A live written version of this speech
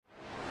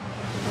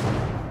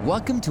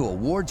Welcome to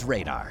Awards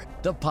Radar,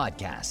 the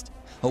podcast,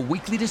 a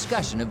weekly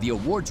discussion of the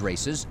awards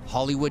races,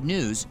 Hollywood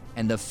news,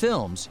 and the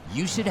films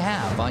you should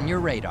have on your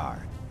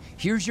radar.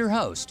 Here's your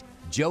host,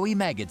 Joey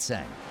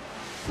Magidson.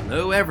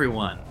 Hello,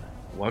 everyone.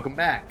 Welcome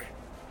back.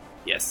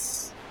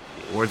 Yes,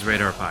 the Awards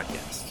Radar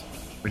podcast.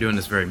 We're doing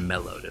this very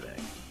mellow today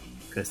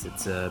because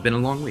it's been a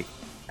long week,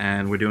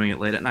 and we're doing it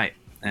late at night,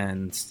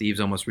 and Steve's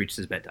almost reached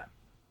his bedtime.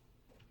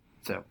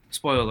 So,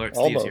 spoiler alert,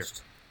 Steve's Almost.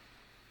 here.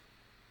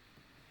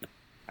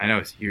 I know,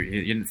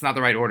 it's not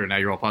the right order now.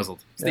 You're all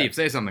puzzled. Steve,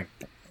 say something.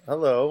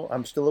 Hello,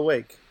 I'm still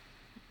awake.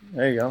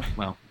 There you go.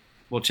 Well,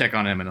 we'll check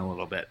on him in a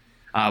little bit.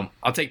 I'll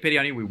take pity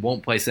on you. We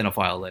won't play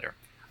Cinephile later.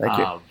 Thank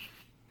you.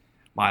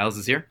 Miles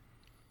is here.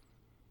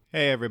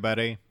 Hey,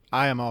 everybody.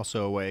 I am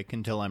also awake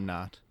until I'm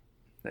not.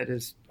 That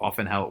is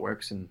often how it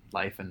works in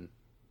life and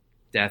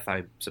death,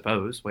 I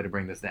suppose. Way to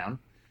bring this down.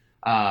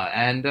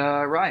 And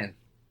Ryan.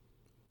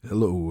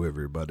 Hello,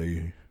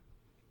 everybody.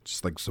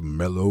 Just like some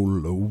mellow,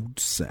 low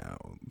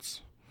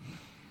sounds.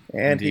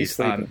 And Indeed. he's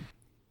sleeping.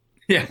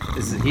 Yeah,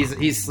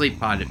 he's sleep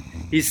potting.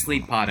 He's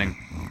sleep potting.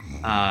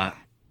 All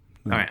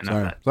right,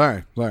 enough of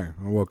Sorry. I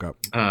woke up.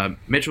 that.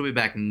 Mitch will be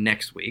back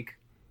next week,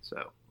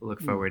 so we'll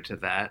look forward to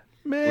that.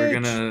 Mitch. We're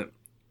gonna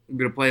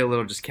play a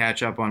little, just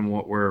catch up on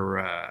what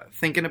we're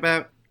thinking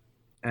about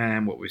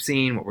and what we've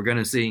seen, what we're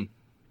gonna see,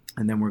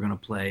 and then we're gonna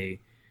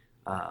play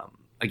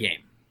a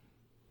game.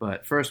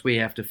 But first, we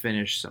have to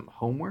finish some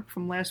homework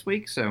from last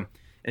week. So,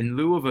 in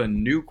lieu of a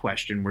new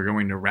question, we're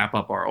going to wrap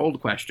up our old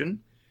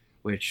question,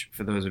 which,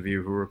 for those of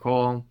you who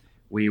recall,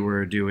 we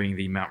were doing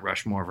the Mount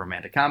Rushmore of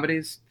romantic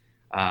comedies.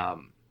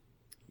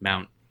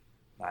 Mount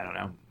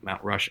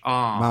Rush.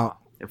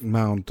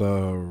 Mount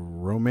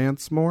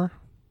Romance more?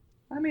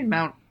 I mean,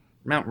 Mount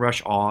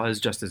Rush Awe is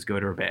just as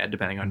good or bad,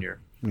 depending on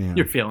your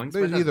feelings. but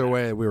it doesn't Either matter.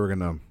 way, we were going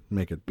to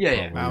make it.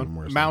 Yeah. probably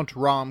more so. Mount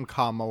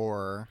Rom-Com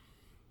or...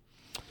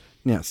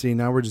 Yeah, see,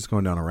 now we're just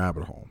going down a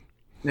rabbit hole.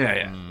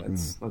 Yeah.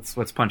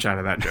 Let's punch out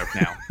of that joke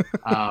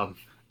now.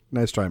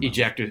 Nice try, Miles.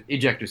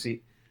 Ejector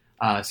seat.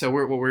 So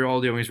what we're all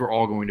doing is we're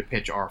all going to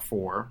pitch our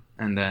four,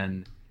 and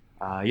then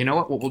you know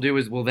what we'll do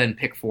is we'll then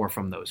pick four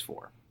from those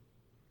four,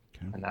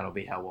 Okay. and that'll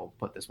be how we'll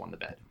put this one to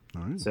bed.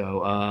 All right.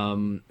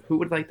 So who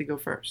would like to go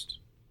first?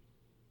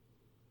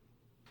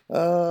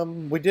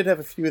 We did have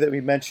a few that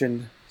we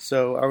mentioned.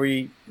 So are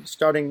we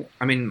starting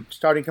I mean,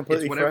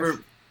 completely fresh?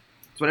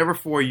 It's whatever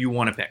four you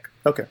want to pick.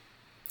 Okay.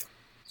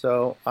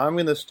 So I'm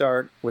going to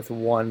start with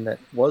one that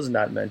was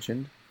not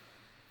mentioned.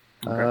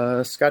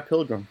 Okay. Scott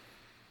Pilgrim.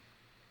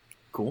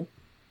 Cool.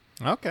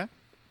 Okay.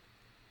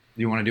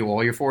 Do you want to do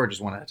all your four or just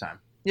one at a time?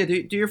 Yeah,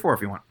 do your four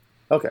if you want.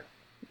 Okay.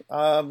 Then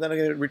I'm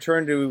going to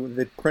return to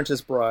The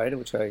Princess Bride,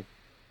 which I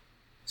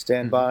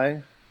stand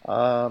by.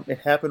 It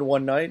Happened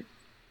One Night.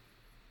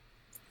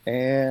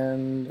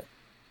 And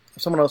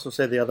someone else will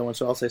say the other one,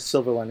 so I'll say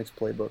Silver Linings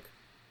Playbook.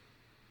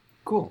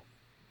 Cool.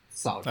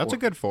 Solid. That's four. a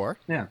good four.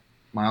 Yeah.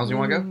 Miles, you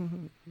want to go?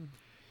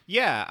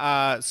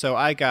 Yeah, so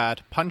I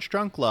got Punch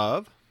Drunk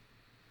Love,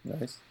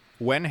 Nice.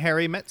 When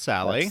Harry Met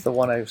Sally, That's the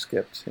one I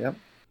skipped. Yep.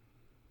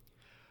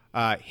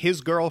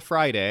 His Girl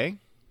Friday,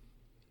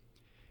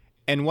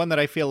 and one that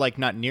I feel like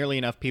not nearly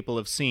enough people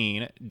have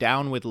seen,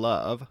 Down with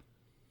Love.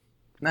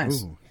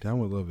 Nice. Ooh, Down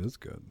with Love is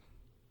good.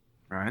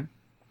 Ryan?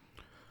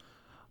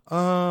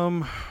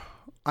 I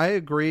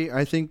agree.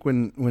 I think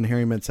when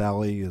Harry Met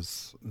Sally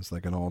is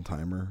like an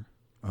all-timer.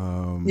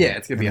 Yeah,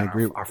 it's going to be and I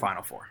agree- our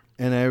final four.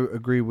 And I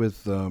agree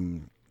with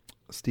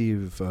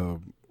Steve.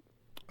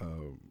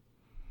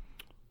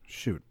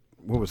 Shoot,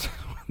 what was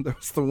that?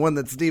 Was the one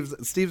that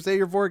Steve say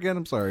your four again?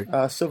 I'm sorry.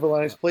 Silver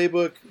Linings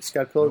Playbook,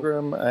 Scott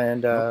Pilgrim,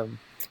 and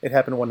It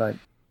Happened One Night.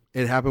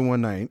 It Happened One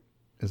Night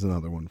is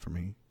another one for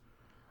me.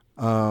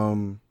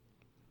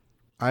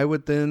 I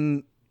would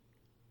then.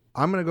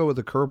 I'm gonna go with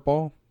The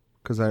Curveball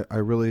because I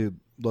really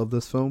love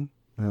this film.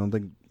 I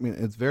mean,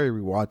 it's very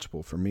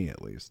rewatchable for me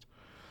at least.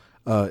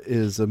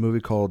 Is a movie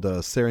called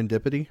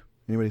Serendipity.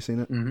 Anybody seen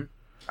it? Mm-hmm.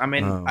 I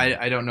mean,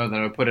 I don't know that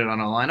I would put it on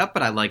a lineup,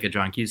 but I like a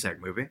John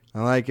Cusack movie.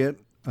 I like it.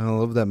 I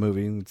love that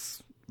movie.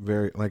 It's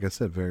very, like I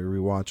said, very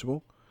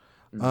rewatchable.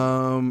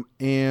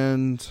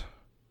 And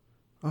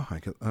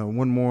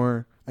one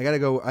more. I gotta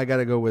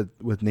go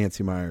with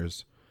Nancy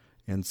Myers,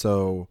 and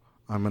so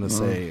I'm gonna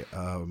say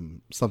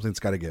Something's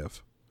Gotta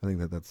Give. I think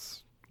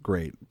that's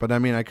great. But I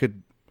mean,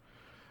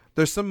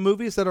 there's some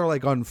movies that are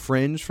like on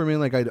fringe for me.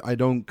 Like I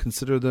don't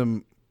consider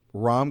them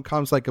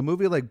rom-coms. Like a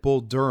movie like Bull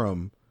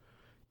Durham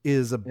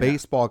is a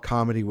baseball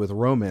comedy with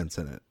romance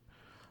in it.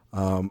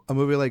 A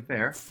movie like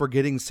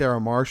Forgetting Sarah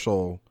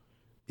Marshall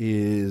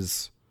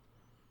is,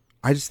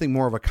 I just think,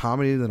 more of a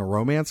comedy than a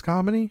romance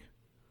comedy.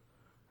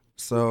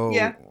 So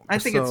yeah, I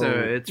think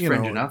it's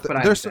fringe enough.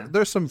 But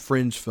there's some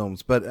fringe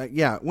films, but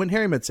When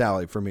Harry Met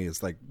Sally for me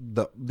is like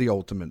the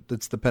ultimate.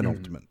 It's the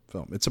penultimate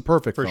film. It's a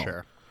perfect For film.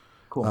 sure.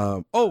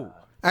 Cool.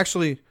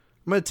 Actually,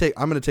 I'm gonna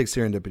take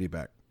Serendipity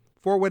back.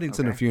 Four Weddings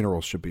and a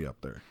Funeral should be up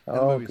there.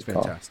 That movie's good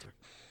call. fantastic.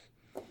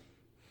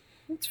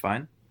 That's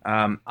fine.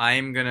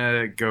 I'm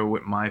gonna go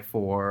with my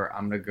four.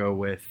 I'm gonna go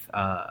with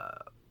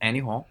Annie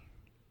Hall.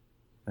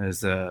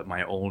 as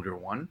my older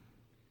one.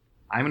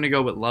 I'm going to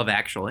go with Love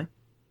Actually.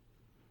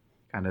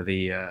 Kind of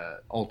the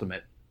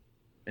ultimate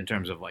in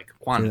terms of like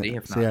quantity.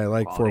 If not I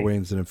like quality. Four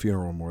Weddings and a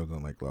Funeral more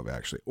than like Love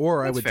Actually.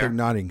 Or That's I would fair. take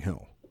Notting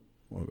Hill.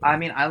 I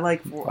mean, I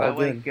like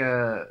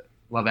good.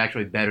 Love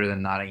Actually better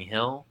than Notting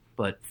Hill,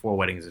 but Four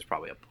Weddings is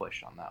probably a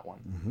push on that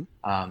one.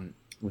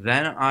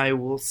 Then I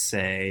will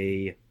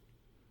say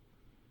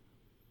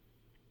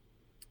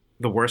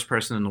The Worst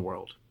Person in the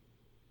World.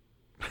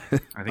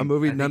 A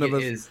movie none of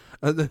us. Is,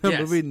 A yes.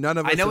 movie none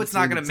of us. I know have it's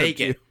not seen going to make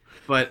except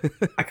it, but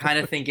I kind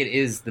of think it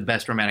is the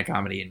best romantic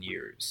comedy in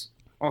years.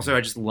 Also, I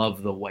just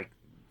love the like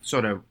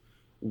sort of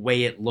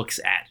way it looks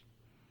at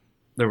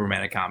the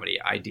romantic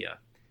comedy idea.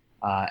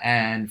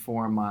 And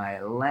for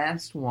my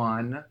last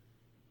one,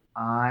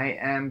 I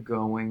am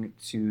going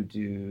to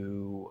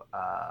do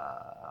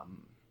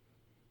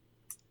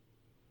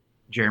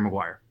Jerry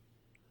Maguire.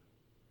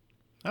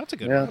 That's a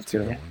good Yeah, one. that's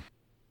good.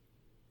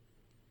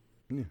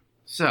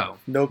 So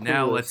No clue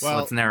now list.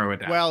 let's narrow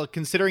it down. Well,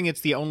 considering it's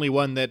the only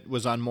one that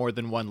was on more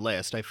than one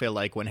list, I feel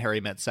like When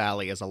Harry Met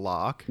Sally is a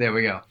lock. There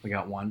we go. We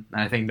got one.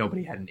 And I think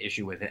nobody had an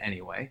issue with it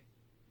anyway.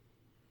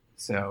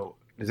 So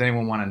does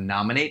anyone want to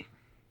nominate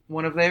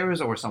one of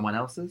theirs or someone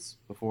else's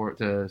before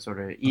to sort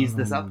of ease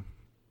this up?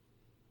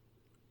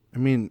 I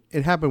mean,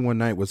 It Happened One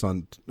Night was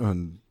on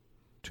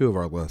two of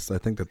our lists. I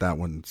think that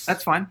one's.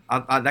 That's fine.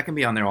 That can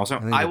be on there also.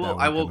 think I that will. one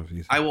I will. kind of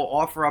easy. I will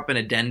offer up an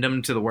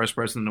addendum to The Worst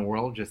Person in the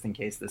World just in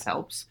case this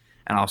helps,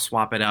 and I'll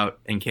swap it out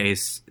in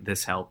case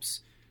this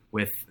helps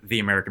with The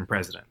American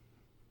President.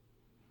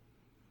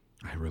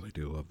 I really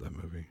do love that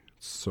movie.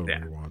 It's so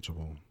Yeah.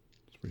 rewatchable.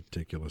 It's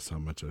ridiculous how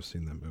much I've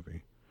seen that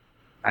movie.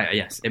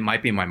 Yes, it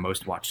might be my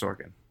most watched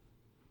Sorkin.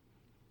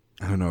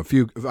 I don't know.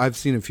 I've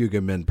seen A Few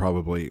Good Men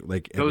probably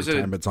like every Those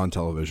are- time it's on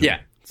television. Yeah.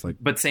 It's like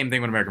But same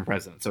thing with American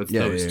President. So it's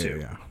yeah, those yeah,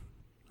 two.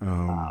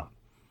 yeah.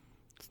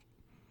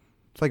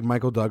 It's like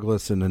Michael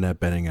Douglas and Annette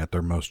Bening at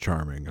their most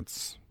charming.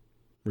 It's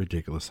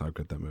ridiculous how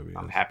good that movie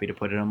I'm is. happy to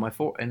put it on my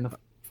in the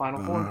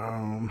final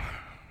four.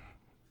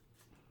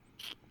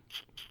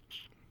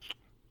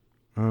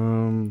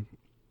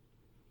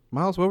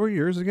 Miles, what were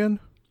yours again?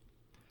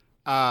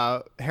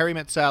 Harry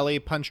Met Sally,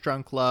 Punch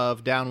Drunk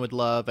Love, Down with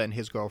Love, and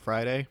His Girl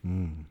Friday.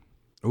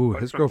 Ooh,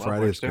 Punch His Girl Drunk Love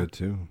Friday is works, too. good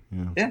too.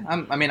 Yeah.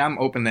 Yeah, I'm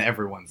open to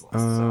everyone's list,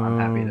 so I'm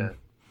happy to.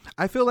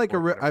 I feel like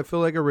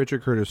a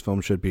Richard Curtis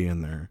film should be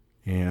in there.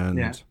 And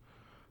Yeah.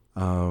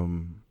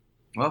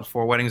 Well,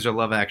 Four Weddings or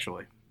Love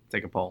Actually.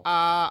 Take a poll.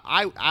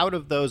 Out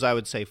of those, I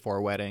would say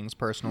Four Weddings,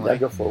 personally. I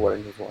go for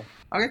Weddings as well.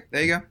 Okay,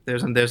 there you go.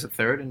 There's a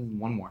third and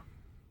one more.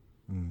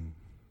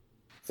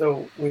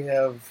 So we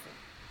have,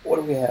 what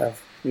do we have?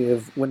 We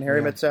have When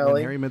Harry Met Sally.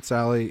 When Harry Met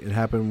Sally, It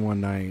Happened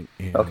One Night,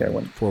 and Okay,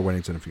 Four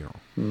Weddings and a Funeral.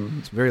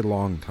 It's a very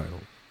long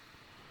title.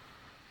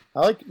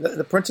 I like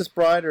the Princess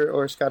Bride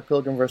or Scott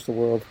Pilgrim vs. the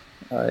World.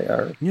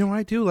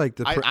 I do like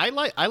the.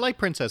 I like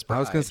Princess Bride. I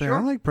was gonna say Sure.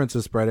 I like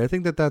Princess Bride. I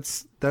think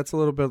that's a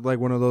little bit like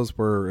one of those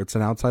where it's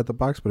an outside the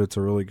box, but it's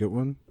a really good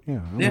one.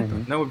 Yeah, I Yeah, like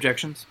that. no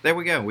objections. There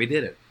we go. We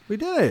did it. We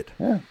did it.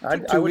 Yeah, I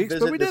Took 2 would weeks, but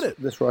visit we did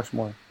it. this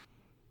Rushmore.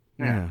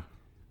 Yeah.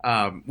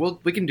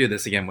 We can do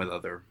this again with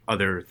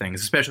other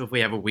things, especially if we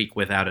have a week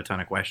without a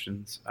ton of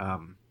questions.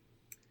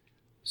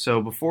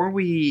 So before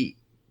we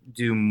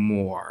do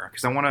more,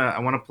 because I want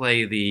to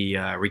play the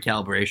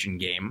recalibration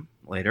game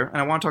later, and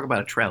I want to talk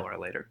about a trailer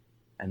later,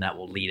 and that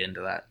will lead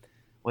into that.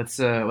 Let's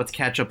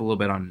catch up a little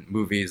bit on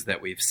movies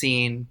that we've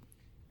seen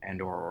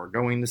and or are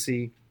going to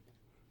see.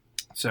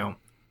 So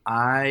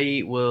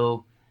I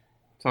will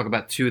talk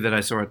about two that I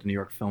saw at the New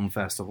York Film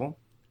Festival.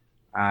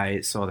 I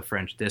saw The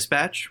French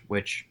Dispatch,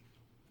 which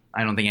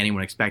I don't think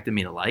anyone expected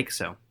me to like,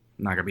 so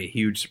not gonna be a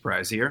huge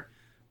surprise here.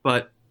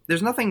 But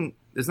there's nothing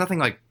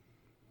like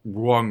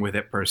wrong with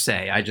it per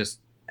se. I just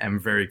am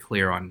very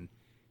clear on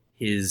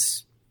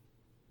his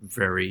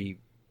very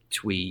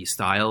twee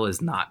style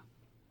is not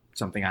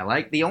something I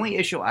like. The only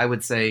issue I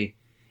would say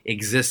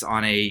exists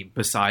on a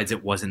besides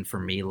it wasn't for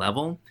me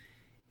level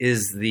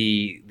is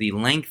the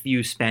length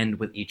you spend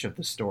with each of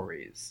the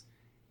stories.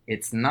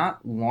 It's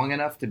not long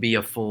enough to be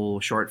a full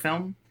short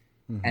film.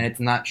 And it's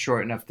not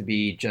short enough to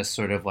be just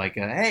sort of like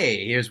a,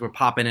 hey, we're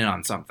popping in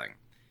on something.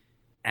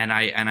 And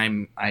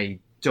I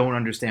don't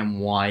understand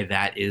why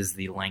that is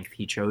the length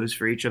he chose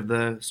for each of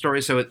the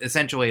stories. So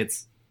essentially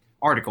it's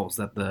articles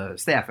that the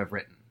staff have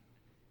written.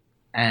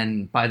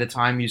 And by the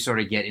time you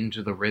sort of get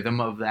into the rhythm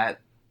of that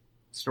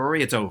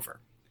story, it's over.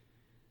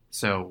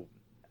 So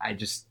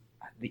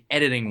the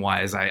editing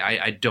wise,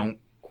 I don't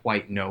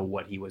quite know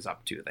what he was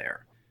up to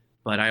there.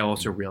 But I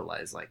also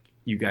realize like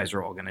you guys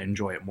are all going to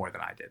enjoy it more than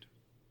I did.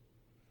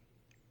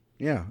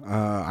 Yeah,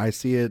 I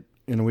see it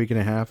in a week and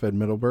a half at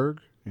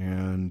Middleburg,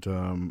 and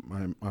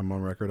I'm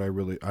on record. I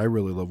really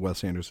love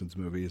Wes Anderson's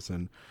movies,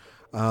 and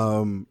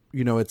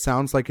it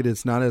sounds like it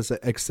is not as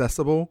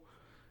accessible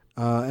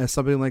as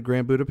something like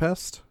Grand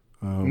Budapest.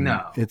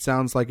 No, it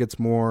sounds like it's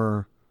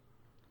more.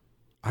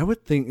 I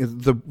would think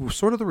the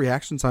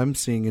reactions I'm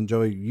seeing, and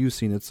Joey, you've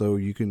seen it, so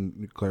you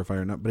can clarify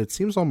or not. But it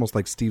seems almost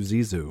like Steve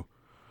Zissou.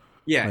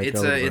 Yeah, like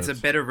it's a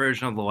better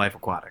version of The Life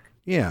Aquatic.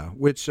 Yeah,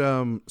 which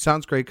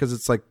sounds great because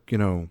it's like,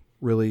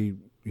 really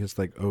it's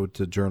like ode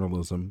to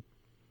journalism.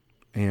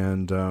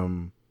 And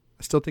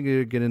I still think it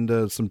would get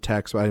into some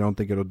text, but I don't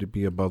think it'll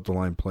be above the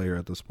line player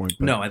at this point.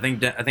 But... No, I think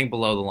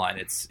below the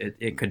line,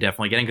 it could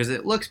definitely get in because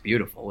it looks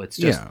beautiful. It's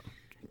just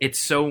it's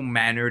so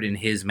mannered in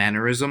his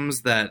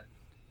mannerisms that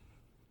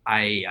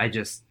I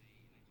just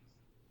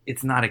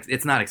it's not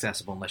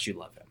accessible unless you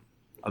love him.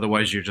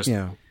 Otherwise, you're just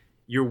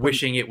you're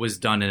wishing it was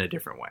done in a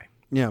different way.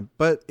 Yeah,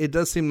 but it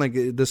does seem like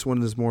this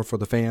one is more for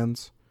the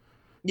fans.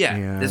 Yeah,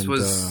 and, this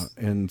was,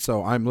 and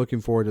so I'm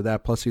looking forward to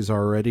that. Plus, he's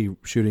already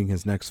shooting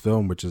his next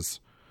film, which is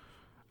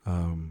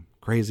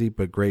crazy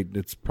but great.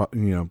 It's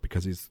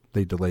because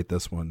they delayed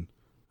this one.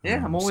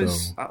 Yeah, I'm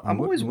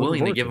always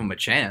willing to give him a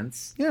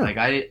chance. Yeah, like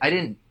I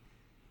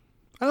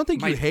don't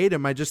think you hate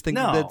him. I just think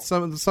that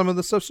some of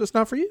the stuff's just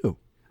not for you.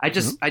 I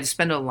just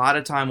spend a lot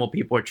of time while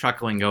people are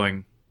chuckling,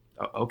 going,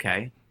 oh,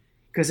 okay.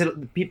 Because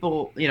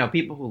people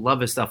who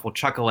love his stuff will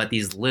chuckle at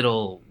these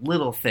little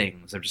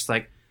things. They're just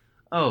like,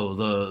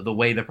 oh, the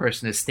way the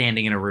person is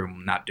standing in a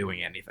room not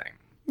doing anything.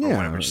 Or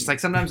whatever. It's just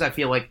like sometimes I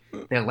feel like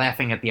they're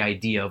laughing at the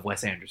idea of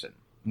Wes Anderson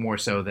more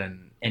so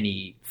than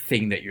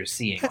anything that you're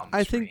seeing on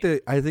the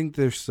screen. I think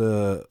there's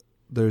a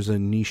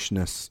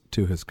nicheness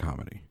to his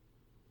comedy.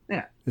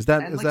 Yeah. Is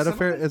that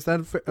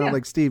fair?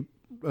 Like Steve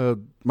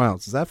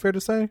Miles, is that fair to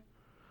say?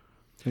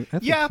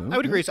 I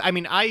would agree. So, I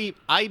mean,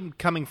 I'm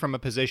coming from a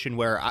position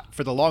where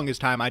for the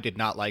longest time I did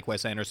not like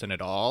Wes Anderson at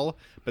all,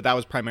 but that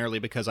was primarily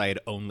because I had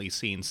only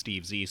seen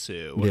Steve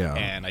Zissou,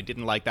 and I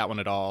didn't like that one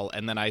at all.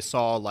 And then I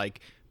saw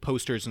like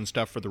posters and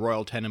stuff for the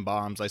Royal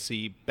Tenenbaums. I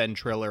see Ben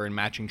Triller in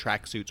matching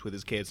tracksuits with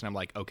his kids, and I'm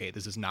like, okay,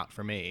 this is not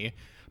for me.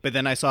 But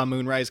then I saw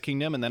Moonrise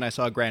Kingdom, and then I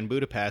saw Grand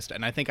Budapest,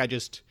 and I think I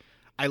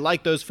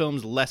like those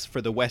films less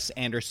for the Wes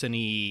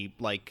Anderson-y,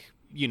 like,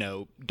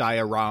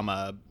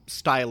 diorama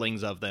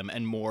stylings of them,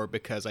 and more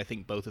because I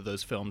think both of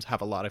those films have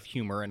a lot of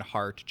humor and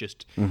heart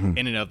just in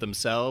and of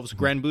themselves.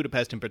 Grand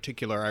Budapest in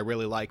particular I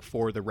really like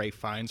for the Ralph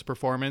Fiennes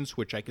performance,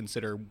 which I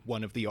consider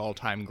one of the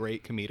all-time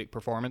great comedic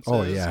performances.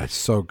 Oh yeah, it's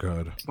so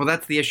good. Well,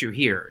 that's the issue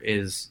here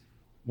is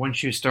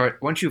once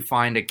you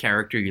find a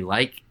character you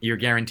like, you're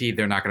guaranteed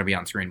they're not going to be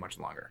on screen much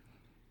longer.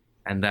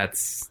 And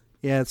it's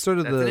sort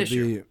of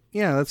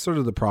that's sort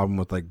of the problem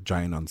with like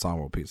giant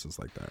ensemble pieces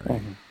like that,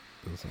 right? Mm-hmm.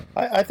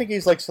 I think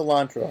he's like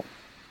cilantro.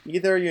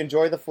 Either you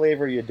enjoy the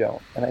flavor or you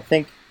don't. And I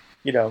think,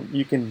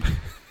 you can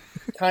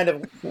kind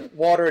of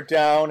water it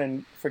down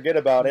and forget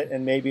about it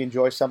and maybe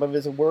enjoy some of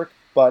his work.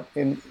 But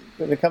when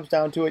it comes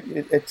down to it,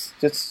 it's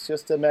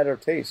just a matter of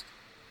taste.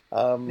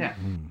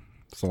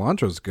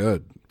 Cilantro's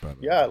good. But,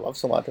 I love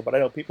cilantro, but I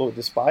know people who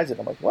despise it.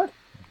 I'm like, what?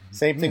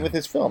 Same thing with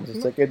his films.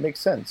 It's like it makes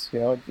sense.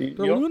 They're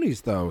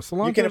loonies, though.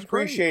 Cilantro's you can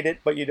appreciate it,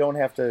 but you don't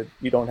have to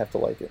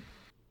like it.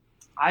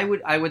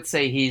 I would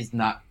say he's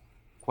not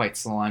quite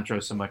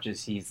cilantro so much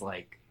as he's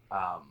like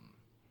an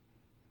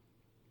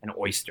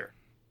oyster,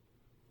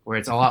 where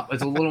it's a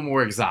little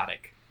more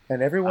exotic.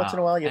 And every once in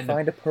a while you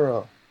find a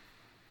pearl.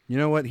 You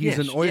know what? He's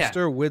an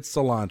oyster with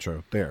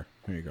cilantro. There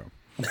you go.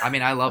 I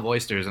mean, I love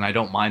oysters and I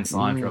don't mind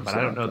cilantro, but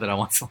I don't know that I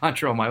want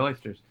cilantro on my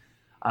oysters.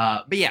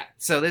 But yeah,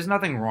 so there's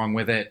nothing wrong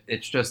with it.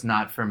 It's just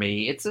not for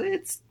me.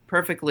 It's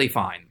perfectly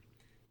fine.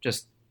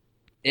 Just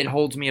it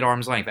holds me at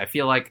arm's length. I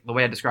feel like the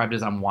way I described it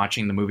is I'm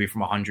watching the movie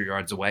from 100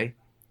 yards away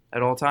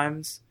at all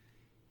times.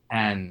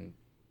 And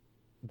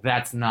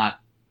that's not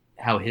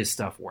how his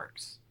stuff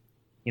works.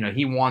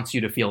 He wants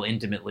you to feel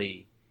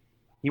intimately.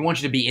 He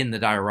wants you to be in the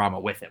diorama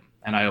with him.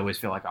 And I always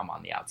feel like I'm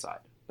on the outside.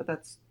 But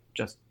that's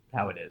just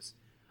how it is.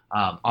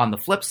 On the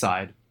flip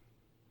side,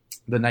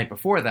 the night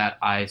before that,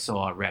 I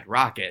saw Red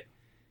Rocket.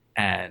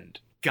 And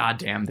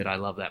goddamn did I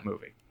love that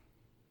movie.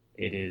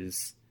 It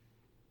is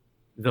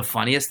the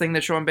funniest thing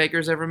that Sean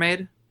Baker's ever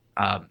made.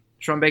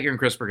 Sean Baker and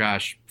Chris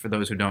Bergosh, for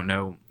those who don't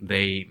know,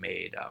 they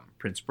made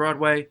Prince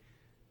Broadway,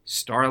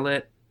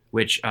 Starlet,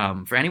 which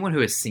for anyone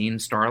who has seen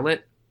Starlet,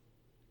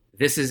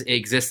 this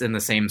exists in the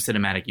same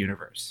cinematic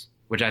universe,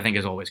 which I think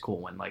is always cool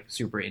when like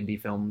super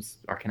indie films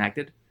are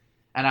connected.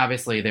 And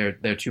obviously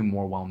their two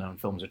more well-known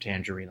films are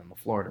Tangerine and The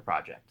Florida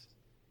Project.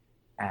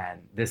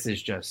 And this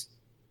is just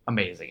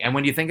amazing. And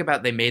when you think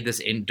about they made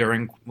this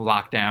during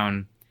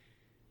lockdown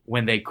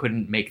when they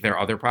couldn't make their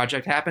other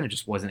project happen, it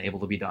just wasn't able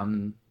to be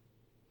done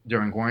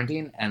during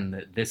quarantine,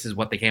 and this is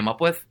what they came up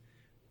with.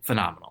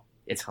 Phenomenal.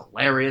 It's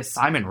hilarious.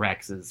 Simon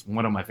Rex is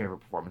one of my favorite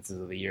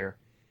performances of the year,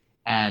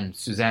 and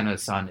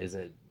Susanna's son is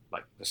a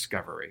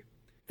discovery.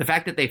 The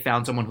fact that they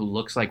found someone who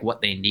looks like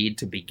what they need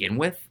to begin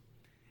with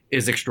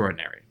is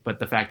extraordinary, but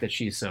the fact that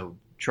she's so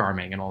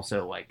charming and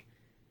also like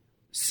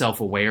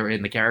self-aware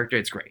in the character,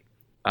 it's great.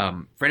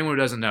 For anyone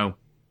who doesn't know,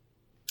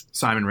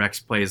 Simon Rex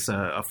plays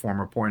a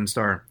former porn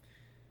star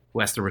who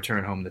has to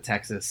return home to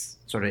Texas,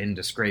 sort of in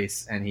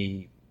disgrace, and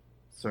he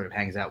sort of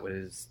hangs out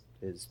with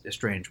his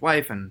estranged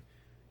wife and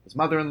his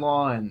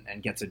mother-in-law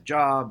and gets a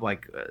job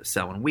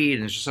selling weed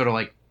and is just sort of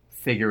like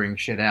figuring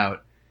shit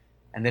out.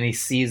 And then he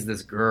sees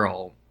this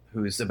girl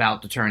who's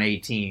about to turn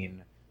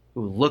 18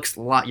 who looks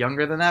a lot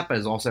younger than that but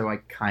is also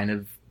like kind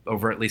of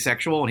overtly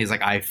sexual, and he's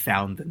like, I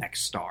found the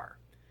next star.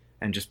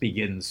 and just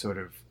begins sort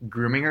of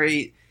grooming her.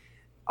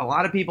 A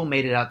lot of people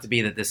made it out to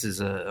be that this is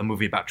a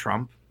movie about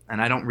Trump,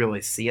 and I don't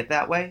really see it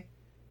that way,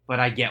 but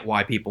I get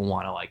why people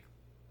want to like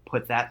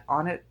put that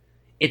on it.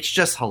 It's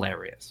just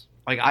hilarious.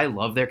 Like, I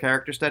love their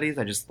character studies.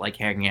 I just like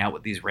hanging out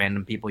with these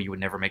random people you would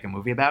never make a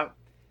movie about.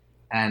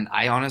 And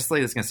I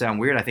honestly, this is going to sound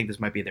weird, I think this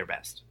might be their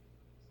best.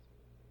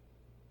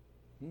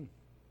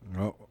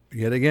 Well,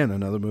 yet again,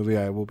 another movie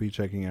I will be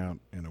checking out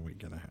in a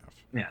week and a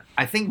half. Yeah,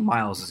 I think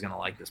Miles is going to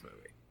like this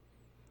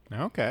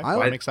movie. Okay,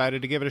 I'm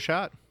excited to give it a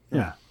shot.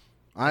 Yeah.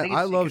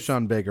 I love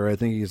Sean Baker. I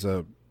think he's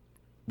a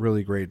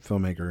really great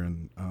filmmaker,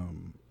 and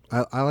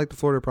I like the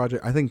Florida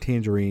Project. I think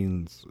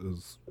Tangerines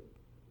is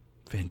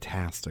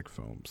fantastic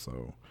film.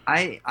 So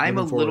I'm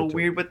a little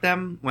weird with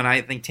them when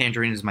I think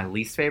Tangerine is my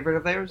least favorite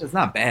of theirs. It's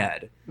not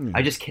bad.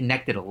 I just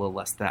connected a little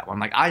less to that one.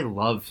 Like, I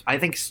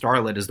think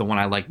Starlet is the one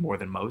I like more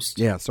than most.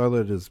 Yeah,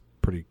 Starlet is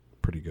pretty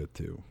good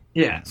too.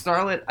 Yeah,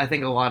 Starlet, I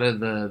think a lot of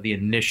the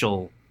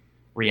initial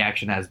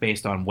reaction has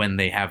based on when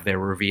they have their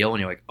reveal,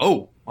 and you're like,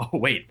 oh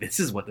wait, this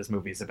is what this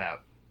movie is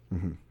about.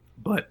 Mm-hmm.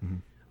 But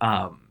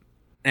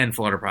and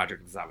Florida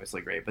Project is obviously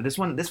great, but this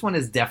one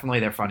is definitely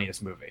their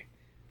funniest movie,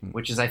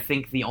 which is, I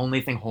think, the only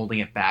thing holding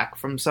it back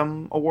from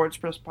some awards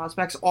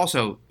prospects.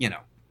 Also,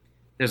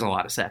 there's a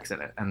lot of sex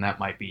in it, and that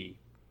might be,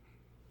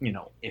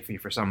 iffy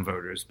for some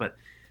voters. But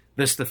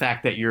the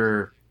fact that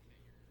you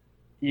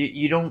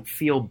don't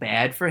feel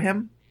bad for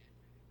him,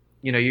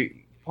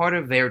 part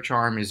of their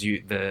charm is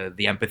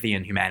the empathy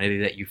and humanity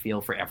that you feel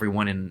for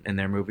everyone in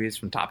their movies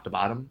from top to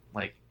bottom.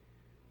 Like,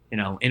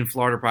 in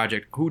Florida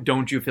Project, who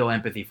don't you feel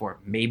empathy for?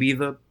 Maybe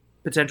the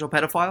potential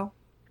pedophile,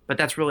 but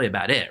that's really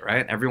about it,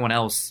 right? Everyone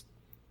else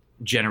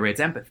generates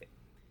empathy.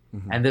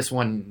 Mm-hmm. And this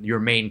one, your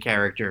main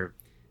character,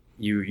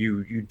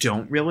 you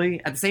don't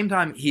really. At the same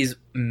time, he's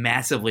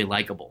massively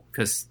likable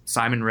because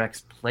Simon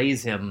Rex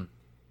plays him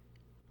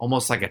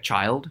almost like a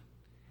child.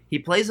 He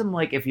plays him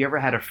like if you ever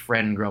had a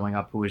friend growing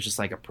up who was just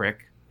like a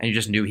prick and you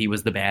just knew he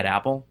was the bad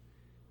apple,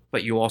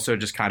 but you also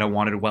just kind of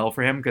wanted well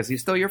for him because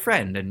he's still your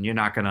friend, and you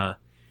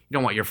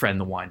don't want your friend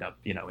to wind up,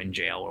 in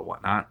jail or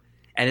whatnot.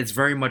 And it's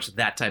very much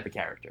that type of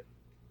character.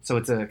 So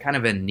it's a kind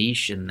of a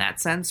niche in that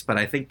sense, but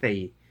I think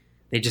they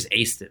just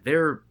aced it.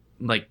 They're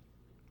like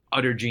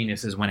utter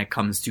geniuses when it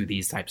comes to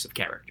these types of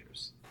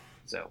characters.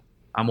 So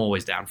I'm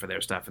always down for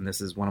their stuff, and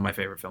this is one of my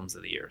favorite films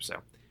of the year. So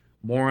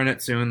more on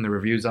it soon. The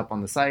review's up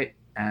on the site,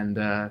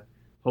 and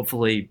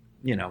hopefully,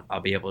 I'll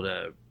be able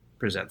to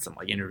present some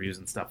like interviews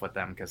and stuff with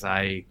them, because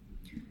the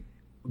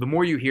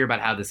more you hear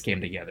about how this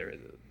came together,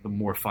 the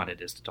more fun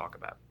it is to talk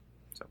about.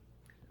 So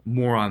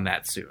more on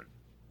that soon.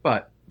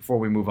 But before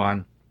we move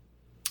on,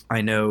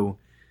 I know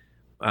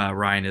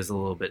Ryan is a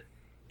little bit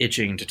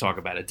itching to talk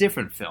about a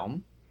different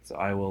film, so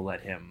I will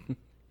let him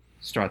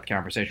start the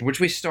conversation, which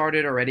we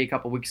started already a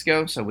couple weeks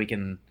ago, so we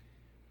can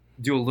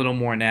do a little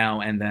more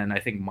now, and then I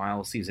think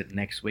Miles sees it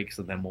next week,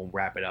 so then we'll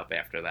wrap it up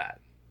after that.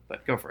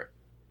 But go for it.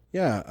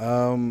 Yeah,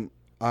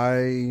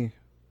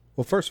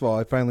 well, first of all,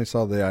 I finally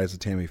saw The Eyes of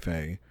Tammy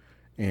Faye,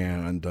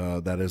 and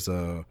that is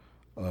a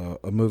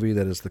movie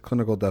that is the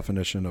clinical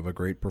definition of a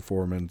great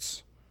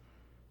performance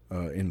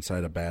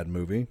inside a bad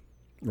movie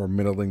or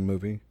middling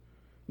movie.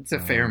 It's a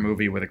fair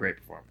movie with a great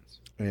performance,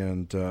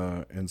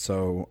 and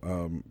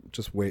so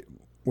just way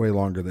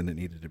longer than it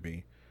needed to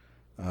be.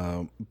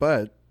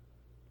 But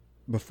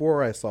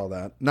before I saw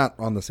that, not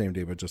on the same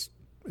day, but just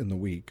in the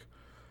week,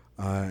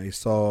 I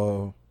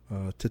saw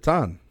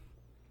Titane,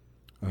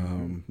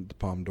 the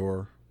Palme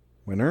d'Or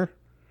winner,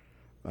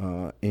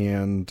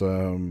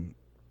 and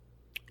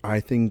I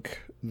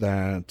think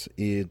that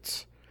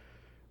it's,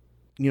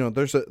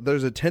 there's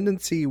a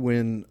tendency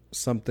when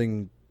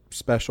something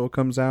special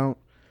comes out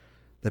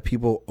that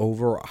people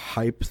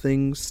overhype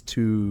things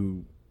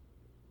to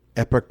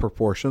epic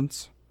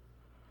proportions.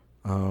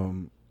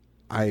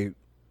 I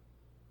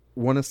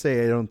want to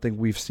say I don't think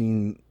we've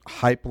seen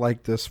hype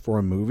like this for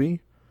a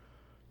movie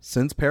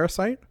since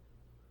Parasite,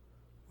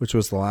 which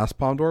was the last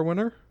Palme d'Or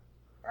winner.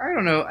 I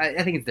don't know.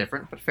 I think it's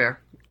different, but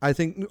fair. I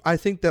think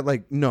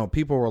that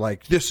people were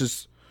like, this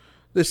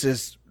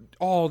is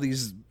all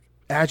these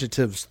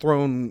adjectives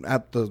thrown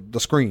at the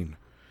screen,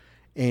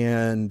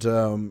 and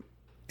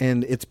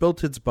it's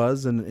built its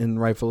buzz, and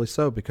rightfully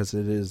so, because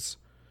it's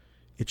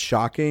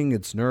shocking,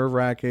 it's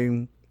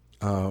nerve-wracking.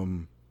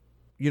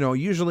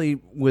 Usually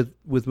with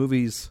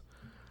movies,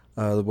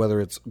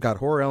 whether it's got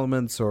horror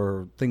elements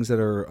or things that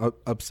are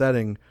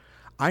upsetting,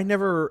 I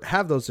never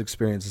have those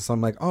experiences. I'm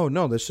like, oh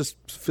no, this just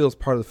feels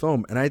part of the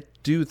film. And I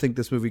do think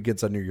this movie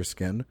gets under your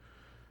skin.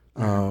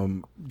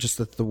 Just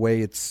that the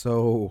way it's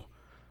so,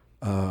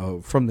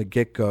 from the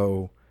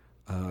get-go,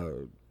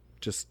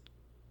 just,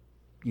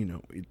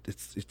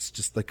 it's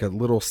just like a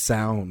little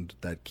sound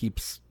that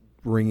keeps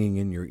ringing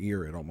in your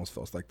ear. It almost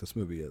feels like this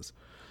movie is.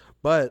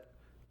 But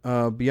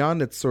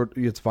beyond its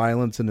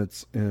violence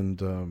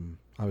and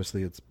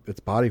obviously its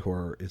body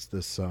horror, is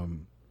this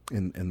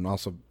and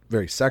also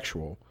very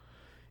sexual,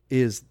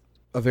 is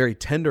a very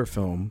tender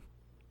film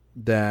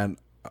that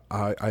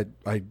I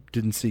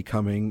didn't see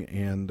coming,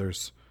 and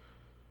there's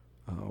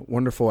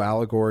wonderful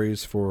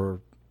allegories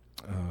for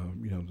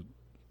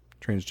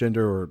transgender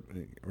or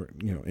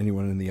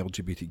anyone in the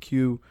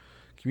LGBTQ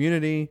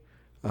community.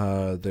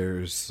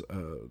 There's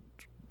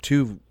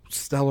 2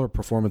 stellar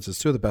performances,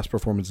 2 of the best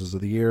performances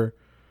of the year.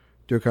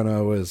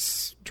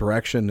 Ducournau's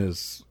direction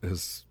is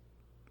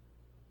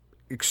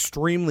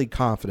extremely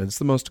confident. It's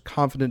the most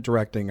confident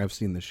directing I've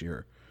seen this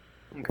year.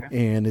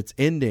 Okay. And its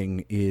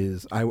ending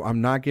is,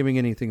 I'm not giving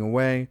anything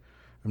away.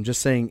 I'm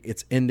just saying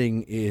its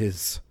ending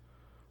is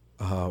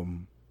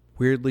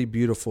weirdly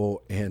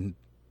beautiful and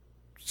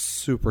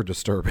super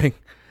disturbing.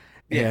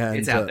 Yeah, and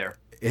it's out there.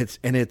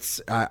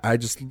 I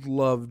just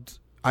loved.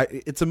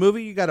 It's a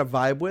movie you got to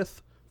vibe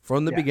with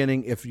from the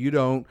beginning. If you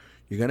don't,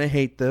 you're gonna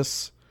hate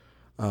this.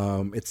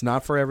 It's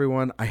not for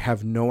everyone. I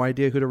have no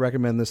idea who to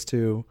recommend this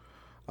to,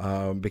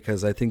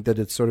 because I think that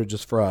it's sort of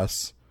just for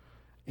us.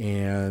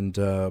 And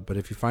but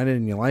if you find it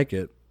and you like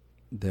it,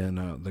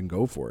 then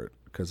go for it,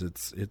 because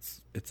it's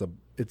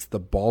the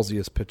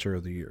ballsiest picture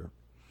of the year.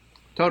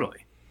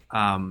 Totally.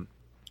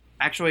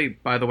 Actually,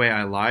 by the way,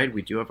 I lied.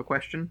 We do have a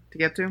question to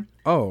get to.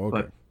 Oh,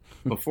 okay.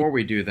 But before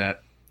we do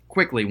that,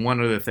 quickly,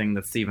 one other thing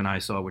that Steve and I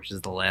saw, which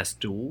is The Last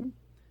Duel.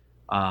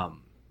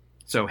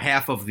 So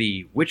half of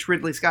the which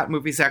Ridley Scott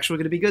movie is actually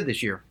going to be good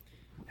this year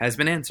has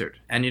been answered.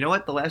 And you know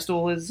what? The Last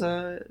Duel is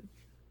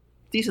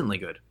decently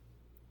good.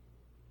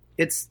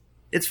 It's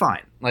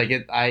fine.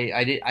 Like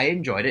I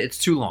enjoyed it. It's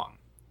too long.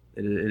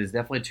 It is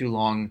definitely too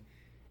long,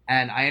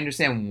 and I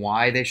understand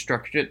why they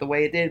structured it the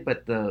way it did.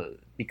 But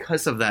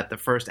because of that, the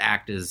first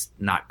act is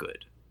not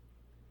good.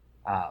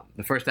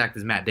 The first act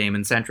is Matt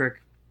Damon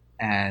centric,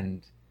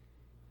 and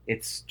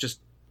it's just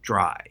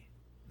dry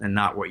and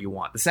not what you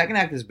want. The second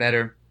act is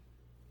better.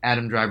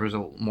 Adam Driver's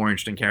a more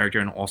interesting character,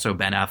 and also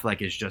Ben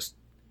Affleck is just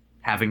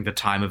having the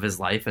time of his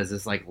life as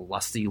this like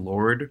lusty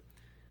lord.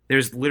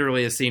 There's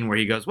literally a scene where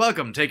he goes,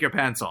 "Welcome, take your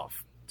pants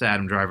off," to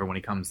Adam Driver when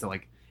he comes to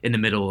like in the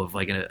middle of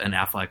like an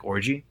Affleck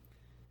orgy.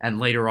 And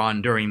later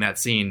on during that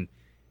scene,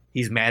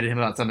 he's mad at him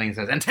about something and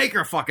says, "And take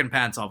your fucking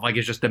pants off," like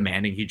it's just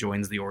demanding he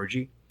joins the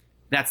orgy.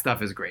 That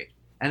stuff is great.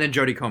 And then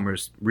Jodie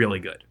Comer's really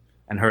good.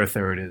 And her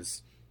third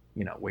is,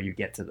 where you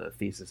get to the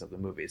thesis of the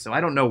movie. So I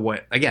don't know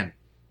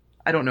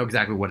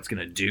exactly what it's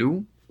going to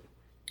do,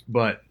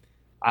 but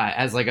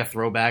as like a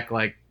throwback,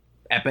 like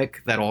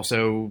epic that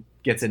also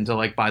gets into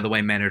like, by the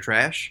way, men are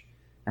trash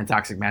and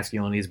toxic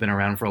masculinity has been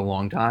around for a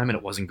long time and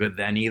it wasn't good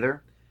then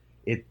either.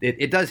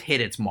 It does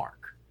hit its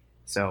mark.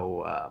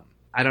 So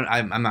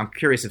I'm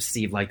curious if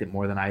Steve liked it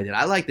more than I did.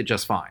 I liked it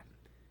just fine,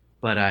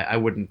 but I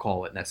wouldn't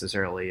call it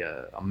necessarily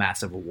a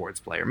massive awards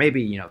player.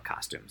 Maybe,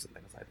 costumes and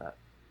things like that.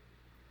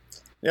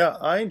 Yeah,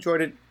 I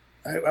enjoyed it.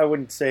 I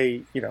wouldn't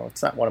say,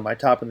 it's not one of my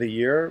top of the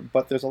year,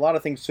 but there's a lot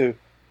of things to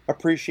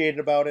appreciate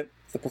about it.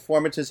 The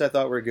performances I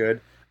thought were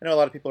good. I know a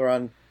lot of people are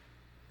on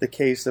the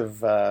case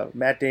of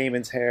Matt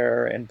Damon's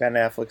hair and Ben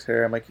Affleck's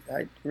hair. I'm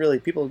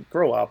like, people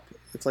grow up.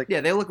 It's like,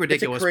 yeah, they look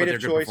ridiculous, it's a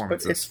creative but they're good choice,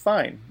 but it's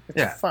fine.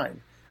 It's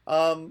fine.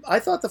 I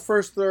thought the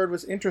first third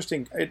was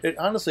interesting. It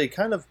honestly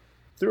kind of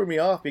threw me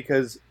off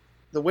because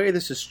the way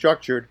this is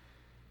structured,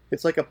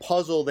 it's like a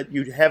puzzle that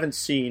you haven't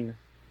seen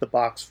the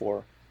box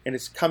for. And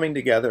it's coming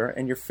together,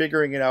 and you're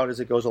figuring it out as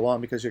it goes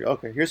along because you're,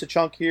 okay, here's a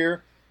chunk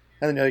here.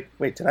 And then you're like,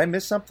 wait, did I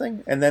miss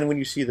something? And then when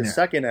you see the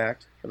second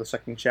act, or the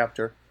second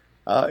chapter,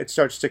 it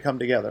starts to come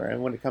together.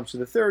 And when it comes to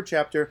the third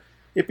chapter,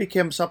 it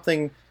becomes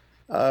something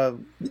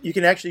you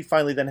can actually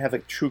finally then have a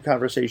true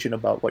conversation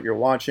about what you're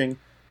watching.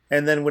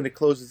 And then when it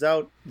closes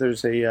out,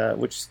 there's a,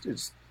 which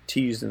is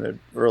teased in the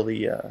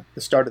early,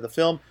 the start of the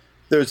film,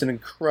 there's an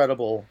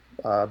incredible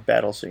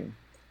battle scene.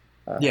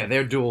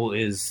 Their duel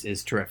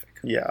is terrific.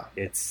 Yeah,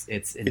 it's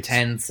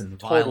intense and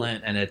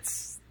violent, and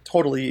it's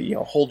totally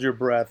hold your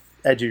breath,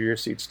 edge of your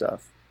seat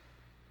stuff.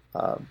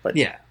 But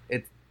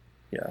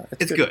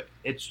it's good.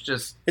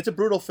 It's a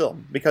brutal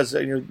film because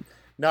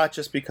not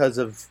just because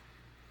of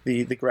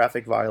the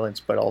graphic violence,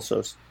 but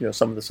also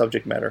some of the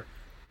subject matter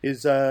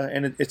is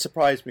and it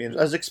surprised me. I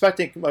was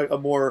expecting a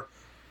more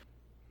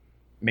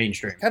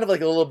mainstream, kind of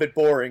like a little bit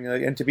boring,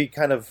 and to be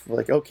kind of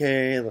like,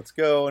 okay, let's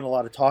go, and a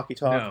lot of talky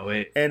talk. No,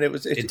 it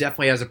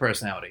definitely has a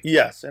personality.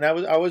 Yes, and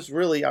I was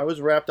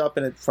wrapped up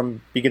in it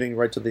from beginning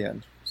right to the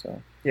end.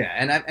 So yeah,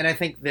 and I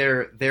think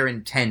their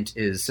intent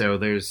is, so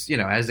there's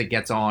as it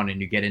gets on and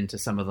you get into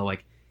some of the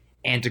like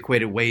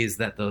antiquated ways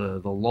that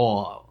the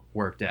law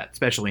worked at,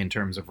 especially in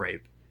terms of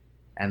rape,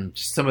 and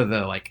some of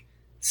the like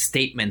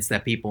statements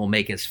that people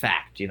make as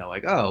fact.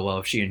 Like, oh well,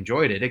 if she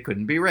enjoyed it, it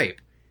couldn't be rape.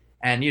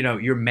 And,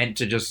 you're meant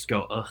to just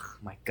go, ugh,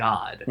 my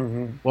God.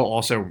 Mm-hmm. While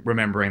also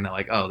remembering that,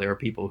 like, oh, there are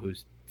people who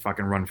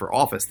fucking run for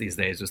office these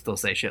days who still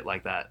say shit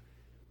like that.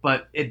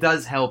 But it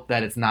does help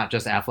that it's not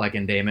just Affleck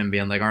and Damon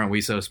being like, aren't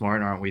we so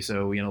smart? Aren't we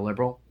so,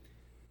 liberal?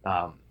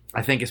 I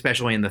think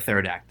especially in the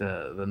third act,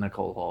 the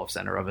Nicole Hall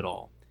center of it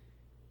all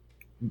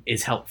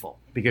is helpful.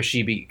 Because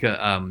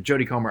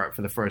Jodie Comer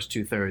for the first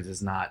 2/3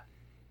 is not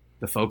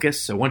the focus.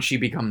 So once she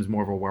becomes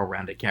more of a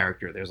well-rounded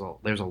character, there's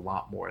a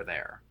lot more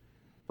there.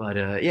 But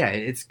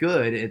it's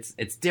good.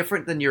 It's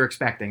different than you're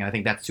expecting. I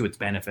think that's to its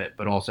benefit,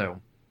 but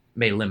also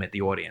may limit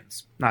the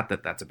audience. Not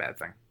that that's a bad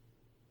thing.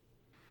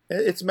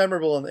 It's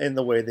memorable in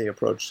the way they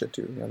approached it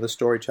too. The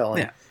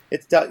storytelling. Yeah.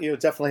 It's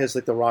definitely has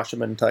like the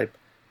Rashomon type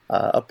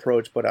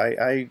approach, but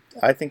I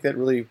think that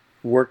really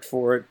worked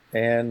for it,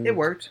 and it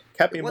worked.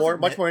 Kept me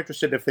much more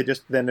interested if they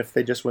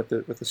just went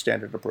with the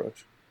standard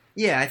approach.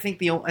 Yeah, I think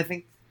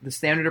the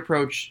standard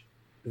approach,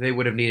 they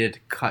would have needed to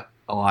cut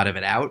a lot of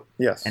it out.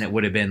 Yes, and it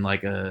would have been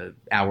like a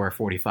hour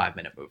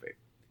 45-minute movie,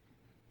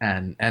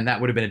 and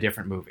that would have been a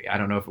different movie. I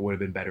don't know if it would have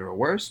been better or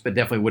worse, but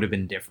definitely would have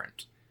been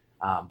different.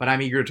 But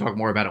I'm eager to talk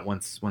more about it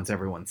once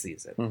everyone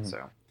sees it. Mm-hmm.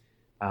 So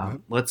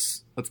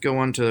let's go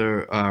on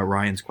to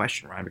Ryan's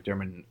question. Ryan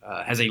McDermott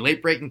has a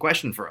late-breaking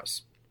question for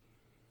us.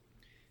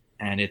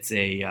 And it's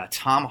a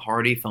Tom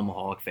Hardy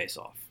Filmaholic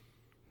face-off.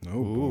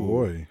 Oh,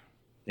 boy.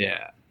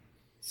 Yeah.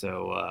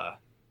 So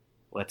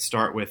let's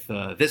start with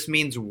This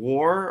Means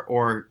War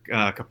or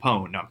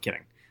Capone. No, I'm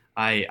kidding.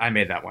 I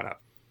made that one up.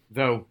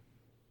 Though,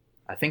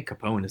 I think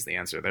Capone is the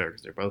answer there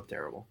because they're both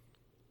terrible.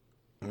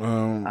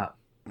 I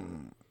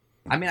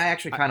mean, I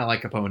actually kind of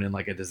like Capone in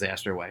like a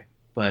disaster way.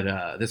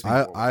 But This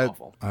Means War was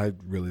awful. I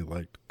really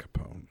liked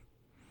Capone.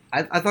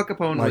 I thought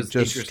Capone was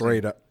just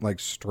interesting.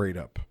 straight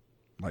up.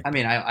 I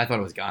mean, I thought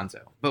it was Gonzo,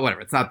 but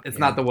whatever. It's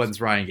not the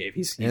ones Ryan gave.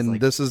 He's and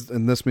like,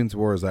 This Means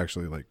War is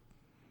actually like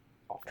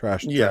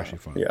trashy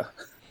fun.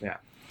 Yeah.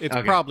 It's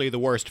probably the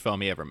worst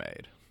film he ever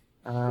made.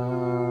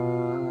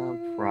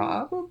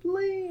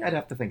 Probably. I'd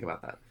have to think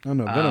about that. Oh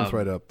no, Venom's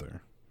right up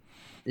there.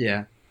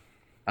 Yeah.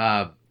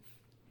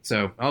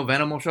 So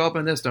Venom will show up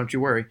in this. Don't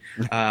you worry.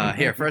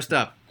 Here, first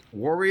up,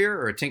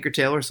 Warrior or Tinker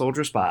Tailor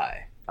Soldier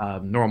Spy.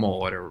 Normal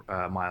order.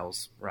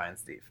 Miles, Ryan,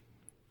 Steve.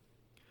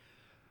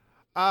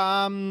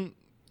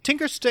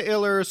 Tinker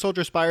Tailor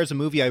Soldier Spy is a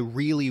movie I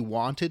really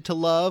wanted to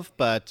love,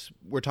 but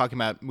we're talking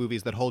about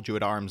movies that hold you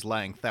at arm's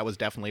length. That was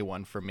definitely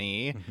one for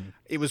me. Mm-hmm.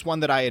 It was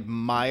one that I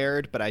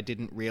admired, but I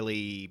didn't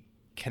really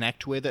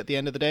connect with at the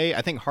end of the day.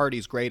 I think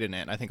Hardy's great in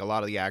it. I think a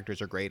lot of the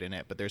actors are great in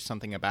it, but there's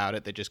something about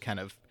it that just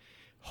kind of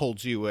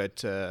holds you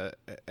at a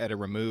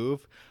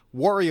remove.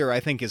 Warrior,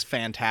 I think, is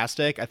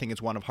fantastic. I think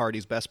it's one of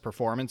Hardy's best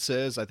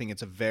performances. I think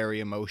it's a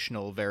very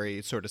emotional,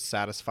 very sort of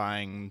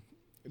satisfying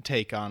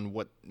take on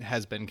what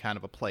has been kind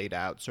of a played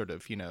out sort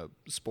of,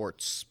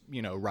 sports,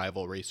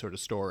 rivalry sort of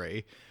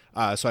story.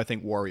 So I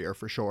think Warrior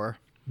for sure.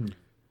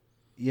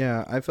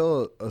 Yeah, I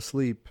fell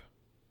asleep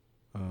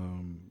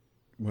when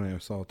I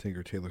saw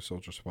Tinker Tailor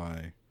Soldier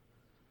Spy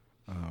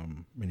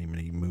many,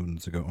 many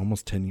moons ago,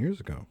 almost 10 years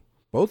ago.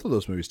 Both of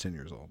those movies 10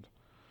 years old.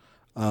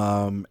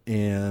 And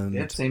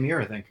same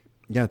year, I think.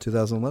 Yeah,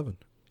 2011.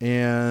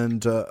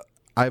 And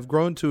I've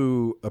grown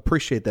to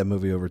appreciate that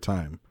movie over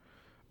time,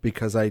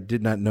 because I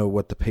did not know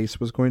what the pace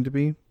was going to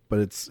be, but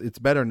it's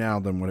better now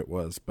than what it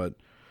was. But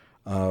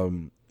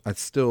I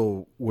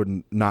still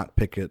wouldn't not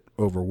pick it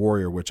over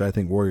Warrior, which I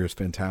think Warrior is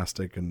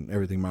fantastic, and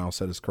everything Miles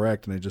said is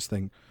correct. And I just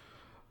think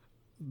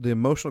the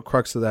emotional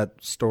crux of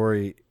that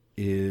story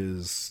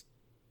is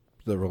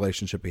the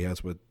relationship he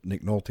has with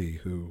Nick Nolte,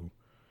 who,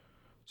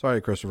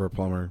 sorry, Christopher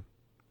Plummer,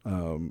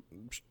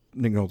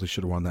 Nick Nolte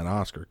should have won that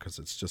Oscar, because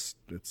it's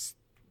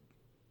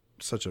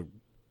such a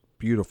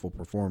beautiful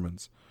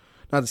performance.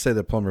 Not to say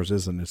that Plummer's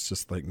isn't. It's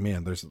just like,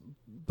 man,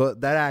 but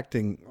that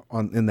acting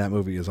in that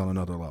movie is on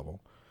another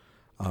level.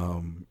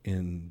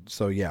 And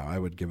so, yeah, I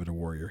would give it a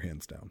Warrior,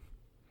 hands down.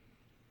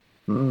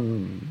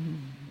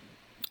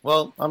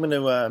 Well, I'm going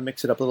to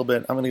mix it up a little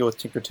bit. I'm going to go with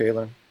Tinker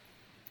Tailor.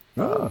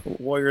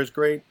 Warrior is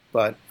great,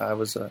 but I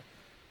was a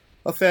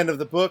fan of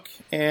the book,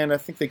 and I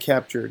think they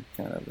captured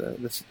kind of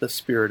the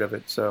spirit of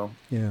it. So,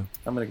 yeah,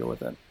 I'm going to go with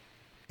that.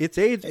 It's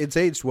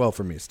aged well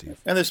for me, Steve.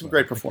 And there's some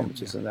great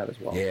performances in that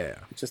as well. Yeah.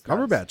 It's just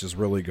Cumberbatch is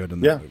really good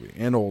in that movie.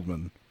 And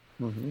Oldman.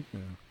 Mm-hmm.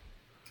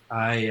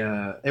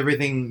 Yeah.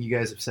 Everything you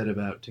guys have said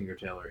about Tinker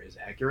Tailor is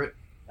accurate.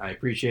 I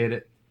appreciate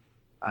it.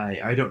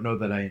 I don't know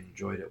that I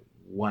enjoyed it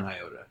one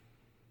iota.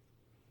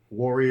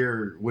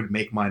 Warrior would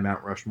make my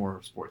Mount Rushmore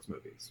of sports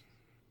movies.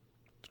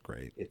 It's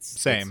great.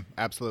 Same.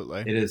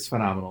 Absolutely. It is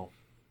phenomenal.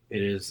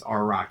 It is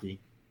our Rocky.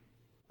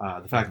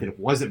 The fact that it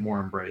wasn't more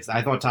embraced.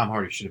 I thought Tom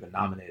Hardy should have been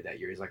nominated that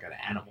year. He's like an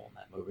animal in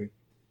that movie.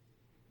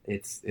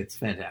 It's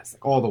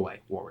fantastic. All the way,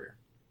 Warrior.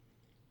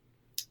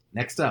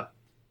 Next up,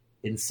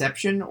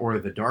 Inception or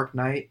The Dark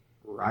Knight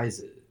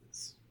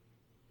Rises.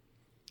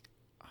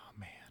 Oh,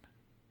 man.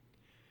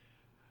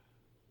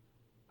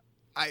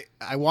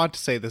 I want to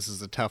say this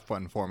is a tough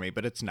one for me,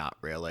 but it's not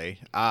really.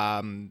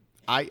 I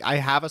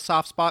have a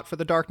soft spot for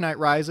The Dark Knight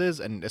Rises,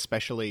 and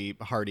especially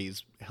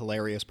Hardy's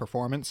hilarious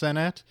performance in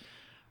it.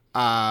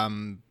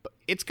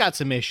 It's got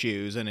some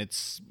issues, and it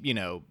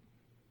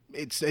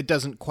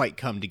doesn't quite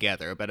come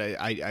together, but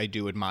I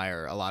do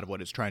admire a lot of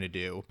what it's trying to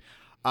do.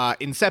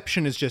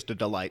 Inception is just a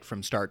delight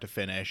from start to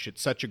finish.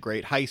 It's such a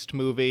great heist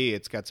movie.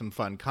 It's got some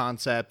fun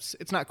concepts.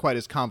 It's not quite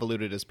as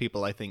convoluted as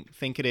people I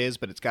think it is,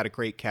 but it's got a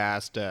great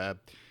cast.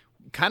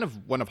 Kind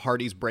of one of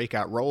Hardy's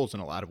breakout roles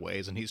in a lot of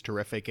ways, and he's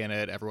terrific in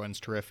it.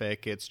 Everyone's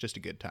terrific. It's just a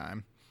good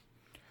time.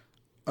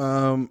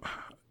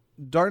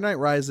 Dark Knight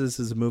Rises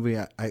is a movie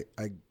I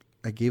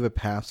gave a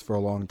pass for a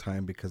long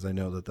time, because I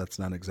know that that's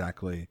not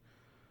exactly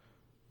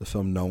the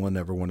film Nolan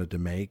never wanted to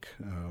make.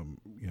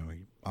 He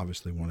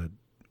obviously wanted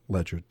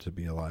Ledger to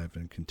be alive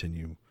and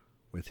continue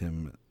with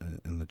him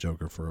in the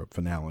Joker for a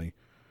finale.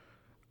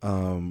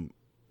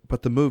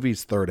 But the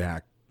movie's third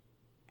act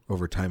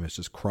over time has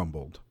just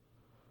crumbled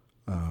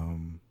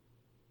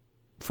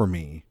for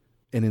me.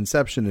 And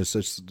Inception is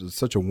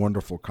such a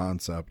wonderful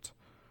concept.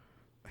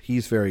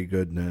 He's very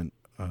good in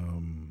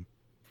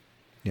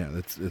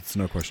it. It's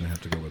no question I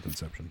have to go with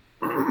Inception.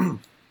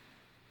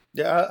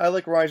 Yeah, I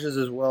like Rises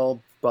as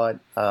well, but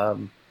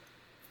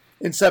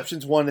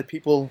Inception's one that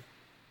people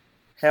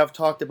have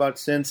talked about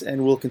since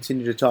and will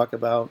continue to talk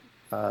about.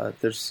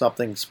 There's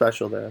something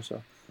special there,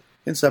 so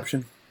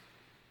Inception.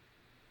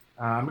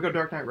 I'm gonna go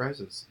Dark Knight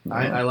Rises.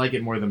 I like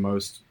it more than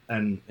most,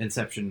 and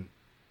Inception,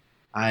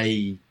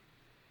 I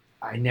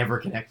never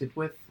connected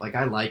with. Like,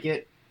 I like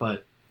it,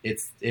 but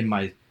it's in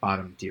my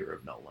bottom tier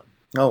of Nolan.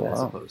 Oh, wow.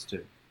 As opposed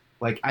to,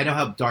 like, I know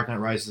how Dark Knight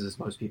Rises is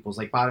most people's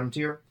like bottom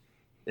tier.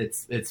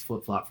 It's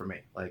flip flop for me.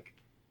 Like,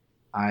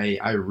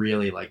 I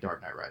really like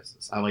Dark Knight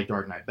Rises. I like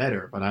Dark Knight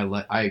better, but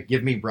I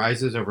give me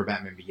Rises over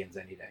Batman Begins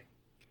any day.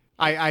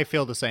 I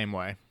feel the same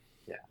way.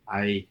 Yeah,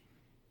 I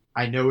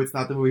know it's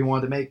not the movie he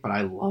wanted to make, but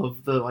I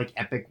love the like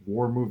epic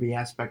war movie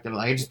aspect of it.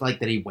 I just like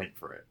that he went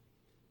for it,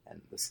 and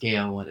the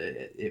scale, and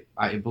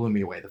it blew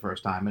me away the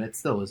first time, and it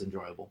still is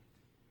enjoyable.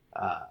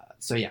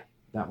 So yeah,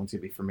 that one's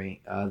gonna be for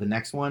me. The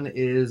next one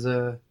is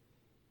a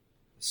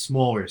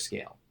smaller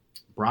scale,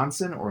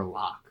 Bronson or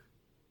Locke.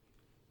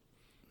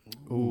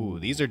 Ooh,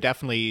 these are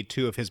definitely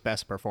two of his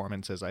best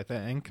performances, I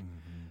think.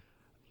 Mm-hmm.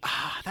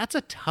 That's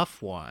a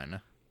tough one,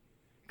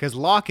 because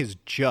Locke is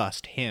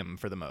just him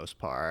for the most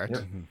part.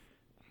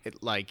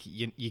 Yep.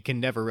 You can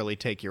never really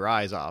take your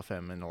eyes off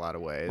him in a lot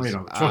of ways. Well, you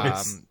don't have a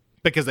choice.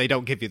 Because they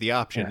don't give you the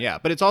option, yeah.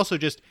 But it's also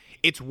just,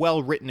 it's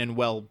well written and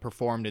well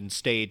performed and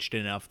staged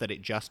enough that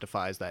it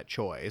justifies that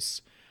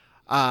choice.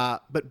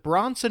 But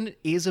Bronson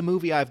is a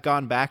movie I've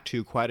gone back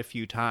to quite a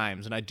few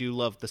times, and I do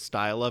love the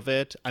style of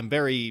it. I'm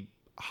very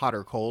hot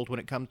or cold when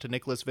it comes to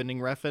Nicholas Winding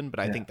Refn, but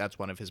I think that's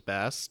one of his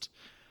best.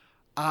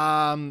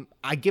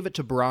 I give it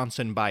to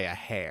Bronson by a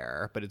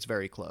hair, but it's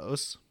very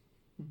close.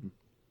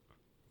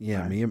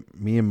 Yeah,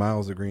 me and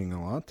Miles agreeing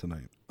a lot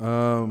tonight.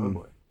 Oh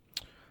boy.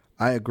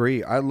 I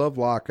agree. I love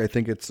Locke. I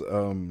think it's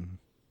the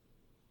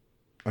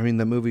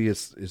movie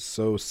is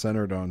so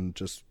centered on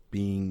just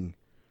being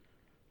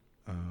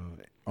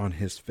on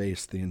his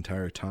face the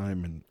entire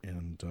time,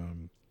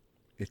 and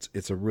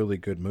it's a really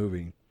good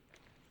movie.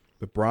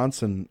 But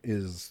Bronson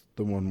is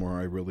the one where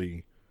I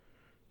really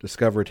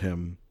discovered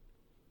him,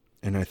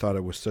 and I thought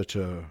it was such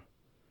an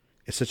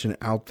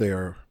out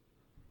there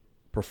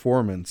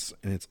performance,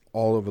 and it's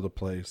all over the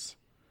place.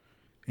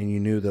 And you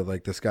knew that,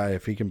 like, this guy,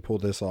 if he can pull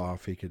this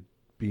off, he could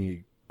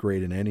be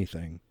great in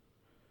anything.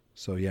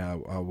 So yeah,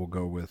 I will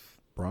go with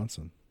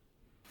Bronson.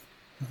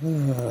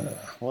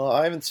 Well,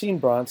 I haven't seen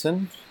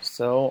Bronson,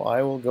 so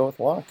I will go with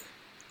Locke.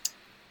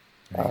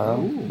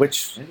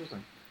 Which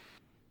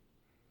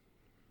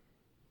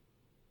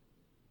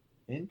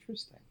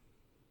interesting.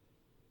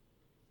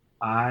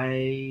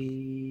 I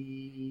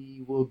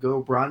will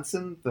go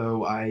Bronson,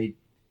 though I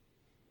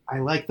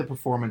like the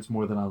performance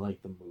more than I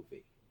like the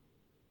movie.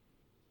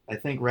 I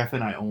think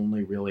Refn I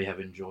only really have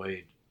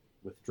enjoyed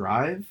with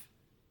Drive,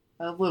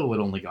 a little with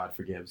Only God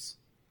Forgives.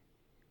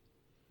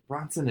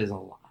 Bronson is a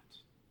lot,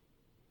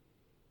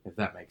 if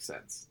that makes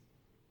sense.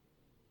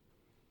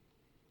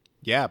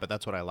 Yeah, but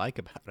that's what I like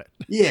about it.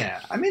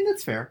 Yeah, I mean,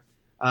 that's fair.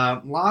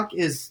 Locke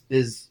is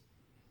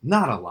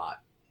not a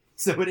lot,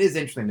 so it is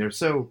interesting. They're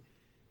so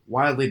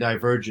wildly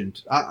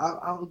divergent.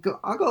 I'll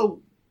go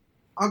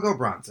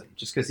Bronson,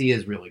 just because he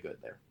is really good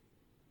there.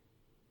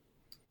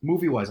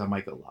 Movie-wise, I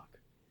might go Locke.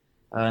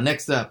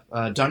 Next up,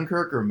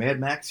 Dunkirk or Mad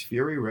Max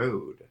Fury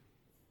Road?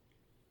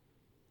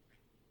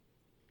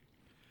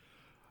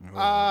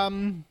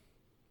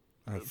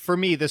 For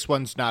me, this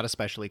one's not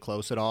especially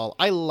close at all.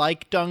 I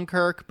like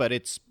Dunkirk, but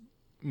it's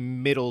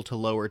middle to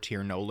lower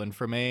tier Nolan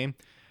for me.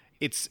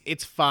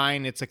 It's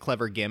fine. It's a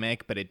clever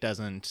gimmick, but it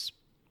doesn't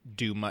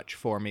do much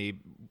for me.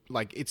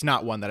 Like, it's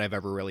not one that I've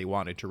ever really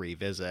wanted to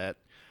revisit.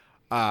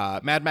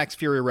 Mad Max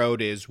Fury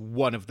Road is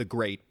one of the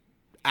great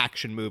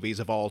action movies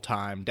of all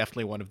time.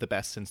 Definitely one of the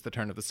best since the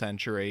turn of the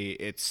century.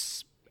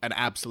 It's an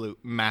absolute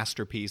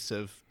masterpiece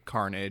of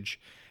carnage.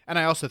 And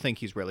I also think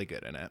he's really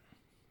good in it.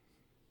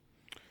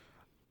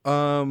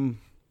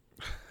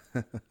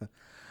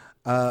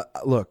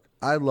 Look,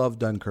 I love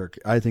Dunkirk.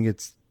 I think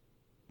it's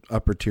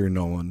upper tier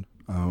Nolan.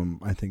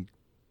 I think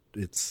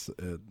it's,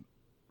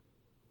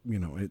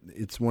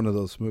 it's one of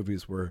those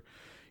movies where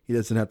he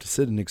doesn't have to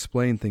sit and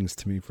explain things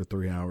to me for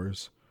 3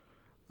 hours.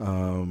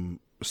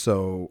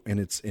 So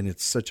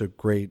it's such a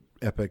great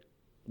epic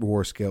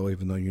war scale,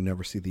 even though you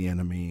never see the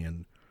enemy,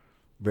 and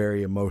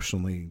very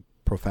emotionally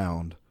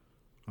profound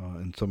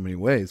in so many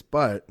ways.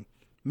 But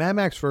Mad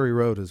Max Fury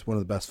Road is one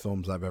of the best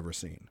films I've ever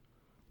seen.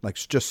 Like,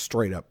 just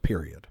straight up,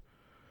 period.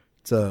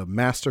 It's a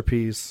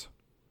masterpiece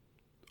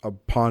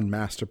upon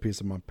masterpiece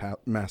upon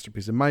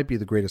masterpiece. It might be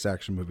the greatest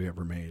action movie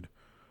ever made.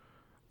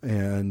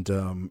 and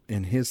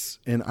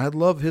I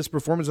love his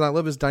performance, and I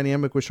love his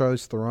dynamic with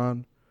Charlize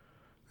Theron.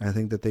 I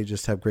think that they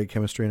just have great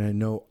chemistry, and I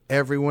know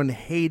everyone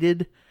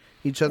hated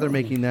each other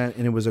making that,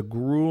 and it was a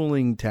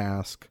grueling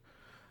task.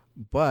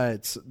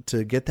 But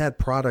to get that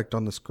product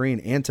on the screen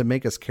and to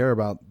make us care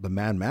about the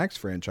Mad Max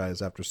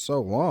franchise after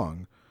so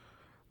long,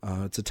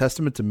 it's a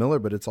testament to Miller,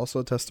 but it's also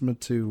a testament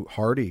to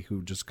Hardy,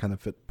 who just kind of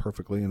fit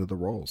perfectly into the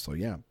role. So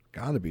yeah,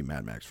 got to be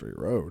Mad Max Fury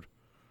Road.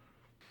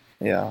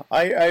 Yeah,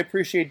 I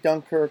appreciate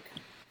Dunkirk,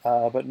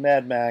 but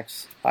Mad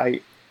Max,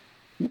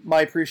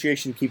 my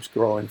appreciation keeps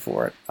growing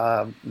for it.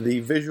 The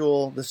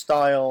visual, the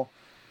style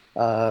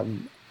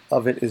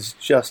of it is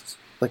just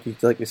like you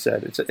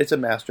said. It's a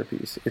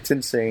masterpiece. It's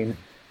insane.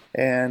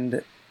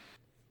 And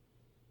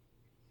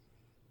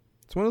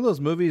it's one of those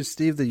movies,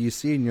 Steve, that you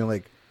see and you're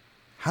like,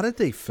 how did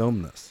they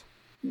film this?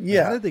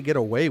 Yeah. How did they get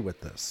away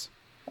with this?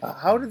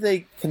 How did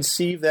they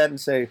conceive that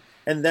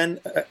and then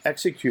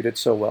execute it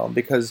so well?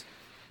 Because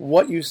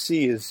what you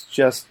see is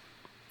just,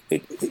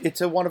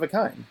 it's a one of a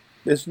kind.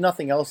 There's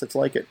nothing else that's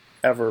like it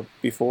ever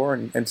before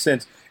and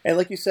since. And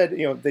like you said,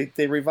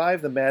 they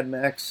revived the Mad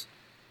Max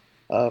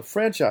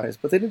franchise,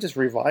 but they didn't just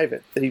revive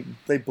it.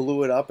 They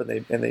blew it up and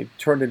they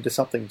turned into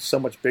something so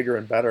much bigger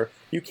and better.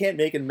 You can't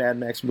make a Mad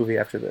Max movie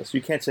after this.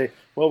 You can't say,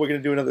 well, we're going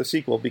to do another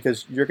sequel,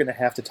 because you're going to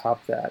have to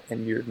top that,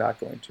 and you're not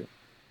going to.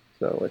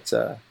 So it's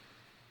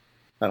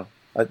Mad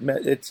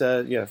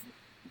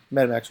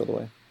Max all the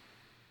way.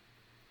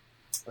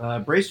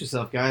 Brace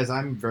yourself, guys.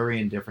 I'm very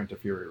indifferent to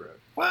Fury Road.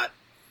 What?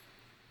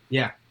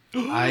 Yeah.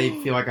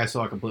 I feel like I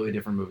saw a completely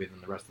different movie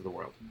than the rest of the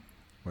world.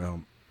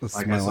 Well, this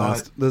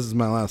is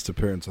my last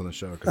appearance on the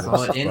show. I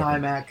saw it in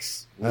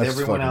IMAX with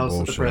everyone else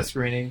at the press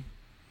screening,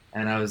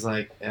 and I was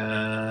like,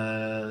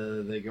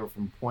 they go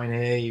from point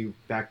A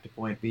back to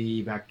point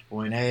B, back to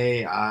point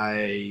A.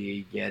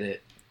 I get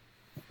it.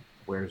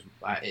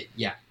 I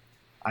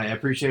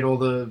appreciate all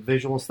the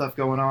visual stuff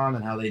going on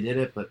and how they did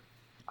it, but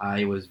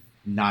I was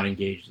not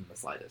engaged in the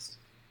slightest.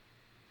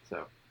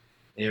 So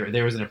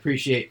there was an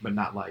appreciate but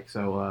not like.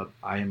 So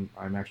I'm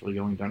actually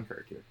going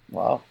Dunkirk here.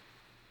 Wow.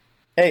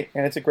 Hey,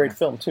 and it's a great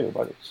film too,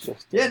 but it's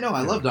just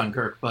I love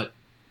Dunkirk, but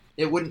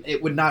it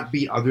would not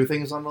beat other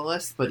things on the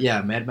list. But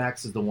yeah, Mad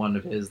Max is the one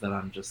of his that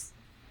I'm just,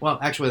 well,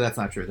 actually that's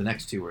not true. The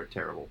next two are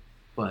terrible,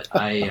 but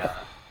I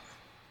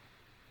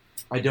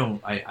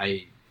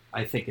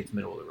think it's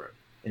middle of the road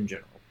in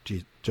general.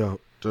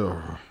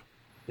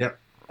 Yep.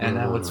 And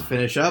now let's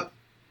finish up.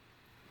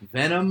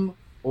 Venom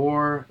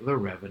or The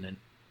Revenant?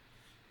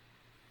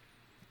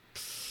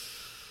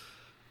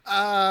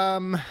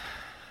 I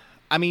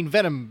mean,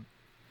 Venom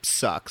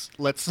sucks.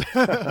 Let's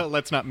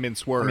not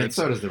mince words. I mean,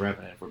 so does The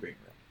Revenant, if we're being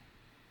real.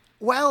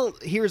 Well,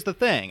 here's the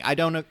thing. I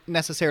don't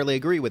necessarily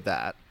agree with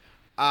that.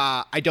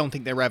 I don't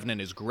think The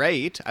Revenant is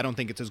great. I don't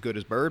think it's as good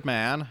as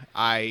Birdman.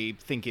 I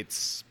think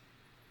it's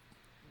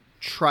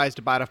tries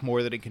to bite off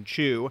more than it can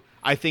chew.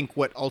 I think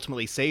what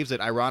ultimately saves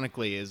it,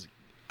 ironically, is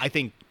I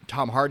think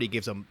Tom Hardy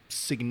gives a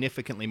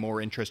significantly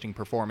more interesting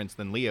performance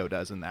than Leo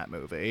does in that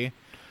movie.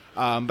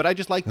 But I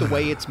just like the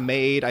way it's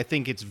made. I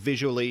think it's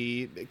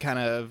visually kind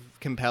of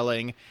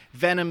compelling.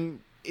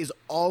 Venom is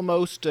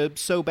almost a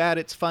so bad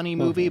it's funny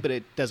movie, but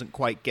it doesn't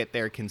quite get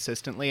there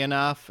consistently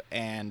enough,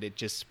 and it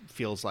just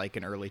feels like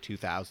an early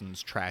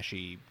 2000s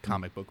trashy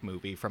comic book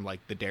movie from like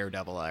the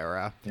Daredevil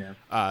era.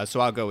 Yeah. So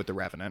I'll go with The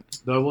Revenant.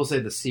 Though I will say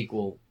the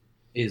sequel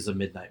is a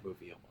midnight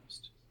movie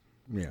almost.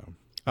 Yeah.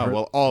 Oh,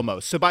 well,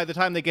 almost. So by the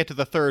time they get to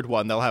the third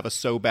one, they'll have a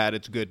so bad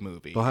it's good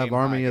movie. They'll have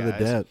Army of the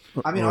Dead.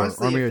 I mean,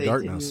 honestly, Army of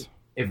Darkness.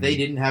 If they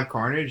didn't have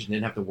Carnage and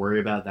didn't have to worry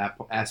about that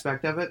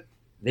aspect of it,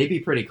 they'd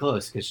be pretty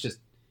close, because just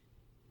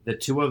the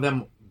two of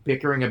them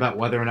bickering about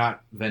whether or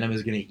not Venom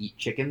is going to eat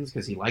chickens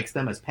because he likes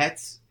them as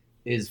pets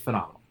is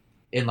phenomenal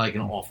in like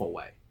an awful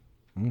way.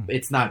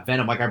 It's not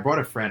Venom. Like I brought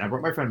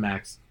my friend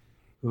Max,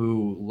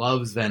 who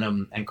loves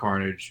Venom and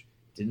Carnage,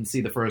 didn't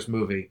see the first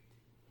movie,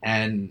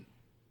 and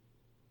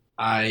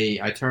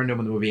I turned to him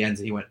when the movie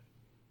ends and he went,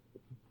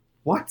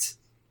 "What?"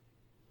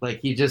 Like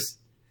he just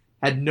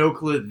had no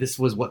clue this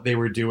was what they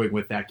were doing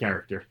with that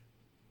character.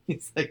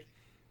 It's like,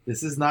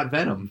 this is not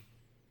Venom,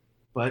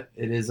 but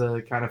it is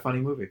a kind of funny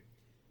movie.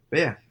 But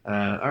yeah,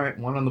 all right,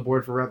 one on the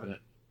board for Revenant.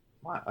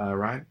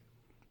 Ryan?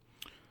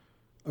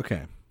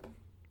 Okay,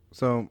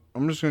 so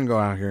I'm just going to go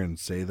out here and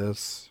say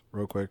this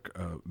real quick.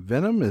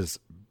 Venom is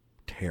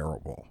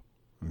terrible,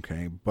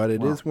 okay? But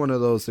it is one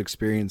of those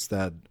experiences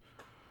that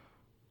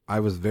I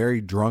was very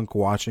drunk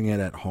watching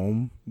it at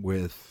home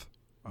with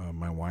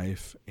my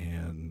wife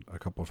and a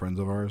couple of friends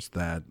of ours,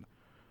 that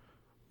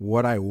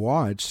what I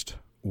watched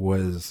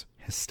was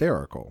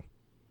hysterical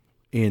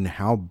in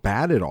how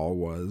bad it all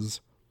was,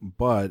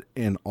 but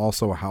in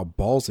also how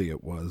ballsy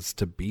it was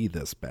to be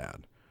this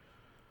bad.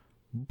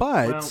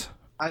 But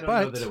I don't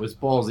know that it was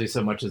ballsy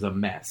so much as a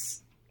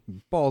mess.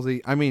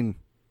 Ballsy. I mean,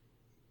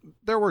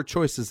 there were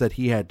choices that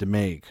he had to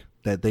make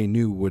that they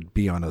knew would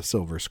be on a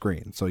silver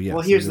screen. So yes,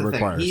 well, here's it the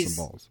requires thing.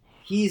 some balls.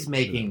 He's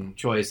making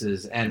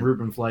choices, and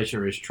Ruben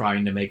Fleischer is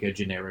trying to make a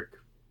generic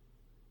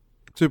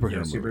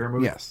superhero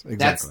movie. Yes,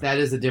 exactly. That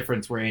is the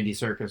difference where Andy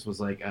Serkis was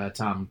like,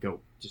 Tom, go,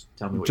 just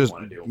tell me what you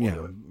want to do. We'll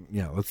do it.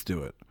 Yeah, let's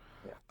do it.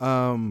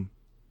 Yeah.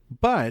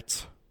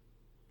 But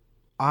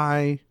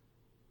I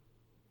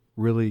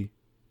really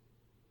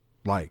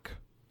like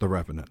The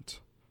Revenant,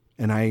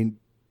 and I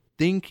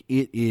think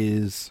it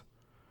is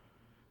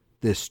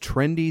this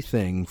trendy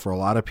thing for a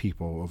lot of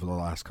people over the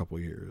last couple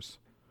of years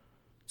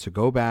to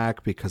go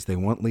back because they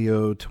want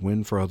Leo to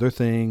win for other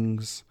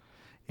things,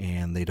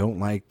 and they don't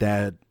like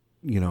that,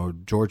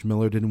 George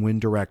Miller didn't win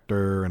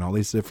director and all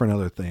these different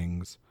other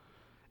things,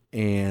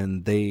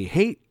 and they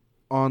hate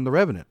on The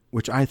Revenant,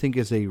 which I think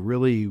is a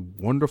really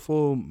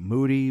wonderful,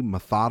 moody,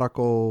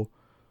 methodical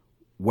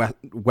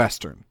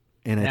Western.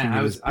 And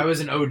I was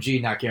an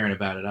OG not caring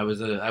about it. I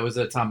was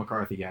a Tom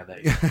McCarthy guy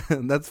that year.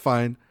 That's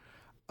fine.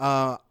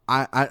 I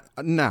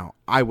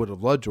would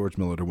have loved George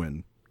Miller to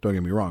win. Don't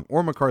get me wrong,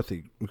 or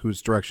McCarthy,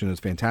 whose direction is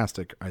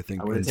fantastic. I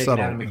think I would have taken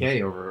Adam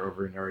McKay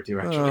over Inarritu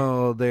actually.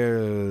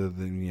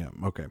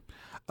 Oh, okay.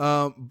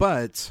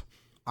 But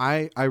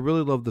I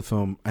really love the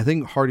film. I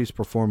think Hardy's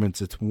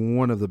performance, it's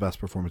one of the best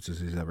performances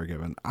he's ever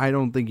given. I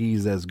don't think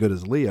he's as good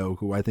as Leo,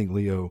 who I think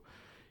Leo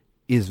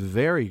is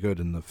very good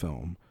in the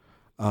film.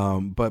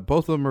 But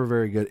both of them are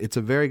very good. It's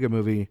a very good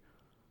movie.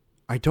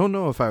 I don't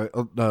know if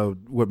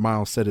what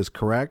Miles said is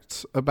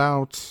correct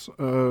about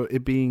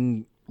it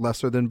being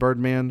lesser than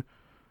Birdman.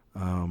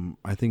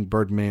 I think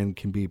Birdman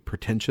can be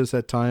pretentious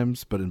at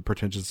times, but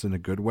pretentious in a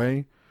good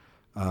way.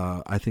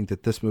 I think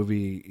that this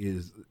movie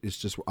is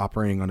just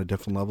operating on a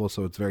different level,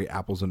 so it's very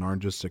apples and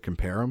oranges to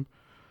compare them.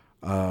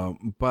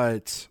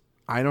 But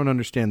I don't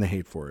understand the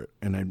hate for it,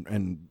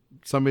 and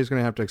somebody's going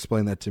to have to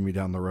explain that to me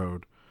down the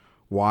road.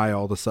 Why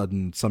all of a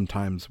sudden,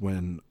 sometimes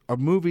when a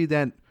movie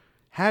that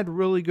had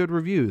really good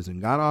reviews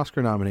and got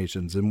Oscar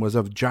nominations and was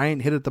a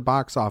giant hit at the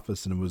box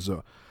office and it was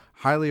a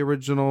highly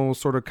original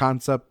sort of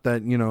concept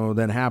that,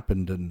 that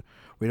happened, and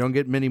we don't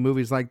get many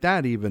movies like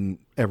that even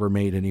ever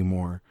made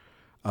anymore,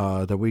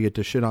 that we get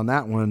to shit on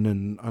that one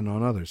and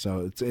on others.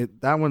 So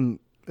that one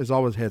is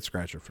always a head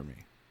scratcher for me.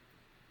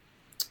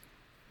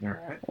 All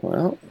right.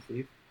 Well,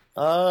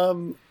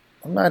 I'm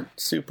not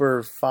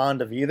super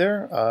fond of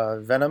either.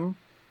 Venom,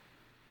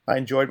 I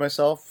enjoyed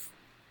myself,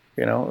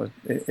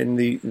 in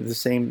the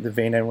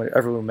vein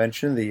everyone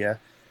mentioned, the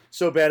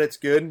so bad it's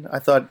good. I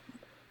thought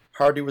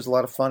Hardy was a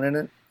lot of fun in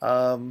it.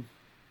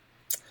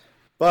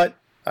 But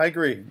I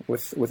agree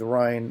with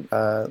Ryan.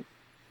 The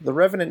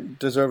Revenant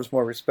deserves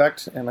more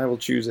respect, and I will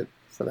choose it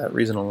for that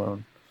reason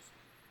alone.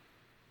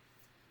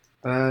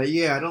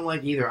 Yeah, I don't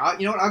like either.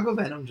 You know what? I'll go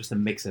Venom just to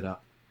mix it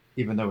up,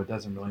 even though it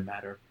doesn't really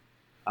matter.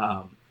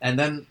 And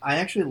then I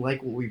actually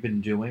like what we've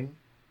been doing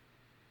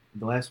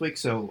the last week,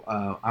 so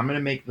I'm going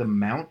to make the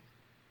Mount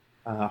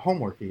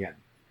homework again.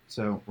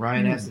 So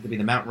Ryan asked it to be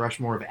the Mount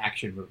Rushmore of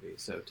action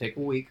movies. So take a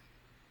week.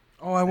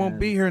 Oh, I won't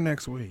be here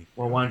next week.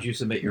 Well, why don't you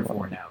submit your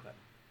 4 now then?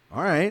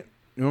 All right.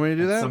 You want me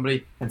to do that?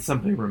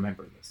 Somebody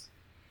remember this.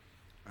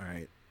 All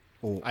right.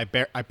 Well,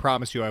 I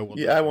promise you I will.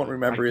 Yeah, I won't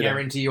remember either. I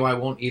guarantee you I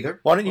won't either.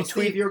 Why don't you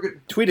tweet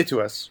it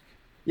to us?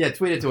 Yeah,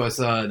 tweet it to us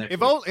next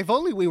week. If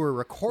only we were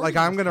recording.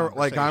 I'm gonna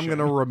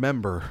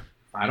remember.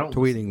 I don't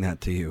tweeting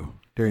that to you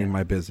during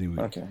my busy week.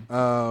 Okay.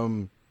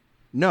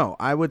 No,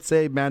 I would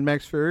say Mad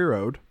Max Fury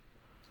Road.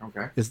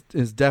 Okay.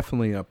 Is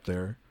definitely up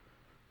there.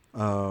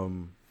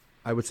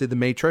 I would say The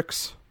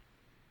Matrix.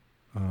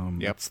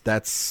 Yep.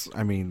 That's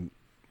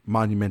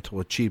monumental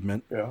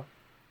achievement. Yeah.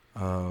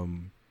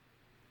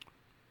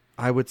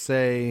 I would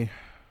say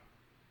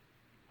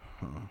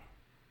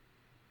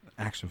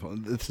action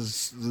film. This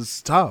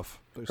is tough.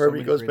 There's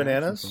Herbie Goes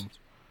Bananas.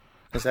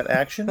 Is that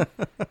action?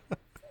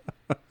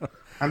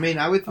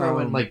 I would throw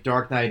in like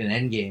Dark Knight and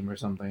Endgame or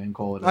something and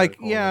call it.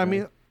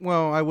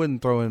 I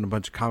wouldn't throw in a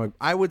bunch of comic.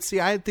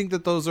 I think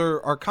that those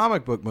are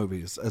comic book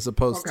movies as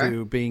opposed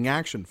to being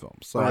action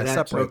films. So I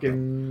separate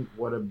them.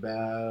 What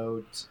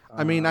about?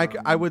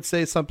 I would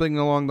say something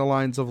along the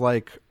lines of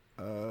like,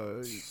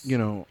 I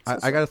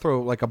got to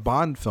throw like a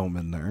Bond film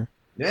in there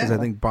because I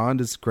think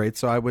Bond is great.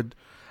 So I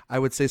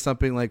would say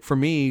something like for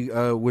me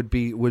would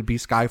be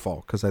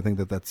Skyfall because I think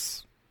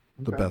that's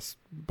the best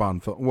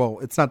Bond film. Well,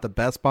 it's not the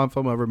best Bond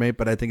film ever made,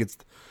 but I think it's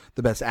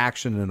the best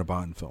action in a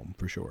Bond film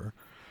for sure.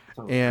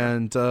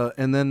 And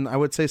then I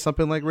would say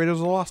something like Raiders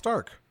of the Lost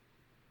Ark.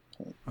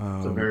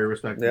 It's a very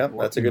respectable. Yeah,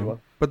 that's a good one.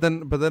 But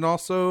then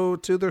also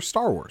to their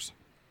Star Wars.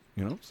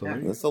 So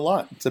that's a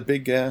lot. It's a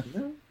big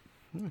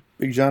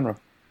big genre.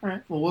 All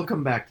right. Well, we'll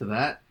come back to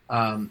that.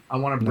 I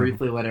want to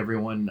briefly let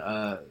everyone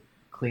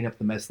clean up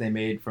the mess they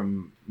made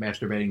from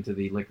masturbating to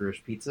the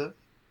Licorice Pizza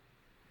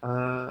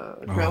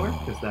trailer,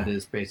 because that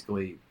is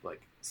basically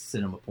like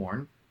cinema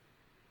porn.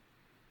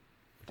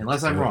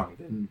 Unless I'm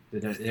wrong,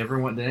 did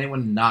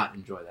anyone not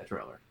enjoy that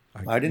trailer?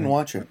 I didn't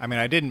watch it.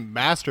 I didn't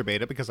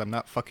masturbate it because I'm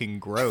not fucking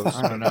gross.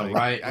 I don't know.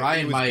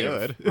 Ryan might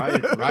have.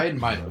 Ryan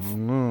might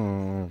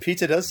have.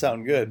 Pizza does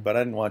sound good, but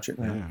I didn't watch it.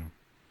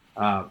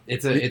 Yeah.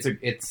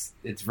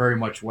 It's very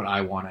much what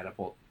I want out of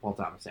Paul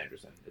Thomas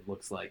Anderson. It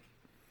looks like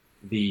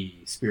the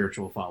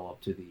spiritual follow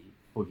up to the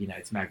Boogie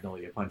Nights,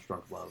 Magnolia, Punch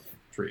Drunk Love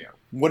trio.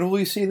 When will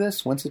we see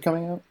this? When's it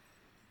coming out?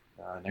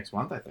 Next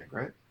month, I think,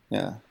 right?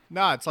 Yeah.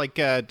 No, it's like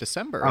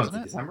December, isn't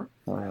it? December?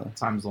 Oh, really?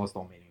 Time's lost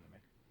all meaning to me.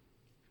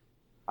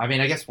 I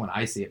mean, I guess when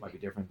I see it might be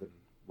different than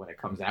when it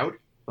comes out,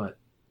 but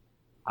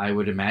I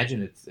would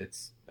imagine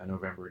it's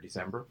November or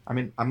December. I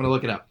mean, I'm going to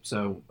look it up.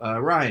 So,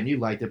 Ryan, you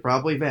liked it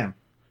probably. Vam?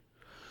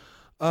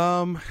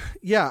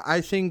 Yeah,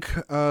 I think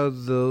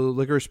the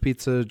Licorice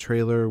Pizza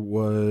trailer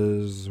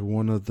was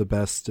one of the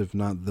best, if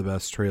not the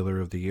best trailer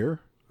of the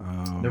year.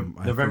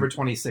 November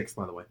 26th,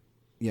 by the way.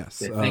 Yes.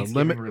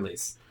 Thanksgiving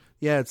release.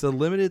 Yeah, it's a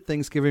limited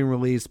Thanksgiving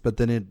release, but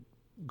then it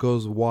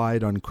goes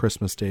wide on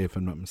Christmas Day, if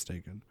I'm not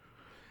mistaken.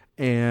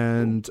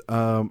 And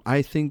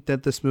I think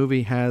that this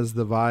movie has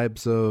the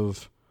vibes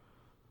of,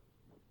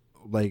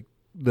 like,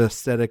 the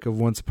aesthetic of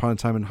Once Upon a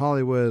Time in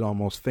Hollywood,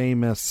 Almost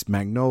Famous,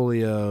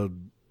 Magnolia,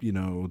 you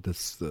know,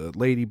 this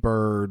Lady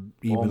Bird,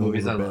 even a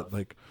little bit.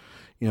 Like,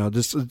 you know,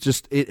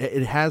 just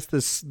it has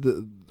this...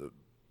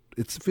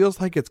 It feels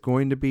like it's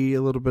going to be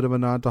a little bit of a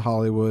nod to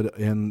Hollywood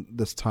in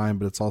this time,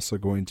 but it's also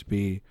going to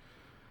be,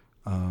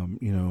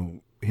 you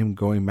know, him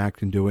going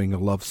back and doing a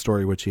love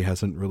story, which he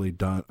hasn't really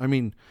done. I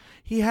mean,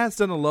 he has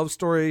done a love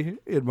story,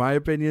 in my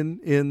opinion,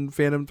 in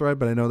Phantom Thread,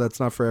 but I know that's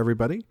not for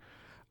everybody.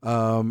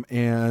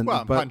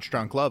 Punch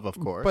Drunk Love, of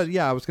course. But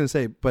yeah, I was going to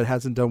say, but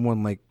hasn't done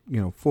one like,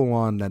 you know, full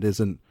on that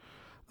isn't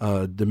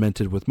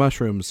demented with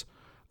mushrooms,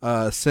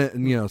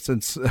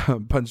 since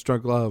Punch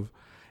Drunk Love.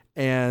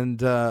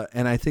 And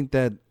I think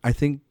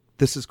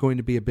this is going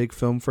to be a big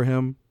film for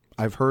him.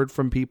 I've heard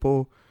from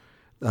people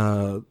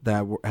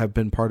that have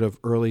been part of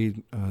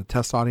early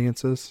test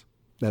audiences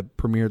that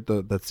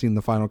premiered that's seen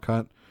the final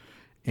cut,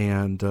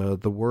 and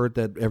the word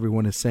that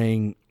everyone is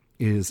saying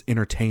is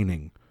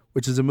entertaining,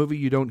 which is a movie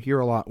you don't hear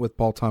a lot with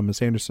Paul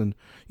Thomas Anderson.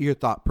 You hear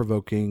thought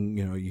provoking,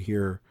 you know, you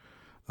hear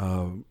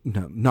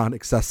not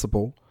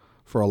accessible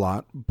for a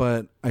lot,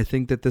 but I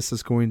think that this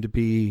is going to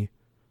be.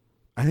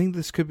 I think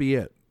this could be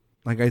it.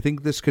 Like, I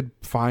think this could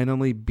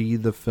finally be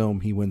the film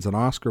he wins an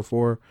Oscar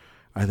for.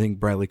 I think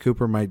Bradley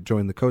Cooper might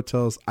join the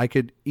coattails. I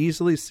could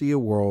easily see a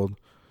world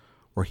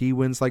where he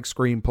wins like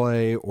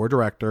screenplay or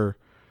director.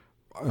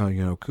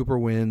 You know, Cooper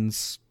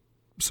wins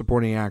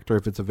supporting actor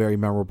if it's a very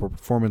memorable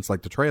performance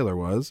like the trailer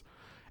was.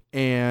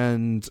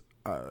 And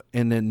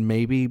then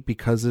maybe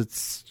because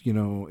it's, you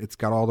know, it's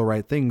got all the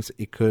right things,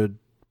 it could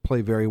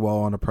play very well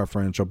on a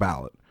preferential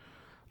ballot.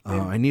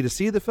 I need to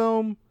see the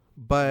film.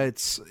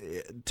 But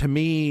to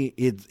me,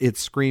 it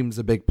screams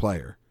a big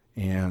player,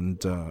 and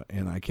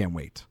I can't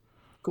wait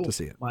to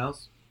see it.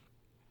 Miles?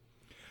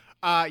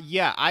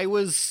 Yeah, I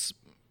was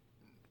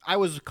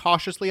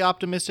cautiously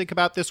optimistic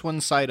about this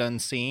one sight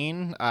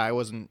unseen. I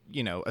wasn't,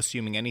 you know,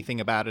 assuming anything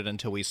about it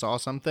until we saw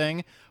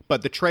something.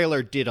 But the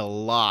trailer did a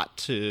lot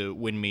to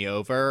win me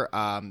over.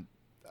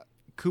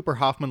 Cooper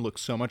Hoffman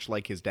looks so much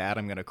like his dad.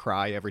 I'm going to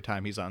cry every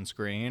time he's on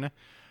screen.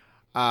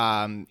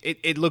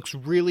 It looks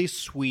really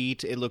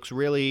sweet. It looks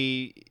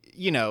really,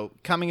 you know,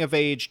 coming of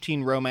age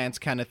teen romance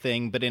kind of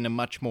thing, but in a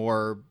much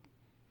more,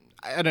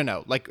 I don't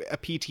know, like a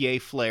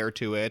PTA flair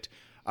to it.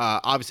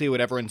 Obviously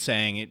what everyone's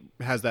saying, it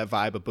has that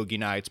vibe of Boogie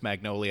Nights,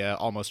 Magnolia,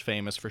 Almost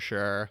Famous for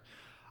sure.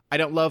 I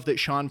don't love that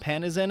Sean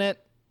Penn is in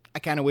it. I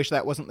kind of wish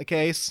that wasn't the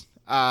case.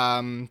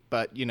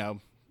 But you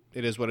know,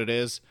 it is what it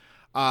is.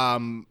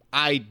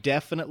 I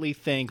definitely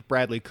think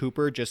Bradley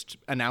Cooper just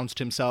announced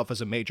himself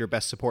as a major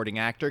Best Supporting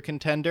Actor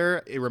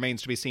contender. It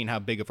remains to be seen how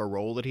big of a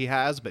role that he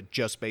has, but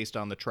just based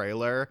on the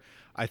trailer,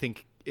 I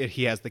think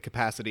he has the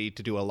capacity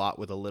to do a lot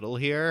with a little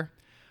here.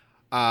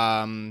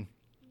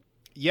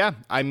 Yeah,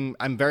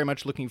 I'm very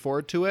much looking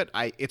forward to it.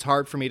 It's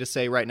hard for me to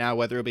say right now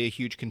whether it'll be a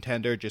huge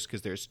contender just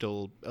because there's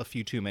still a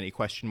few too many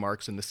question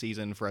marks in the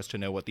season for us to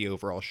know what the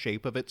overall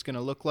shape of it's going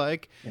to look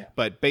like. Yeah.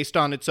 But based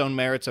on its own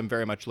merits, I'm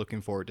very much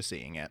looking forward to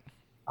seeing it.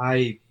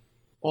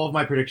 All of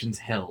my predictions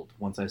held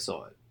once I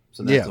saw it,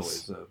 so that's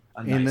always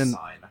a nice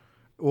sign.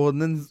 Well,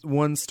 and then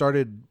one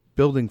started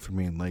building for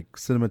me, like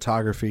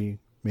cinematography,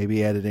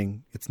 maybe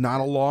editing. It's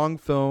not a long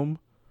film,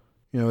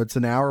 you know. It's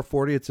an hour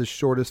 40. It's the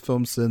shortest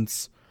film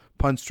since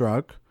Punch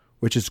Drunk,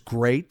 which is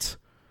great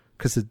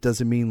because it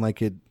doesn't mean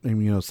like it. I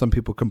mean, you know, some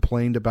people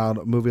complained about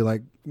a movie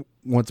like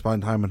Once Upon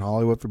a Time in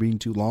Hollywood for being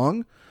too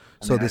long.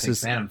 I think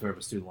Phantom Thread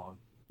was too long.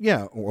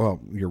 Yeah,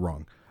 well, you're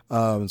wrong.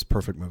 It's a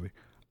perfect movie,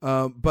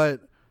 but.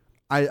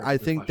 I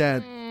think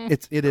that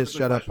it is.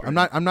 Shut up. I'm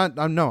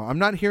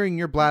not hearing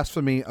your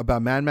blasphemy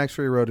about Mad Max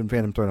Fury Road and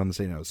Phantom Thread on the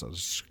same episode.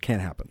 It can't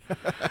happen.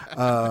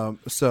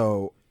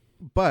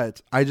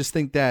 But I just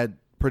think that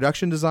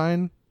production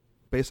design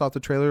based off the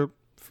trailer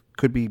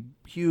could be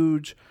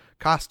huge.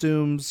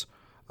 Costumes,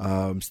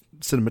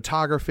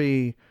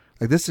 cinematography,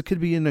 like this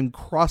could be an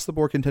across the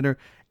board contender.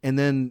 And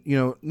then, you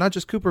know, not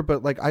just Cooper,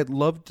 but like I'd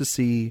love to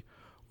see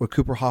what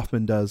Cooper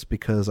Hoffman does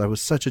because I was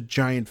such a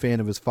giant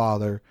fan of his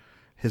father.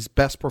 His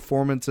best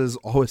performances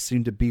always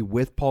seem to be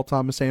with Paul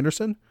Thomas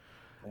Anderson,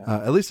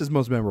 at least his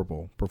most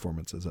memorable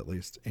performances, at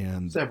least.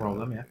 And several of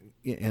them,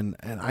 yeah. And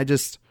I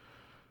just,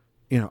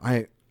 you know,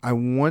 I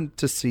want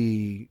to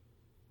see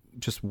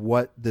just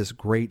what this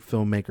great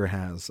filmmaker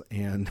has.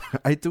 And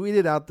I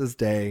tweeted out this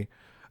day,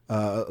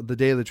 the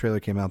day the trailer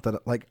came out,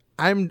 that like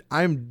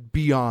I'm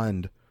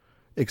beyond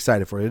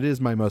excited for it. It is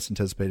my most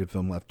anticipated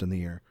film left in the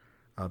year,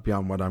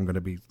 beyond what I'm going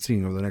to be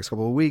seeing over the next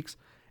couple of weeks.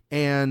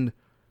 And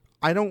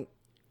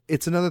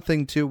it's another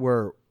thing too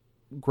where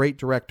great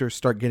directors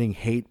start getting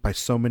hate by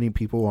so many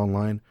people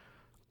online.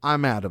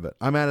 I'm out of it.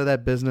 I'm out of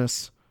that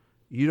business.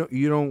 I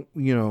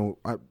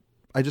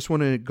just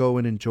want to go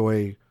and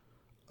enjoy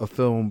a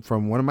film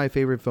from one of my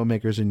favorite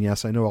filmmakers. And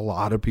yes, I know a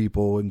lot of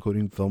people,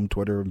 including Film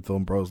Twitter and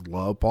Film Bros,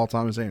 love Paul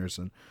Thomas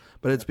Anderson,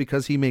 but it's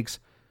because he makes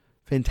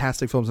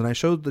fantastic films. And I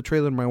showed the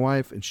trailer to my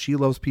wife, and she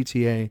loves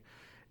PTA,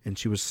 and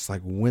she was just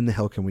like, when the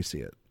hell can we see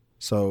it?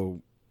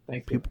 So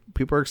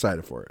people are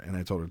excited for it. And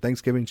I told her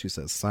Thanksgiving, she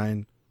says,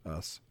 sign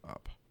us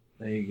up.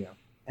 There you go.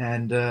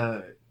 And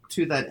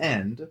to that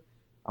end,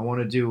 I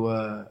want to do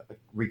a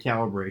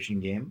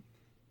recalibration game.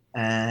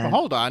 And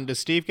well, hold on. Does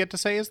Steve get to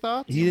say his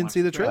thoughts? He didn't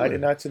see the trailer. I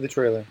did not see the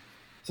trailer.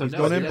 So he's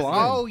going in blind.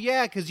 Oh,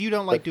 yeah, because you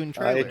don't like doing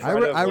trailers.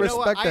 I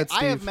respect that,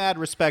 Steve. I have mad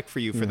respect for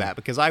you for that,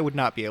 because I would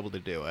not be able to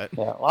do it.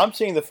 Yeah, well, I'm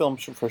seeing the film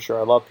for sure.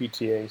 I love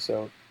PTA,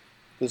 so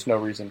there's no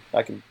reason.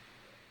 I can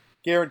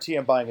guarantee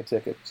I'm buying a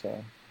ticket.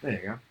 So there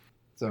you go.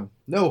 So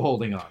no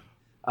holding on.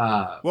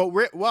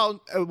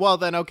 Well,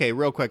 then, okay,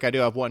 real quick. I do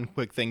have one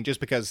quick thing, just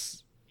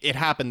because it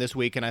happened this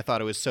week, and I thought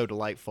it was so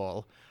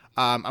delightful.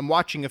 I'm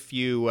watching a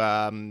few...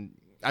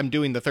 I'm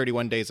doing the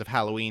 31 Days of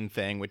Halloween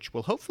thing, which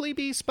will hopefully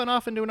be spun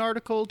off into an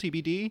article,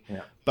 TBD.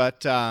 Yeah.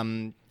 But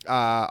on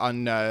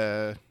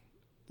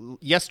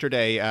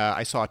yesterday,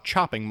 I saw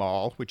Chopping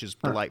Mall, which is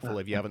delightful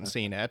if you haven't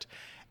seen it.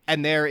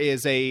 And there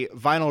is a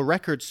vinyl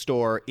record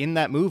store in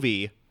that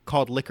movie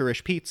called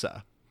Licorice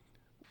Pizza.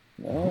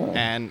 Oh.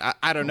 And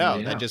I don't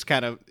know. That just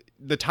kind of...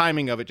 The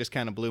timing of it just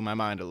kind of blew my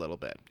mind a little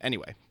bit.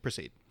 Anyway,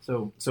 proceed.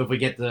 So if we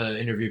get to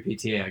interview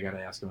PTA, I got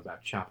to ask him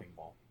about Chopping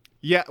Mall.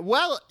 Yeah,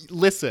 well,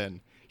 listen...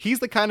 He's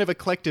the kind of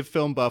eclectic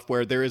film buff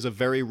where there is a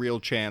very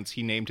real chance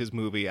he named his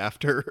movie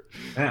after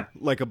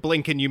like a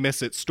blink and you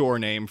miss it store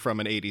name from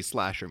an 80s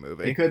slasher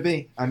movie. It could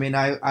be. I mean,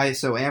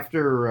 so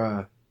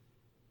after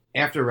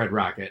Red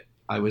Rocket,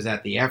 I was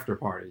at the after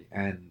party,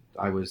 and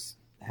I was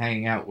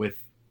hanging out with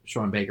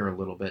Sean Baker a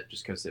little bit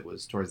just because it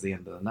was towards the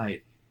end of the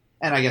night.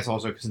 And I guess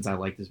also since I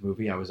liked this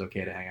movie, I was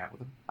okay to hang out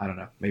with him. I don't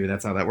know. Maybe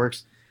that's how that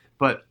works.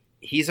 But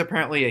he's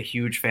apparently a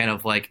huge fan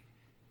of like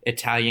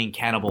Italian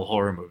cannibal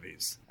horror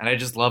movies. And I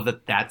just love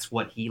that that's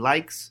what he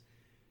likes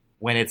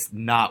when it's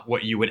not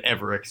what you would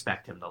ever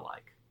expect him to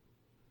like,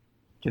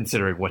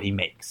 considering what he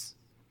makes.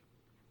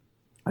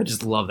 I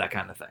just love that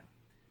kind of thing.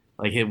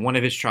 Like one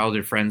of his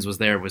childhood friends was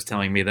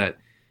telling me that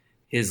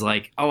his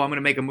like, oh, I'm going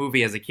to make a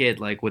movie as a kid,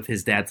 like with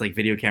his dad's like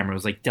video camera. It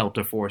was like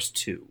Delta Force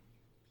 2.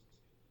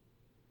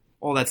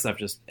 All that stuff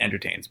just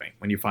entertains me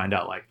when you find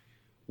out like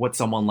what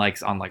someone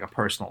likes on like a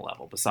personal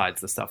level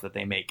besides the stuff that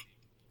they make,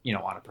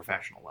 on a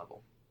professional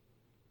level.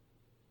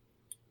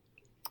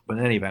 But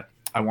in any event,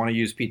 I want to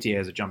use PTA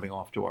as a jumping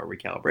off to our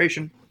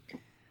recalibration.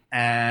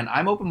 And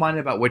I'm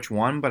open-minded about which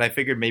one, but I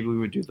figured maybe we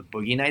would do the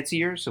Boogie Nights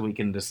year so we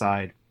can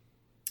decide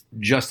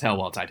just how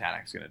well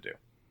Titanic's going to do.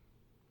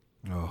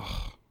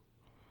 Oh.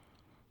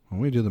 When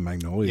we do the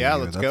Magnolia year,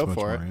 let's go for it. That's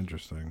much more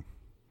interesting.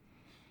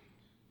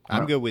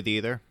 I'm good with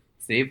either.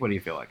 Steve, what do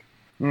you feel like?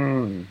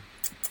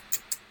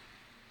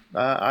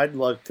 I'd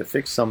like to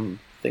fix some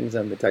things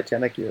on the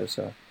Titanic year.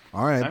 So,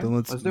 all right, then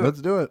let's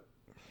do it.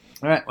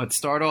 All right, let's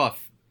start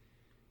off.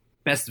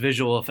 Best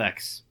visual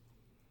effects.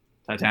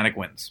 Titanic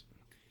wins.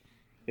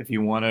 If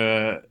you want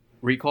to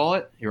recall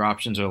it, your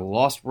options are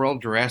Lost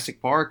World,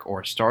 Jurassic Park,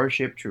 or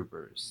Starship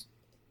Troopers.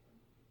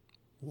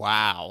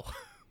 Wow.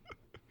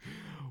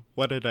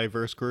 What a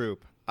diverse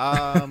group.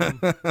 I'd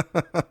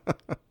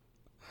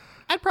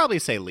probably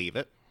say leave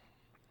it.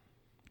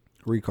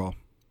 Recall.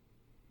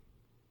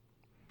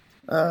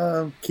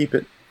 Keep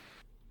it.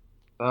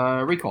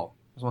 Recall.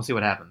 Just want to see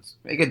what happens.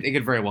 It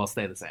could very well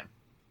stay the same.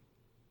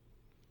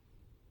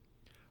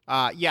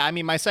 Yeah, I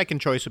mean, my second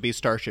choice would be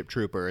Starship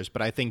Troopers, but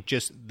I think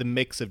just the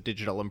mix of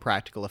digital and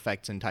practical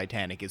effects in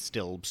Titanic is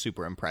still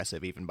super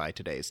impressive, even by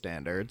today's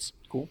standards.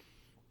 Cool.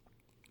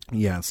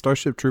 Yeah,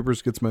 Starship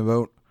Troopers gets my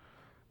vote.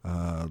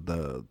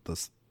 The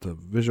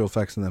visual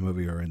effects in that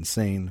movie are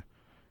insane,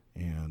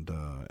 and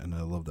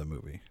I love that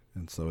movie.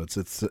 And so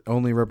its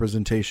only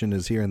representation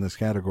is here in this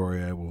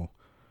category. I will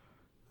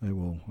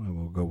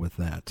go with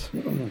that.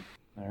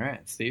 All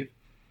right, Steve.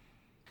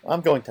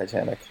 I'm going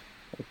Titanic.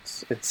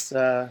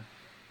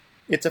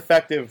 It's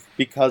effective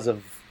because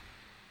of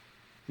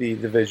the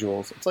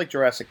visuals. It's like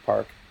Jurassic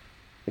Park.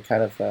 It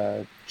kind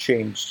of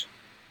changed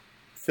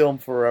film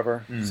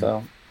forever.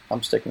 So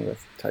I'm sticking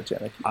with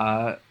Titanic.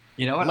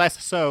 You know what?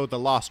 Less so the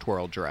Lost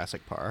World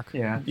Jurassic Park.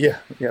 Yeah.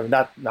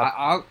 Not.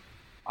 I'm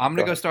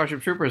gonna go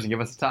Starship Troopers and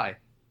give us a tie.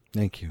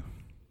 Thank you.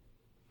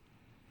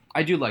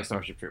 I do like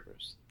Starship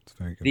Troopers. It's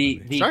very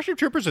good. The Starship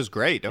Troopers is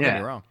great. Don't get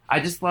me wrong. I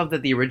just love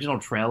that the original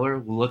trailer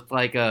looked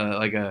like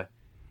a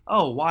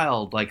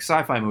wild like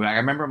sci-fi movie. I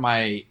remember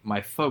my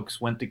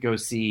folks went to go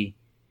see,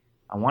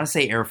 I want to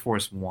say Air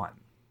Force One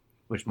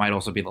which might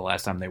also be the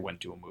last time they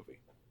went to a movie.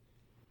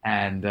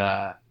 And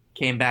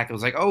came back and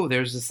was like, oh,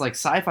 there's this like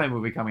sci-fi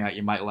movie coming out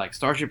you might like.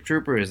 Starship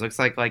Troopers. Looks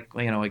like like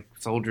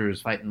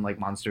soldiers fighting like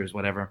monsters,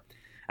 whatever.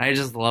 And I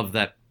just love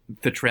that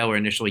the trailer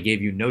initially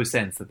gave you no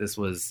sense that this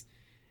was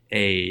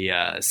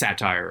a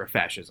satire of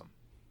fascism.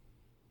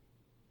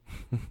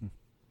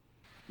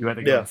 You had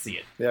to go and see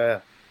it.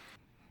 Yeah.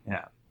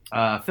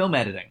 Film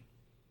editing.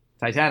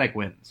 Titanic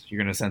wins. You're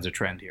going to sense a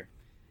trend here.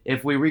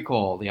 If we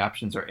recall, the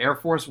options are Air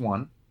Force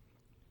One,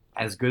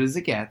 As Good as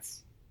It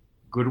Gets,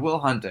 Good Will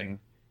Hunting,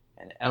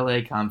 and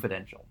L.A.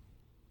 Confidential.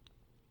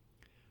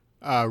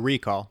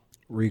 Recall.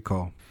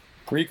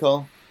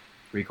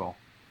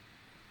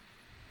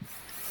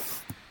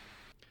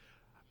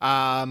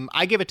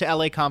 I give it to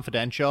L.A.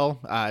 Confidential.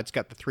 It's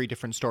got the 3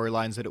 different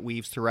storylines that it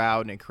weaves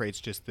throughout, and it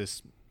creates just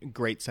this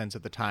great sense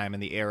of the time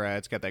and the era.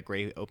 It's got that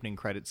great opening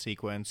credit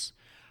sequence.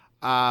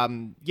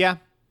 Yeah,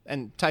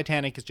 and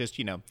Titanic is just,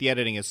 the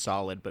editing is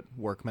solid, but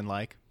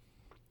workmanlike.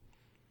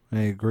 I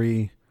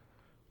agree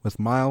with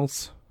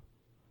Miles.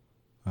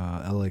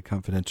 L.A.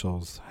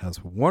 Confidentials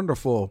has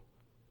wonderful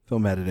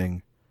film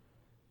editing,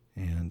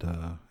 and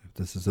if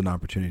this is an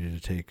opportunity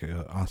to take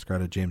an Oscar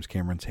out of James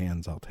Cameron's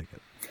hands, I'll take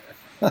it.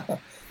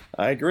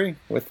 I agree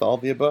with all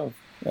the above.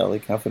 L.A.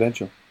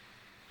 Confidential.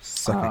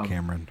 Suck it,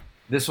 Cameron.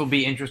 This will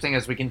be interesting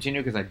as we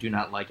continue because I do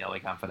not like L.A.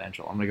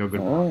 Confidential. I'm going to go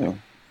Good Will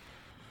Hunting.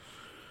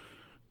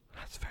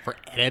 That's fair. For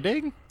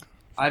editing?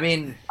 I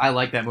mean, I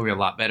like that movie a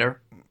lot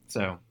better,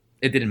 so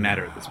it didn't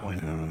matter at this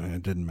point.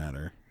 It didn't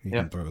matter. He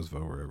can throw his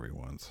vote wherever he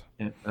wants.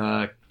 Wait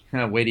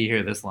till you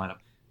hear this lineup.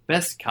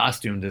 Best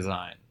costume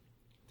design.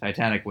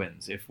 Titanic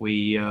wins. If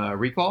we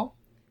recall,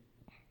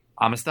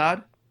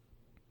 Amistad,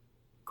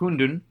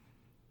 Kundun,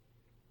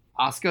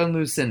 Oscar and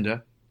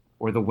Lucinda,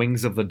 or The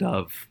Wings of the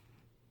Dove.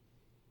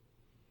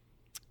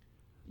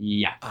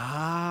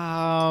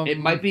 Yeah. It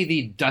might be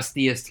the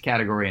dustiest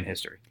category in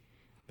history.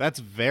 That's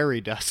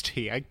very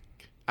dusty.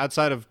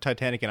 Outside of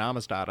Titanic and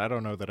Amistad, I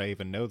don't know that I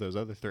even know those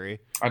other 3.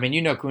 I mean,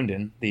 you know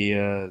Kundun, the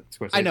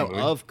Scorsese I know movie.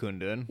 of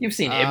Kundun. You've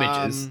seen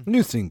images.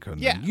 You've seen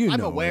Kundun. Yeah,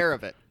 I'm aware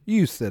of it.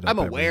 You sit up I'm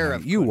aware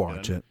of you Kundun.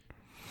 watch it.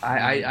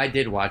 I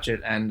did watch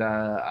it, and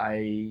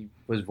I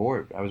was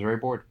bored. I was very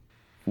bored.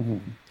 Mm-hmm.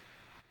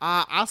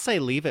 I'll say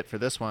leave it for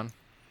this one.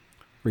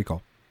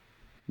 Recall.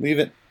 Leave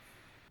it.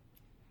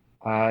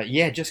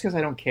 Yeah, just because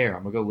I don't care,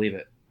 I'm gonna go leave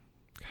it.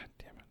 God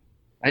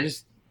damn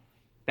it!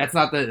 That's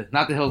not the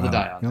hill to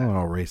die on. You're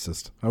all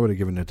racist. I would have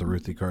given it to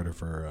Ruthie Carter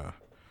for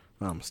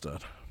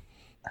Amistad.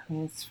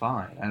 It's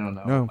fine. I don't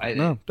know. No,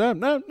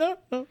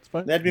 it's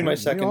fine. That'd be my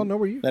second. We all know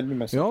where you. That'd be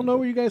my second. We all know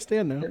where you guys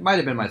stand now. It might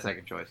have been my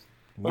second choice.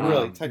 But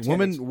really, Titanic's...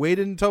 woman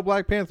waited until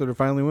Black Panther to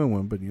finally win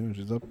one, but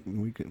she's up.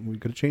 We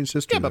could have changed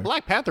history. Yeah, but there.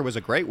 Black Panther was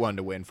a great one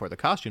to win for. The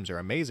costumes are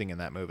amazing in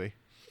that movie.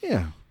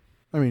 Yeah,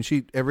 I mean,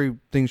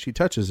 everything she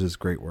touches is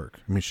great work.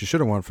 I mean, she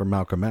should have won for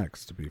Malcolm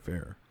X. To be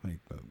fair, like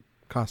the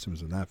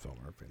costumes in that film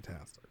are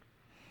fantastic.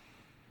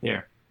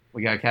 Here,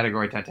 we got a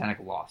category Titanic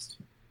lost.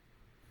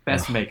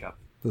 Best makeup.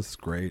 This is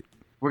great.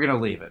 We're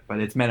gonna leave it, but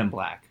it's Men in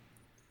Black.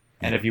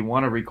 And if you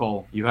want to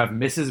recall, you have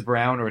Mrs.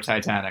 Brown or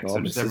Titanic. So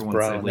just Mrs. everyone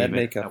Brown, say leave it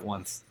makeup. at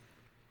once.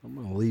 I'm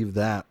gonna leave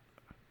that.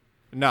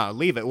 No,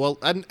 leave it. Well,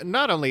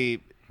 not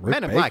only Rick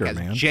Men in Baker, Black has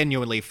man.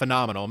 genuinely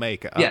phenomenal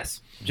makeup.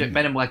 Yes,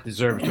 Men in Black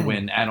deserves to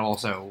win, and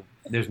also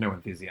there's no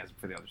enthusiasm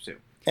for the other 2.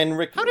 And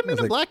Rick, How did Men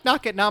in Black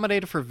not get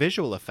nominated for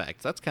visual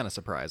effects? That's kind of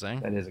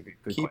surprising. That is a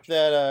good keep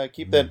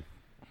question.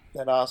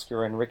 that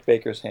Oscar in Rick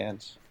Baker's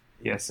hands.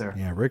 Yes, sir.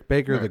 Yeah, Rick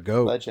Baker, the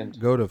GOAT. Legend.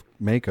 GOAT of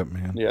makeup,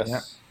 man.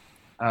 Yes.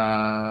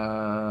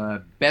 Yeah.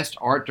 Best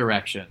art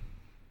direction.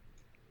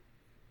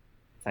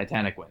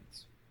 Titanic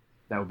wins.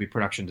 That would be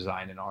production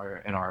design in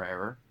our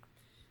era.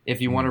 If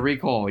you want to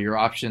recall, your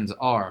options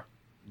are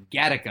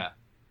Gattaca,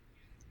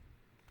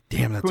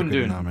 Damn, that's a Kundun,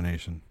 good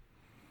nomination.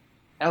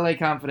 L.A.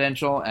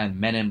 Confidential, and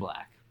Men in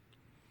Black.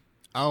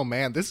 Oh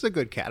man, this is a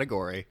good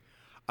category.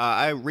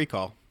 I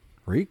recall.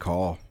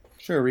 Recall.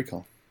 Sure,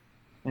 recall.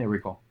 Yeah,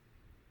 recall.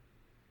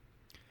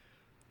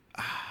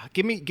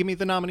 Give me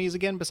the nominees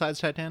again besides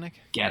Titanic.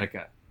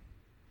 Gattaca,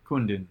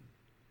 Kundun,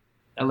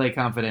 L.A.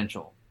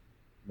 Confidential,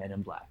 Men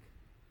in Black.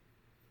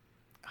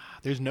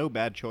 There's no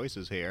bad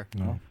choices here.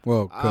 No.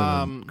 Well,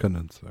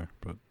 Kundun's there,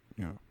 but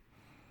I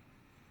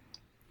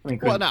mean,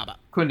 but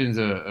Kundun's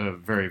a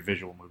very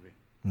visual movie.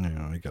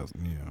 yeah, I guess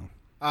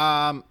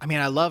I mean,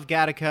 I love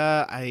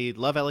Gattaca. I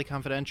love L.A.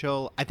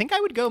 Confidential. I think I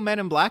would go Men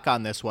in Black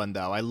on this one,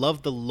 though. I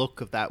love the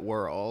look of that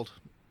world.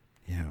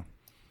 Yeah,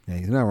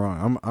 he's not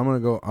wrong. I'm gonna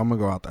go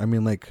out there. I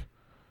mean, like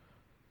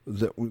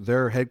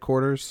their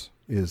headquarters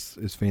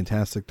is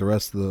fantastic. The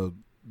rest of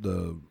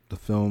the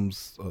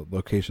film's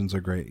locations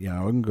are great. Yeah,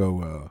 I wouldn't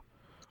go.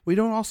 We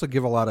don't also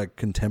give a lot of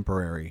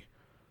contemporary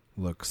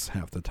looks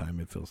half the time.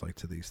 It feels like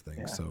to these things.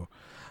 Yeah. So,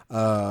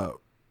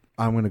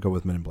 I'm gonna go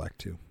with Men in Black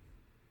 2.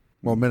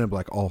 Well, Men in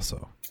Black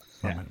also.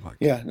 Yeah, Men in Black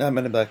 2. Yeah, not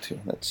Men in Black 2.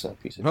 That's a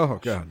piece of. Oh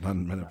god, not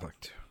Men in Black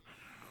 2.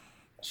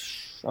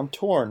 I'm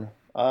torn.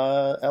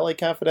 L.A.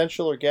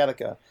 Confidential or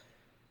Gattaca,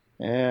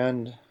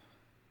 and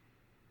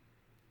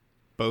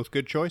both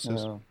good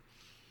choices.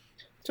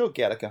 Let's go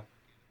Gattaca.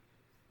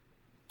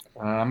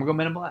 I'm gonna go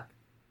Men in Black.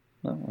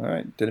 Oh, all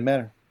right, didn't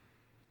matter.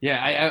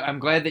 Yeah, I'm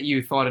glad that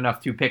you thought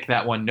enough to pick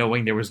that one,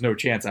 knowing there was no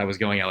chance I was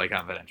going LA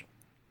Confidential.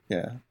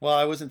 Yeah. Well,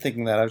 I wasn't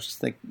thinking that. I was just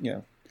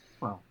thinking,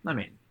 Well, I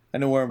mean, I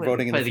know where I'm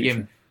voting in the future.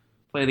 Game,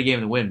 play the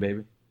game to win,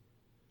 baby.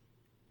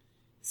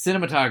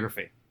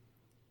 Cinematography.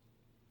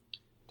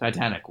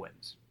 Titanic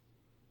wins.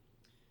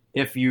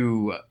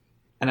 And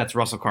that's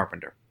Russell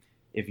Carpenter.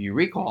 If you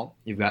recall,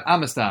 you've got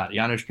Amistad,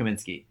 Janusz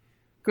Kaminski,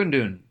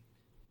 Kundun,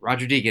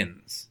 Roger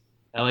Deakins,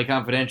 LA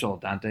Confidential,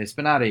 Dante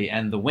Spinati,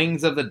 and The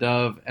Wings of the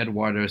Dove,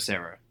 Eduardo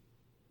Serra.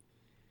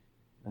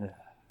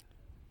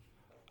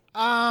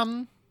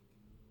 I'll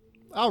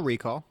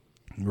recall.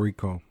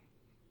 Recall.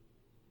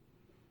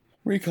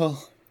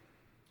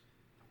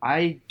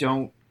 I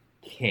don't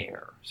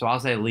care. So I'll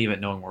say leave it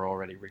knowing we're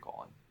already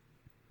recalling.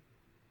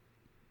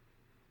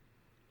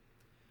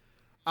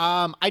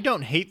 I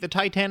don't hate the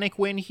Titanic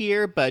win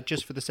here, but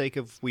just for the sake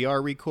of we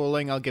are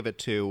recalling, I'll give it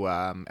to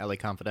LA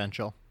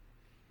Confidential.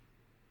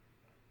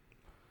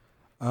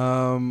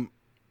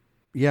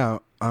 Yeah,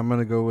 I'm going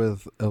to go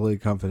with LA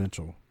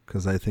Confidential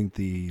because I think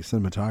the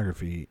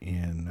cinematography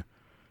in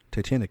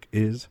Titanic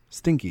is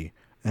stinky.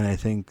 And I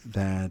think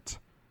that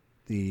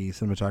the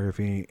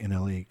cinematography in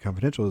LA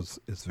Confidential is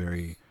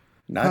very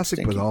Not classic,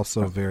 stinky. but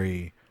also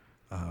very,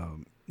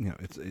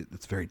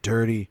 it's very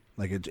dirty.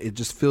 Like it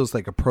just feels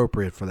like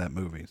appropriate for that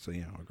movie. So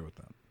yeah, I'll go with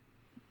that.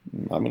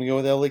 I'm going to go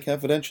with LA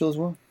Confidential as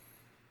well.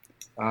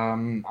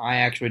 I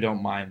actually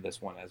don't mind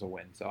this one as a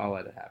win, so I'll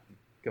let it happen.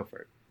 Go for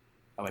it.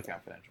 LA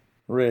Confidential.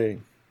 Hooray.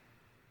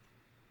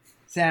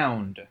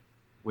 Sound,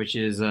 which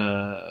is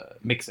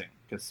mixing,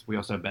 because we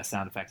also have best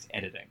sound effects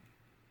editing.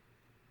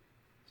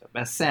 So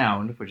best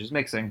sound, which is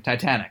mixing,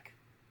 Titanic.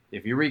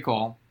 If you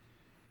recall,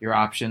 your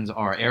options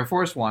are Air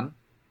Force One,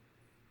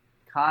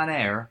 Con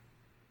Air,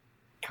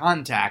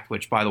 Contact,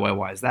 which, by the way,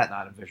 why is that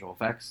not in visual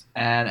effects,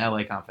 and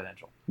LA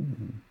Confidential.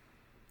 Mm-hmm.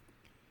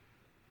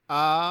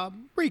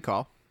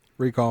 Recall.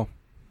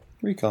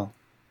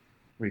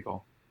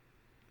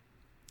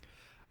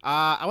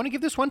 I want to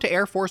give this one to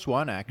Air Force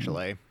One,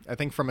 actually. I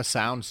think from a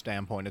sound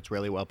standpoint, it's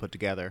really well put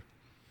together.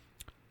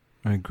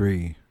 I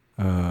agree.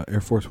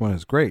 Air Force One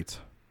is great.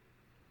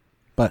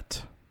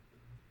 But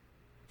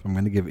if I'm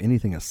going to give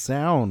anything a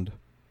sound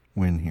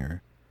win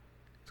here,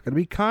 it's got to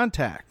be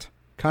Contact.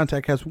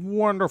 Contact has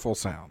wonderful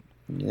sound.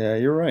 Yeah,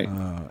 you're right.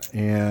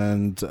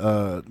 And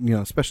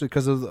especially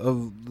because of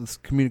the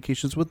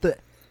communications with the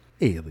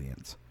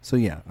aliens. So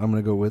yeah, I'm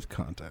going to go with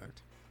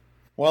Contact.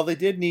 While they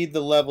did need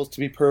the levels to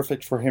be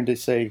perfect for him to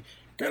say,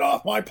 "Get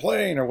off my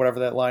plane," or whatever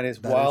that line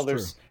is, while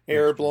there's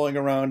air blowing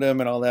around him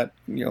and all that,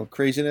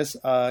 craziness.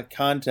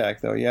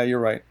 Contact, though, yeah, you're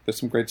right. There's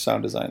some great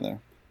sound design there.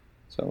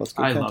 So let's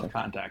go. I love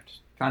Contact.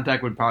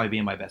 Contact would probably be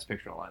in my best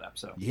picture lineup.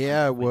 So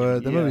yeah, it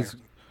would. That movie's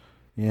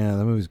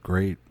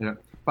great. Yeah.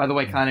 By the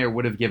way, Con Air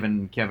would have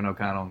given Kevin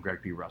O'Connell and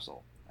Greg P.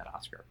 Russell an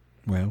Oscar.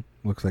 Well,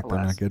 looks like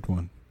they're not good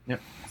one. Yep.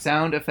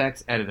 Sound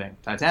effects editing.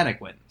 Titanic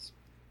wins.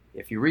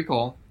 If you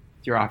recall,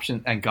 your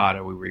option, and God,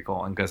 are we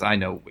recalling? Because I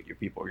know what your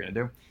people are going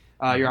to do.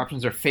 Your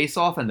options are Face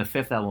Off and The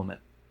Fifth Element.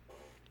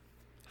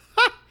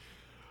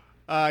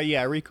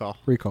 Yeah, recall.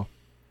 Yeah,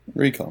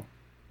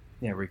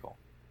 recall.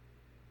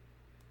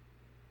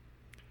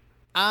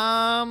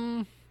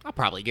 I'll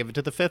probably give it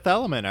to The Fifth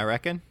Element, I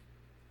reckon.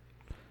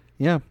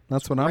 Yeah,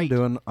 that's what I'm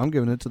doing. I'm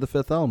giving it to The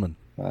Fifth Element.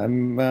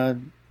 I'm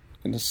going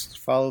to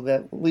follow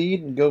that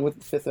lead and go with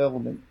The Fifth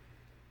Element.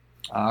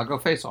 I'll go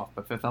Face Off,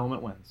 but Fifth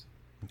Element wins.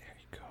 There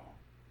you go.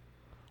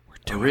 We're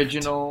doing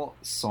Original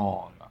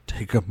song.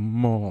 Take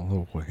them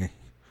all away.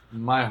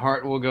 My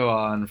Heart Will Go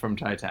On from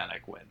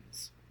Titanic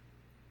wins.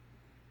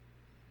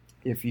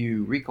 If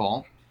you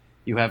recall,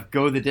 you have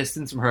Go the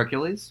Distance from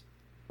Hercules,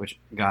 which,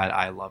 God,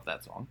 I love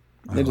that song.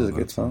 It is a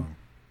good song.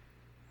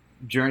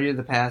 Journey to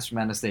the Past from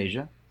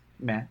Anastasia.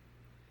 Meh.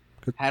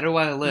 Good. How Do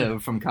I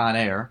Live from Con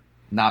Air.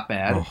 Not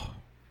bad.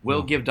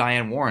 Will give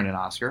Diane Warren an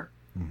Oscar.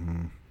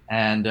 Mm-hmm.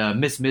 And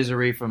Miss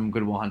Misery from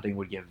Good Will Hunting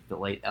would give the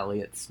late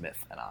Elliott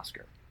Smith an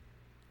Oscar.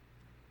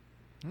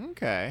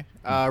 Okay.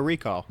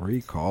 Recall.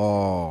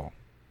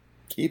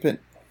 Keep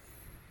it.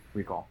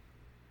 Recall.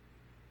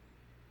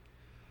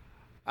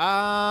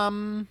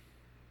 Yeah,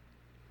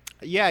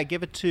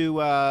 give it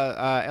to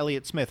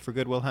Elliott Smith for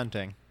Good Will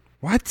Hunting.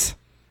 What?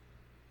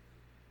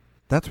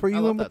 That's where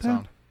you went with that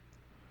song.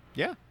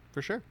 Yeah,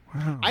 for sure.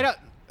 Wow. I don't.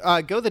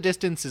 Go the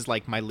Distance is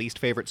like my least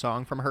favorite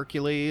song from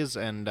Hercules,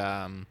 and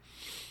I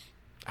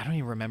don't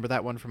even remember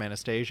that one from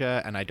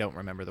Anastasia, and I don't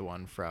remember the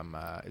one from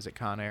is it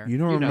Con Air? You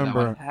don't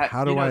remember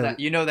How Do I?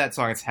 You know that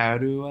song? It's How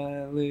Do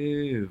I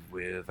Live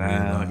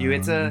Without You?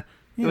 It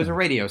was a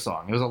radio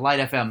song. It was a Light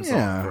FM song.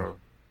 Yeah.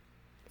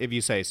 If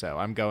you say so,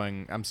 I'm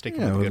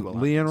sticking with Good Will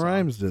Hunting. Leanne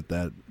Rimes did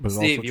that, but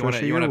Steve,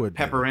 also you want to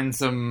pepper in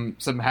some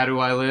How Do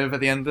I Live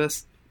at the end of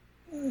this?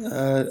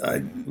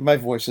 My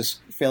voice is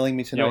failing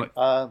me tonight,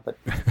 but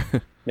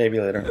maybe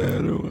later.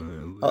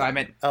 I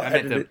meant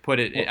to put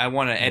it. I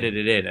want to edit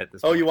it in at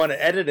this point. Oh, you want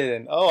to edit it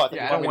in? Oh, I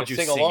think I don't want you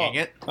singing along.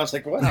 It. I was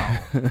like, what? No.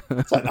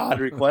 It's an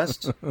odd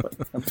request. But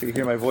I'm sure you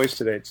hear my voice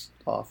today. It's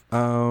off.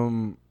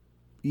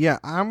 Yeah,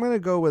 I'm going to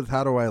go with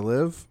How Do I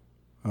Live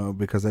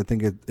because I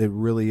think it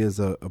really is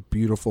a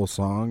beautiful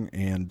song,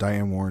 and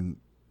Diane Warren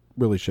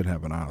really should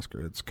have an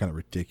Oscar. It's kind of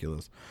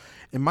ridiculous.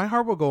 And My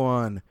Heart Will Go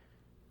On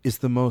is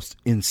the most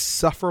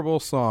insufferable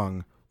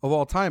song of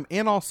all time.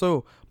 And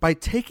also, by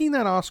taking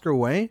that Oscar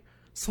away,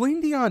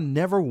 Celine Dion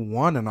never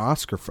won an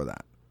Oscar for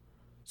that.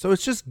 So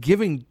it's just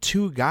giving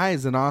two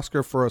guys an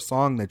Oscar for a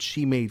song that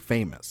she made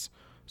famous.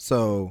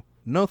 So,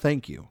 no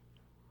thank you.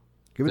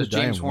 Give does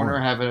James Horner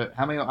have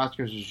how many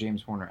Oscars does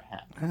James Horner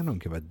have? I don't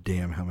give a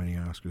damn how many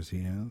Oscars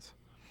he has.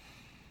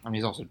 I mean,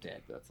 he's also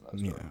dead. But that's another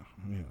story.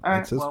 Yeah. All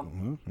right,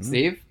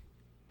 Steve?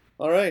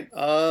 All right.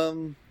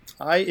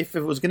 If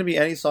it was going to be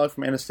any song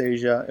from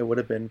Anastasia, it would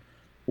have been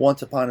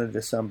Once Upon a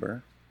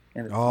December.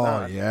 And it's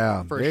not.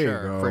 Yeah. For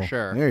For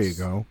sure. There you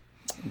go.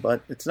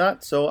 But it's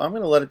not. So I'm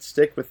going to let it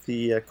stick with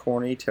the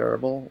corny,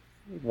 terrible,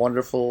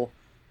 wonderful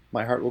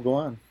My Heart Will Go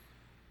On.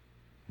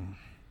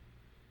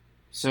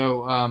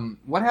 So,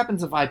 what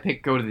happens if I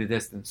pick Go to the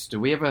Distance? Do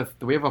we have a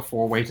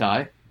 4-way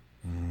tie?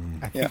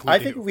 I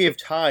think if we have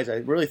ties, I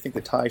really think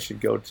the tie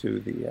should go to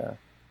the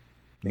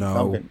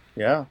incumbent.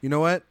 Yeah. You know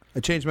what? I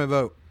changed my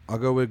vote. I'll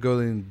go with Go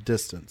the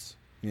Distance.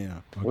 Yeah.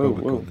 I'll go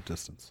with Go the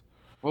Distance.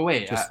 Well,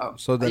 wait.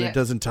 So that it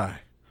doesn't tie.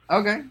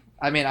 Okay.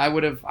 I mean, I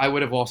would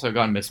have also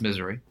gone Miss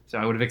Misery, so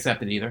I would have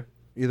accepted either.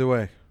 Either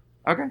way.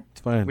 Okay.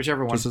 It's fine.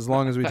 Whichever one. Just as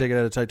long as we take it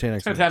out of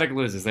Titanic. Titanic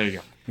loses. There you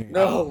go.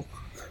 No.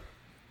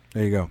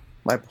 There you go.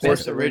 My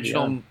best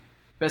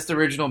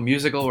original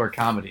musical or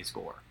comedy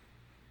score.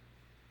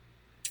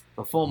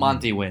 The Full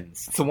Monty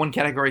wins. It's the one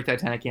category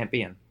Titanic can't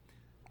be in.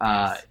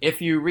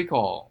 If you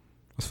recall,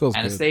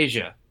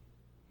 Anastasia,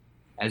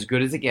 good. As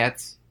Good as It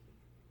Gets,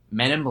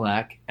 Men in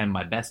Black, and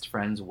My Best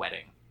Friend's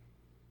Wedding.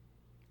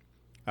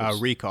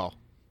 Recall.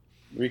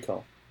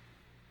 Recall.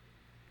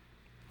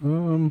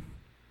 Doesn't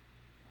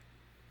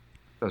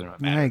really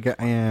matter.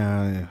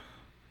 Yeah.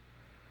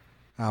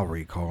 I'll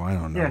recall. I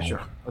don't know. Yeah,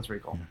 sure. Let's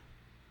recall. Yeah.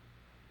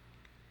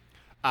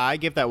 I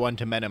give that one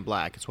to Men in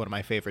Black. It's one of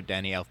my favorite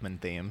Danny Elfman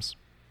themes.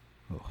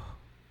 Ugh.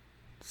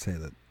 Say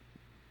that.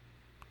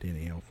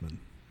 Danny Elfman.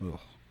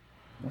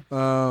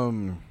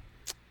 Ugh.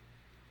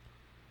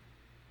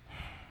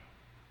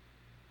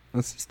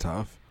 This is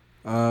tough.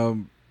 Yeah,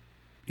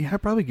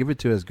 I'd probably give it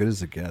to As Good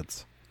as It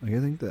Gets. Like,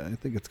 I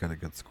think it's got a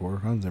good score.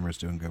 Hans Zimmer's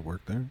doing good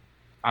work there.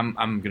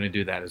 I'm gonna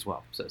do that as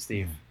well. So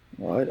Steve.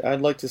 Well,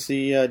 I'd like to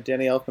see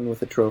Danny Elfman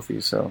with a trophy.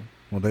 So.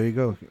 Well, there you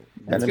go.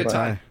 That's a good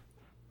tie.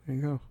 There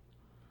you go.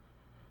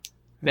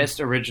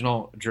 Best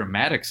Original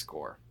Dramatic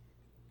Score.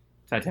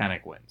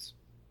 Titanic wins.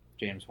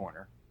 James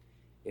Horner.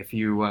 If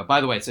you,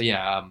 by the way, so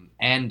yeah,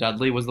 Anne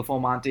Dudley was the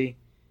Full Monty.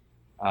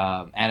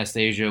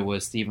 Anastasia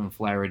was Stephen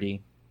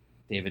Flaherty,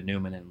 David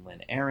Newman, and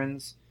Lynn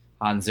Ahrens.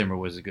 Hans Zimmer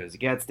was As Good as It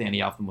Gets.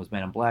 Danny Elfman was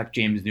Men in Black.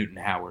 James Newton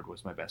Howard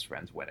was My Best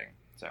Friend's Wedding.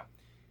 So,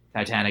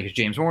 Titanic is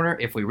James Horner.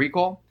 If we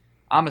recall,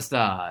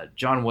 Amistad,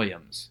 John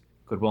Williams.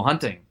 Good Will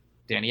Hunting,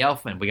 Danny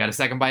Elfman. We got a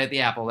second bite at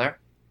the apple there.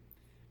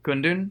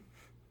 Kundun,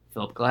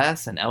 Philip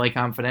Glass, and LA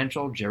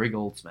Confidential, Jerry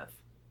Goldsmith.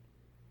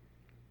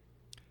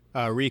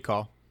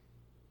 Recall.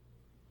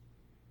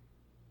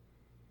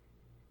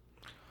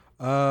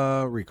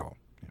 Recall.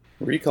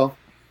 Recall.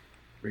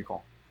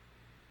 Recall.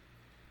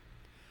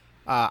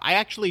 I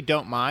actually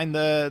don't mind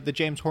the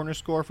James Horner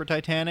score for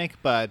Titanic,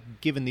 but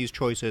given these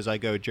choices, I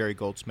go Jerry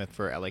Goldsmith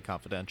for LA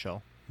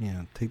Confidential.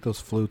 Yeah, take those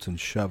flutes and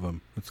shove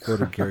them. Let's go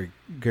to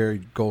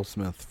Gary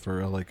Goldsmith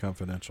for LA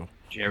Confidential.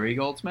 Jerry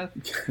Goldsmith?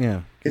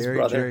 Yeah. His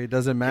brother. Jerry,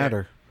 doesn't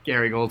matter.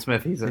 Gary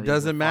Goldsmith. It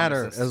doesn't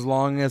matter as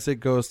long as it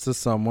goes to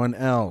someone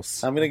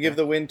else. I'm going to give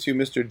the win to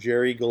Mr.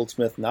 Jerry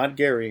Goldsmith, not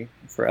Gary,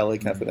 for LA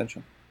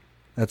Confidential.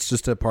 That's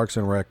just a Parks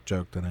and Rec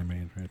joke that I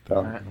made right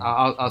there.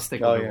 I'll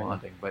stick with Will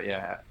Hunting, but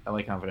yeah,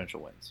 LA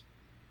Confidential wins.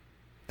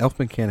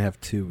 Elfman can't have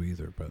two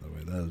either, by the way.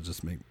 That'll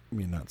just make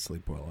me not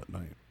sleep well at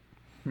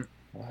night.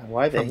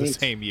 Why they From the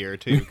same year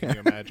too? Can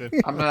you imagine?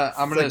 I'm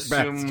gonna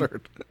assume.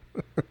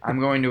 I'm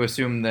going to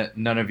assume that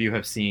none of you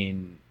have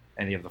seen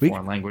any of the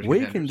foreign language.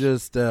 We can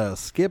just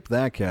skip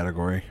that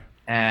category.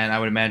 And I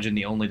would imagine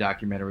the only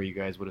documentary you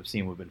guys would have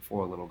seen would have been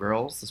Four Little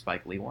Girls, the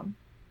Spike Lee one.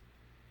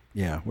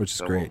 Yeah, which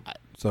is great.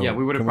 So yeah,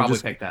 we would have probably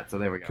picked that. So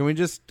there we go. Can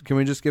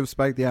we just give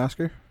Spike the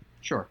Oscar?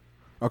 Sure.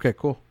 Okay,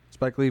 cool.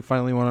 Spike Lee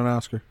finally won an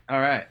Oscar.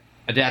 All right.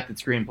 Adapted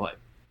screenplay.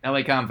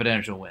 LA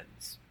Confidential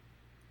wins.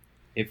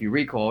 If you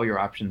recall, your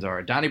options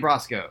are Donnie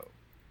Brasco,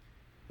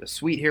 The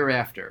Sweet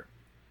Hereafter,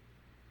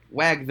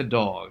 Wag the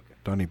Dog,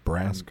 Donnie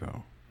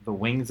Brasco, The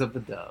Wings of the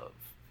Dove.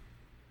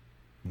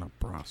 Not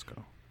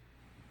Brasco.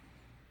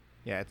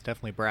 Yeah, it's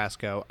definitely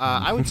Brasco.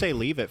 I would say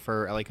leave it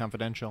for LA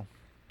Confidential.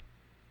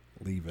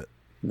 Leave it.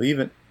 Leave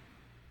it.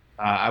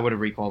 I would have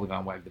recalled and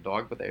gone Wag the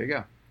Dog, but there you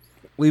go.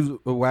 Leave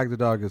Wag the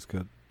Dog is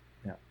good.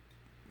 Yeah.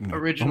 No.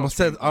 Original.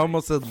 I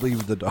almost said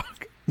leave the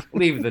dog.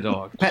 Leave the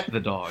dog. Pet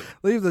the dog.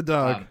 Leave the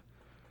dog.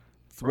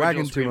 It's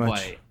wagging too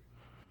much.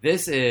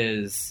 This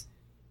is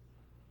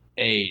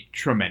a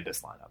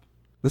tremendous lineup.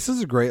 This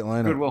is a great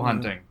lineup. Good Will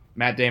Hunting,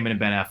 Matt Damon, and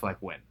Ben Affleck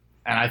win.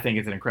 And I think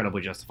it's an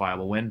incredibly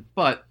justifiable win.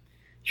 But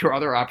your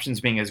other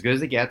options being As Good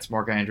as It Gets,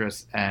 Mark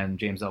Andrus and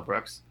James L.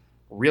 Brooks,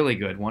 really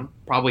good one.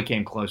 Probably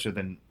came closer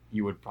than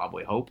you would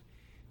probably hope,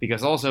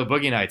 because also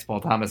Boogie Nights,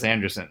 Paul Thomas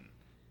Anderson,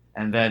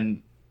 and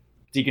then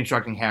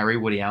Deconstructing Harry,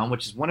 Woody Allen,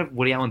 which is one of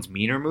Woody Allen's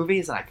meaner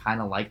movies, and I kind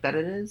of like that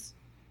it is.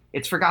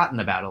 It's forgotten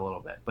about a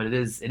little bit, but it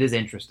is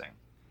interesting.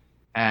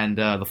 And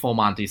the Full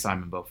Monty,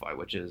 Simon Beaufoy,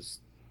 which is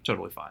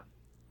totally fine.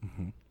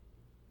 Mm-hmm.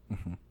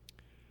 Mm-hmm.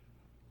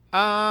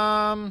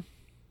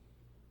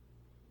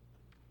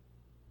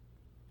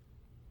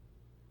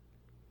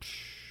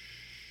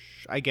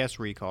 I guess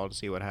Recall to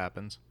see what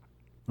happens.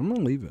 I'm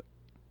gonna leave it.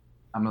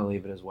 I'm gonna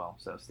leave it as well.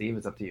 So Steve,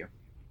 it's up to you.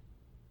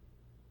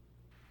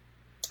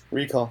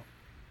 Recall.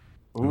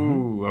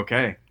 Ooh,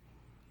 okay.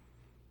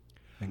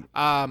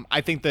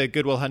 I think the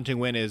Good Will Hunting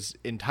win is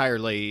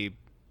entirely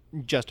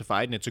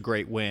justified, and it's a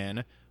great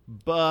win.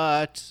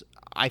 But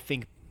I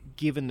think,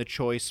 given the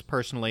choice,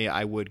 personally,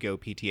 I would go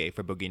PTA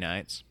for Boogie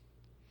Nights.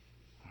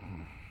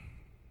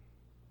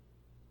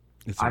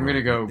 I'm going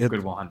to go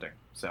Good Will Hunting,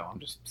 so I'm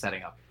just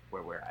setting up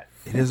where we're at.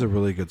 It is a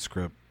really good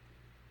script.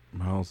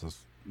 Miles is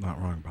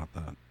not wrong about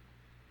that.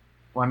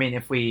 Well, I mean,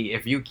 if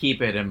you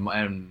keep it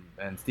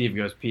and Steve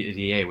goes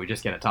PTA, we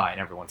just get a tie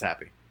and everyone's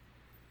happy.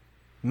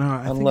 No,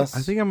 I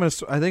think I'm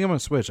gonna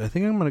switch. I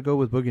think I'm gonna go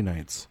with Boogie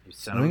Nights.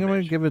 I'm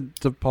gonna give it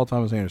to Paul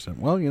Thomas Anderson.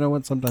 Well, you know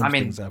what? Sometimes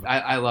things happen.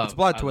 I love it's a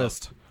plot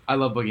twist. I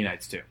love Boogie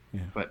Nights too.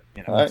 Yeah. But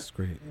you know, All right. That's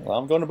great. Well,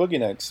 I'm going to Boogie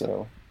Nights,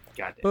 so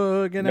goddamn.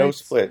 Boogie Nights. no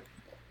split.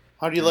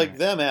 How do you like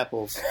them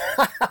apples?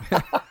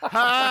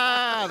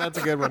 Ha! That's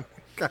a good one.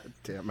 God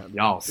damn it.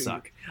 Y'all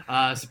suck.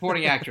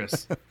 Supporting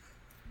actress.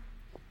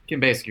 Kim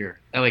Basinger,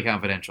 LA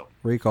Confidential.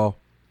 Recall.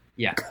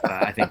 Yeah,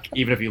 I think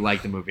even if you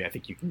like the movie, I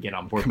think you can get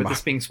on board with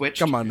this being switched.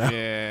 Come on now.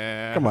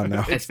 Yeah. Come on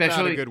now.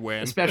 Especially not a good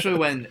win. Especially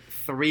when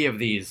 3 of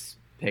these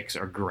picks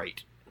are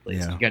great. At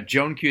least. Yeah. You got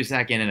Joan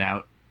Cusack, In and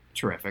Out,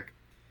 terrific.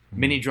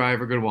 Minnie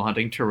Driver, Good Will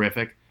Hunting,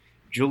 terrific.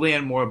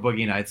 Julianne Moore,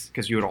 Boogie Nights,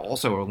 because you would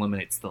also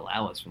eliminate Still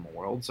Alice from the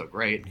world, so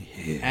great.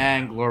 Yeah.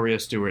 And Gloria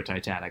Stewart,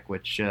 Titanic,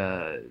 which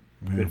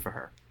good for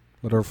her.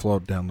 Let her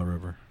float down the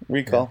river.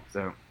 Recall.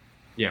 So,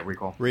 yeah,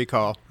 Recall.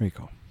 Recall.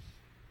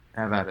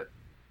 Have at it.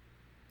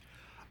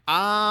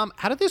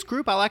 Out of this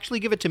group, I'll actually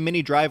give it to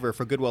Minnie Driver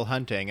for Good Will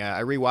Hunting.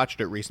 I rewatched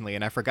it recently,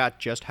 and I forgot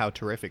just how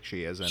terrific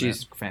she is in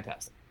She's it.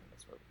 fantastic.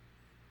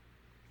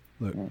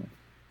 Look.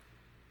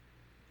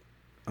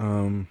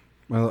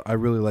 Well, I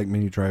really like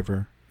Minnie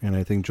Driver, and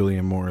I think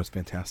Julianne Moore is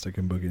fantastic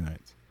in Boogie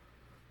Nights.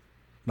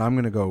 Now I'm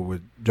going to go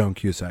with Joan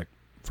Cusack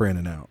for In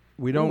and Out.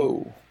 We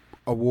don't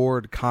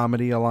award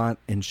comedy a lot,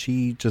 and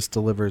she just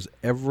delivers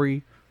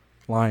every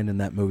line in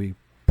that movie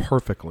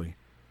perfectly.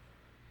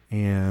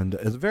 And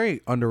it's a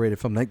very underrated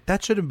film. Like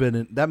that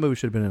movie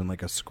should have been in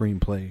like a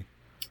screenplay.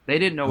 They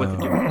didn't know what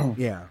to do.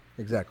 Yeah,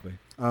 exactly.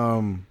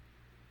 Kevin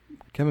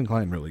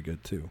Kline really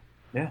good too.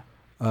 Yeah.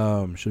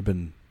 Should have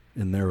been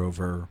in there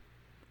over.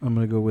 I'm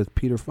gonna go with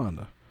Peter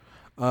Fonda.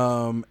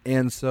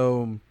 And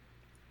so,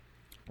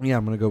 yeah,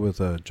 I'm gonna go with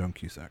Joan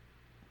Cusack.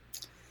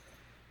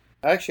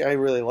 Actually, I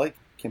really like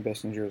Kim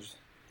Basinger's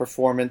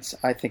performance.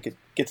 I think it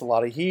gets a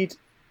lot of heat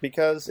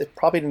because it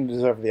probably didn't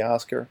deserve the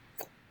Oscar.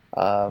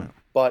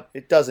 But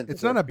it doesn't.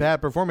 It's not a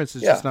bad performance.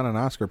 It's just not an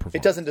Oscar performance.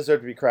 It doesn't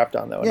deserve to be crapped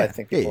on, though. And I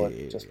think people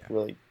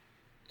really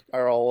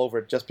are all over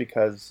it just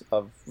because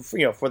of,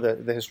 for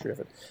the history of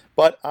it.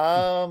 But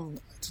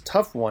it's a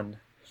tough one.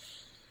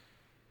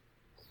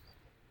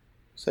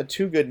 So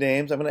 2 good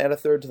names. I'm going to add a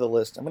third to the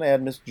list. I'm going to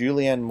add Miss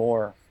Julianne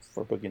Moore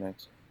for Boogie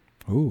Nights.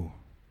 Ooh.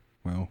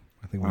 Well,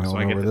 I think we all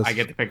know where this. I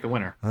get to pick the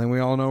winner. I think we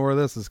all know where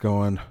this is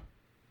going.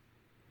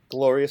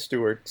 Gloria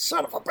Stewart.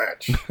 Son of a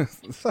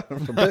bitch. Son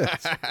of a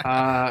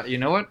bitch. You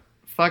know what?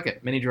 Fuck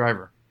it. Minnie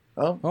Driver.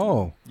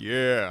 Oh.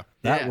 Yeah.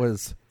 That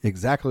was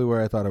exactly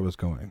where I thought it was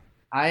going.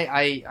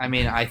 I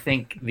mean, I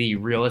think the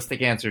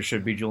realistic answer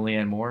should be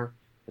Julianne Moore,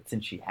 but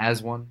since she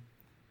has one,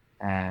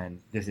 and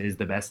this is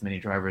the best Minnie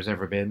Driver's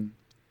ever been,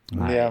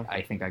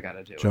 I think I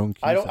gotta do it.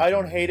 I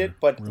don't hate it,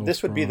 but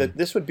this would be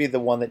the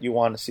one that you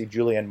want to see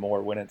Julianne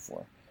Moore win it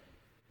for.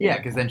 Yeah,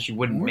 because then she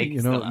wouldn't make.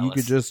 You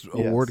could just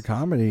award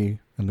comedy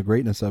and the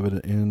greatness of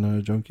it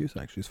in Joan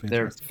Cusack. She's fantastic.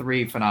 There are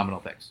 3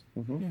 phenomenal picks.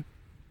 Mm-hmm.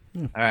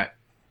 Yeah. All right,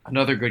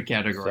 another good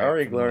category.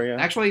 Sorry, Gloria.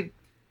 Actually,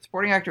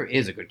 supporting actor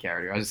is a good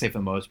category. I would say for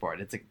the most part,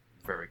 it's a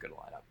very good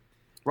lineup.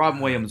 Robin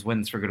Williams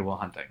wins for Good Will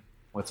Hunting.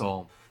 Let's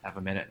all have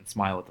a minute and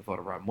smile at the thought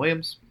of Robin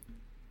Williams.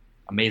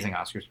 Amazing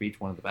Oscar speech,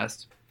 one of the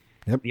best.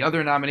 Yep. The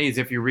other nominees,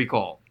 if you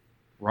recall,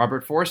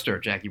 Robert Forster,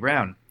 Jackie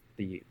Brown,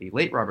 the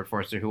late Robert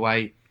Forster, who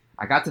I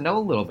got to know a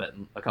little bit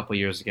a couple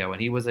years ago,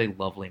 and he was a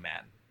lovely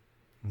man.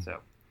 So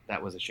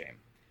that was a shame.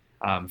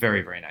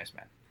 Very, very nice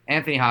man.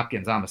 Anthony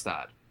Hopkins,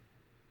 Amistad.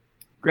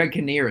 Greg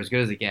Kinnear, As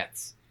Good as It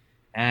Gets.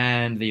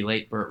 And the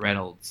late Burt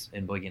Reynolds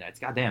in Boogie Nights.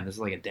 God damn, this is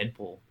like a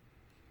Deadpool.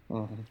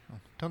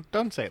 Mm-hmm.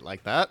 Don't say it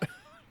like that.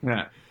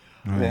 Yeah.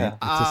 Right. Yeah.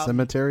 It's a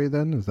cemetery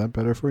then? Is that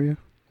better for you?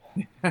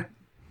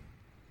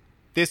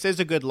 This is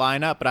a good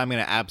lineup, but I'm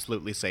going to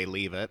absolutely say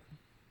leave it.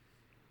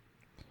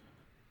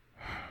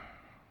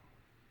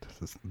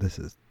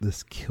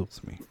 This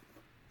kills me.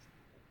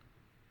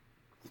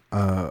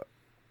 I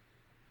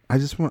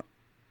just want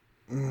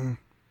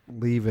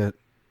leave it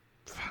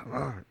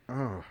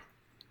Well,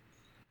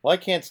 I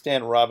can't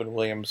stand Robin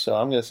Williams, so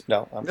I'm going to...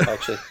 No, I'm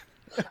actually...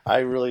 I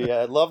really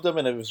loved him,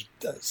 and it was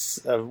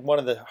one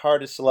of the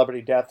hardest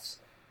celebrity deaths,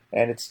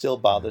 and it still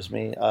bothers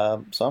me.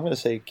 So I'm going to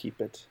say keep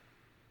it.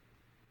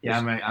 Yeah,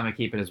 I'm gonna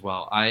keep it as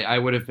well. I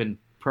would have been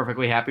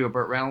perfectly happy with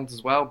Burt Reynolds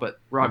as well, but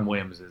Robin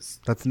Williams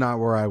is... That's not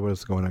where I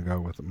was going to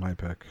go with my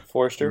pick.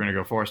 Forrester? You're going to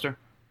go Forrester?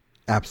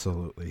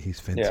 Absolutely. He's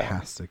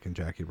fantastic in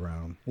Jackie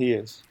Brown. He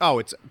is. Oh,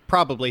 it's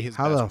probably his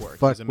best work. How the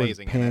fuck He's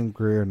amazing was Pam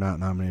Grier not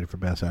nominated for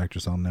Best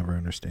Actress? I'll never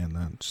understand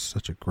that. It's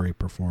such a great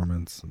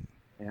performance. And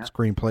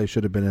screenplay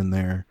should have been in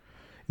there.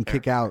 And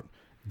kick out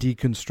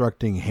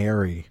deconstructing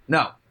Harry.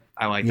 No,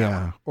 I like that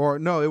one. Or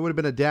no, it would have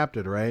been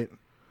adapted, right?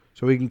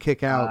 So we can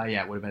kick out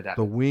it would have been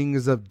adapted. The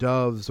Wings of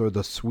Doves or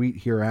The Sweet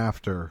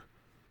Hereafter.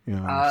 You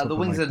know, the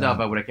Wings of Dove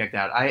I would have kicked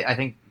out. I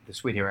think The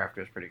Sweet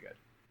Hereafter is pretty good.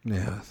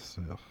 Yeah.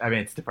 I mean,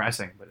 it's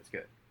depressing, but it's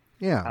good.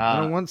 Yeah, I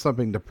don't want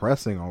something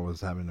depressing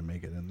always having to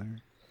make it in there.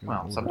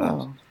 Well,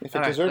 sometimes. If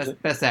it deserves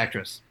it. Best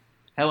Actress.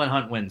 Helen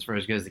Hunt wins for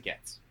As Good as It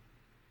Gets.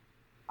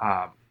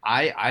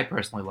 I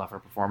personally love her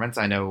performance.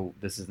 I know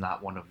this is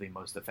not one of the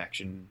most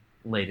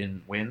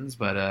affection-laden wins,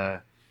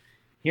 but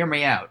hear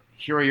me out.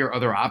 Here are your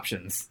other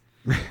options.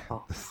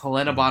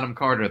 Helena Bonham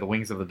Carter, The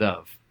Wings of the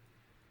Dove.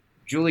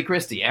 Julie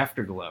Christie,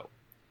 Afterglow.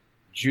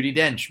 Judi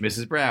Dench,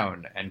 Mrs.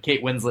 Brown. And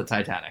Kate Winslet,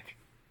 Titanic.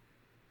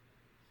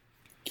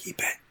 Keep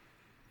it.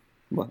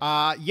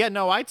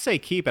 I'd say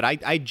keep it.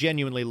 I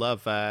genuinely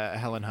love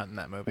Helen Hunt in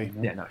that movie.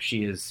 Mm-hmm. Yeah, no,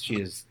 she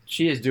is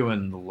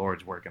doing the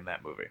Lord's work in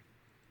that movie.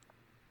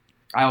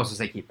 I also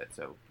say keep it.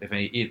 So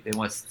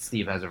unless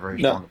Steve has a very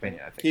strong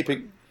opinion, I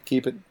think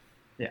keep it.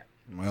 Yeah.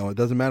 Well, it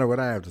doesn't matter what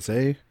I have to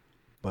say,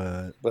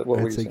 but what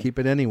I'd say keep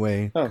it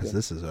anyway because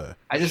this is a.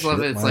 I just love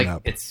it. It's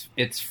lineup. Like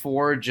it's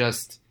four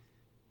just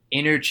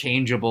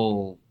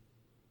interchangeable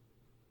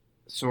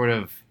sort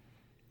of.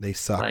 They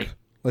suck. Like,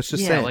 let's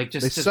just say like they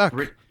suck.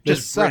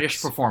 Just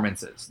British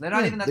performances. They're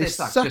not even that they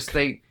suck. Just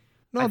they.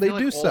 No, they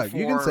do suck.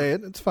 You can say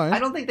it. It's fine. I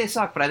don't think they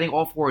suck, but I think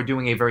all four are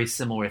doing a very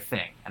similar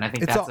thing, and I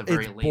think that's a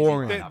very lazy.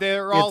 Boring.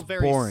 They're all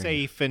very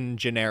safe and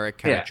generic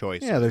kind of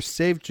choices. Yeah, they're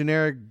safe,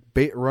 generic,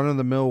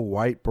 run-of-the-mill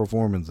white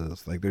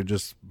performances. Like they're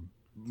just,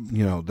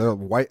 they're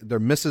white. They're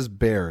Mrs.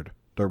 Baird.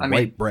 They're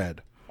white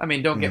bread. I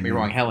mean, don't get me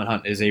wrong. Helen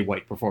Hunt is a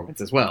white performance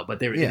as well,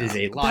 but it is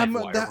a live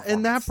wire performance.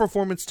 And that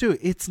performance too.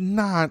 It's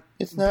not.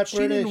 It's not. She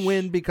didn't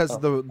win because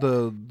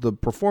the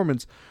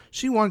performance.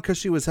 She won because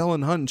she was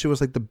Helen Hunt, and she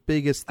was like the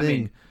biggest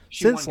thing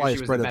since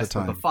sliced bread at the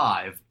time. Of the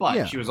five,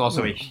 but she was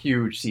also a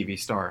huge TV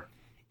star.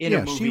 In a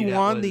movie she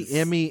won the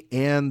Emmy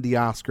and the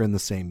Oscar in the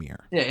same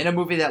year. Yeah, in a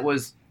movie that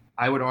was,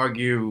 I would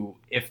argue,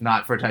 if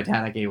not for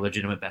Titanic, a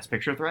legitimate Best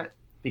Picture threat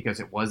because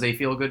it was a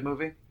feel-good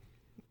movie.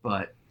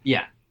 But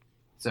yeah,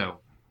 so.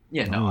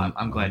 Yeah, no,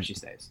 I'm glad she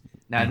stays.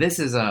 Now, this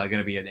is going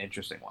to be an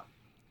interesting one.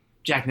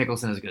 Jack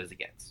Nicholson, As Good as It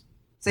Gets.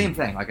 Same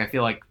thing. Like, I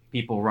feel like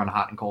people run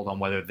hot and cold on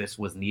whether this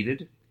was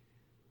needed.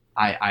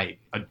 I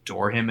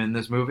adore him in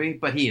this movie,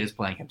 but he is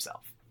playing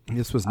himself.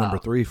 This was number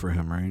 3 for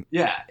him, right?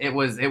 Yeah, it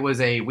was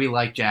a, we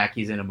like Jack,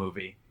 he's in a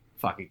movie.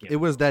 Fuck it. It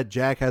was that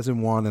Jack hasn't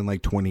won in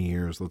like 20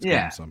 years. Let's give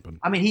him something.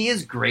 I mean, he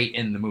is great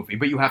in the movie,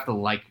 but you have to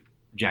like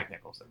Jack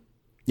Nicholson.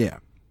 Yeah.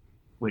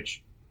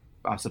 Which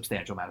a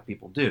substantial amount of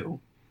people do.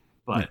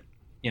 But...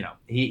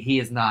 he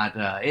is not.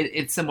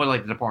 It's similar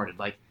like The Departed.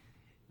 Like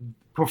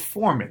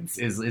performance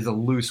is a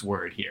loose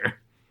word here.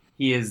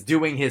 He is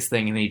doing his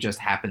thing, and he just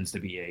happens to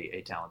be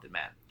a talented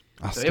man.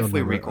 I still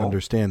never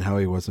understand how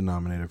he wasn't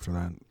nominated for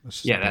that.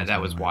 Yeah, that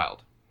was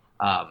wild.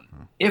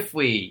 If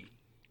we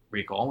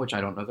recall, which I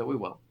don't know that we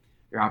will,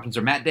 your options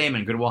are Matt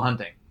Damon, Good Will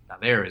Hunting. Now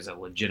there is a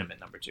legitimate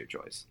number 2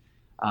 choice.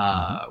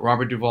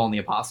 Robert Duvall in The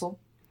Apostle.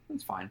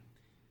 That's fine.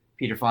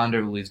 Peter Fonda,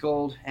 Louise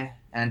Gold,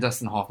 and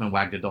Dustin Hoffman,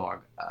 Wag the Dog.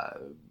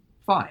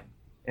 Fine,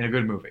 in a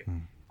good movie.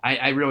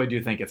 I really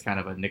do think it's kind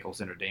of a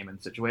Nicholson or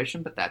Damon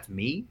situation, but that's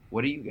me.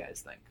 What do you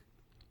guys think?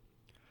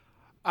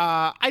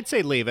 I'd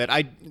say leave it.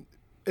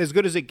 As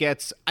Good as It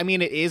Gets, I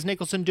mean, it is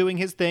Nicholson doing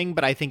his thing,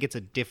 but I think it's a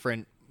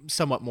different,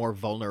 somewhat more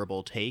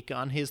vulnerable take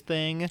on his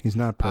thing. He's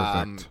not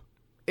perfect.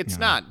 It's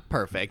not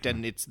perfect,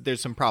 and there's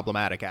some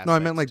problematic aspects. No, I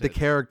meant like the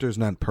character's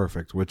not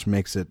perfect, which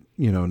makes it,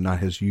 not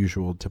his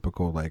usual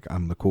typical, like,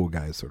 I'm the cool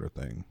guy sort of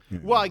thing.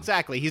 Well,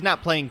 exactly. He's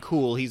not playing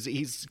cool.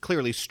 He's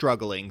clearly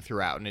struggling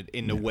throughout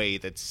in a way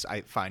that's,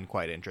 I find,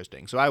 quite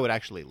interesting. So I would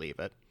actually leave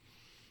it.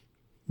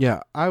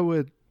 Yeah, I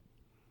would.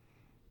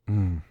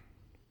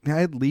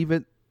 I'd leave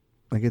it.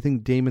 Like, I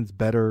think Damon's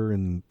better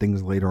and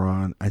things later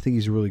on. I think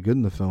he's really good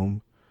in the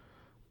film,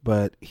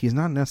 but he's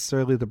not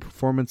necessarily the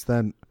performance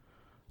that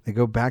I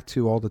go back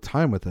to all the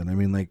time with it. I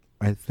mean, like,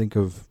 I think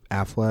of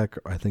Affleck,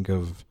 I think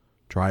of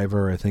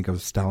Driver, I think of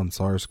Stellan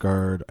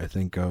Skarsgård, I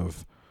think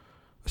of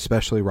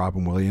especially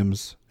Robin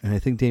Williams, and I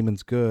think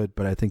Damon's good,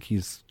 but I think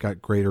he's got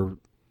greater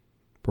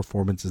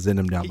performances in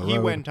him down the road. He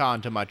went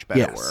on to much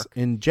better work.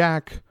 And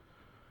Jack,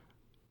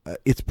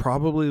 it's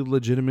probably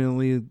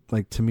legitimately,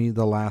 like, to me,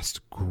 the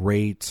last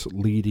great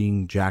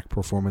leading Jack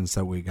performance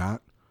that we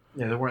got.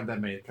 Yeah, there weren't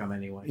that many to come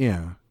anyway.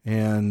 Yeah,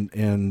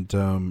 and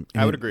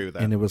I would agree with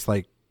that. And it was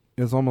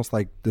it's almost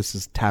like this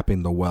is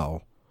tapping the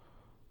well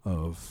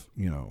of,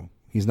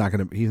 he's not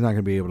gonna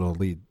be able to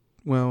lead.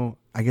 Well,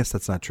 I guess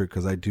that's not true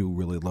because I do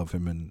really love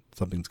him and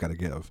Something's Gotta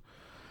Give.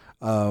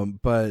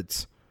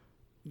 But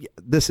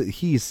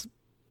he's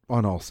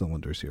on all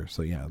cylinders here.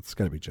 So yeah, it's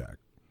got to be Jack.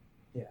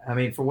 Yeah, I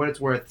mean, for what it's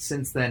worth,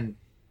 since then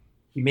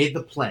he made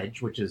The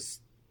Pledge, which is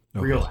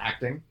real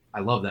acting. I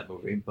love that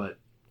movie, but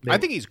I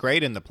think he's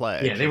great in The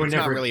Pledge. Yeah, they were it's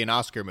never not really an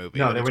Oscar movie.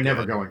 No, they were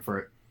never going for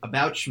it.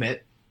 About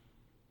Schmidt,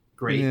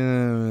 great,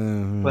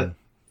 but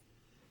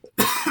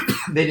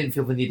they didn't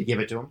feel the need to give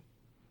it to him.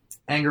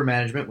 Anger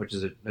Management, which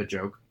is a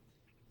joke.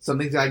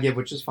 Something's Gotta Give,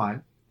 which is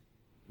fine.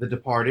 The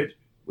Departed,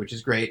 which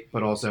is great,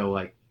 but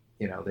also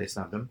they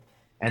snubbed him.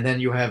 And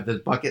then you have The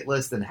Bucket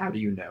List and How Do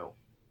You Know?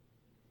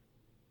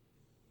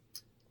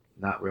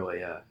 Not really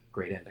a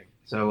great ending.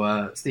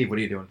 So, Steve, what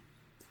are you doing?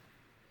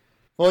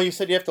 Well, you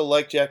said you have to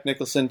like Jack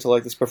Nicholson to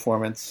like this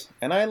performance,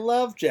 and I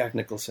love Jack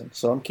Nicholson,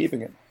 so I'm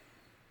keeping it.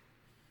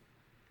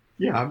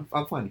 Yeah,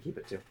 I'm fine to keep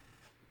it too.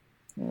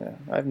 Yeah,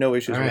 I have no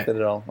issues with it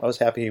at all. I was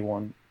happy he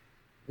won.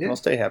 Yeah. I'll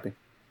stay happy.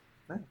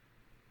 Right.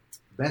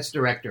 Best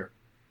Director.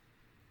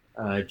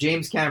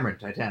 James Cameron,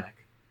 Titanic.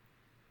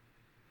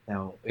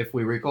 Now, if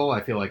we recall,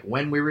 I feel like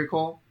when we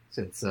recall,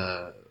 since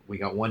we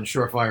got one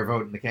surefire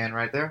vote in the can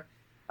right there,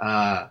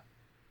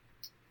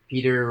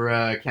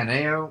 Peter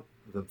Caneo,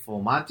 The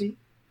Full Monty,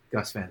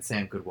 Gus Van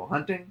Sant, Good Will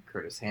Hunting,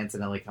 Curtis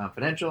Hanson, L.A.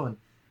 Confidential, and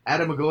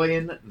Adam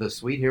McGoyan, The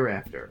Sweet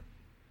Hereafter.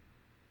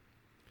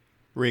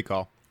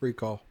 Recall.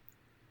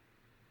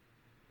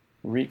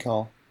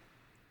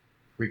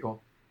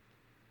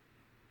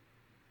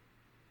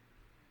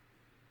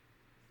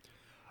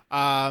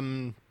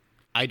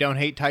 I don't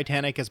hate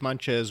Titanic as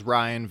much as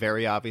Ryan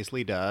very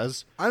obviously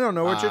does. I don't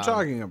know what you're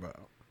talking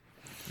about.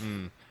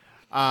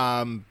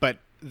 But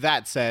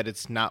that said,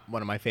 it's not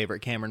one of my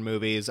favorite Cameron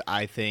movies.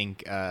 I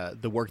think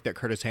the work that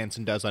Curtis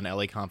Hanson does on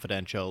L.A.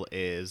 Confidential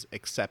is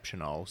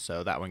exceptional,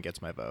 so that one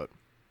gets my vote.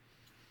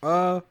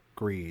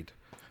 Agreed.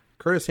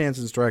 Curtis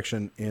Hanson's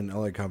direction in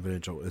L.A.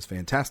 Confidential is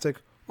fantastic.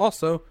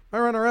 Also, my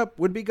runner-up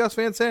would be Gus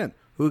Van Sant,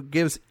 who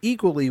gives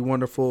equally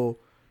wonderful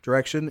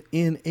direction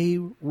in a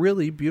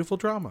really beautiful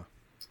drama.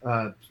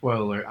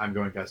 Spoiler alert, I'm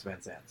going Gus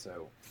Van Sant.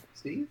 So,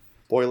 Steve?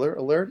 Spoiler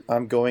alert,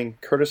 I'm going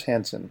Curtis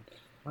Hanson.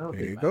 There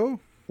you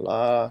go.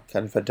 La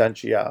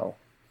Confidential.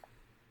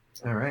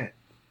 All right.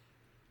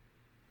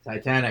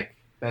 Titanic,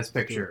 Best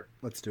Picture.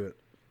 Let's do it.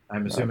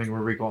 I'm assuming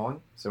we're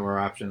recalling, so our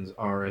options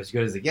are As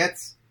Good as It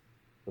Gets,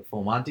 The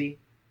Full Monty,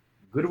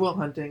 Good Will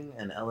Hunting,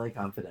 and L.A.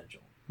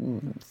 Confidential.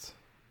 Let's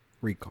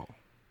recall.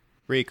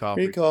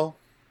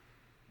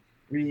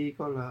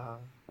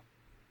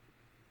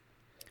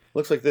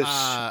 Looks like this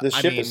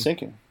ship is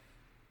sinking.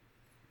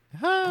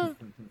 I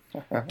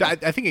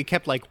think it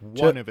kept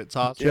one of its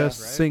Oscars.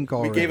 Just sink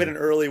already. We gave it an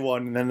early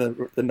one, and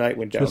then the night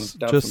went down.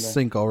 Just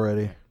sink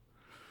already.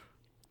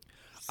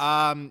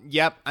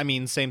 Yep. I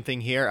mean, same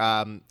thing here.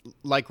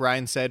 Like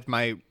Ryan said,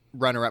 my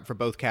runner-up for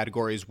both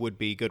categories would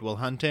be Good Will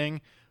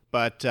Hunting.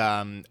 But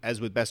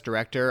as with Best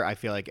Director, I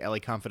feel like L.A.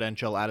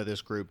 Confidential out of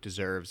this group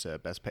deserves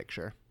Best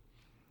Picture.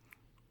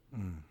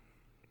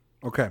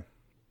 Okay.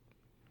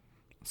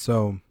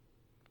 So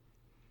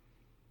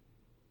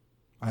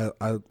I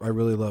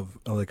really love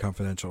L.A.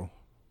 Confidential.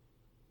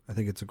 I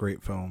think it's a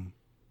great film.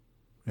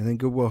 I think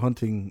Good Will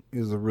Hunting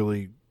is a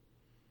really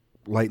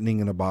lightning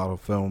in a bottle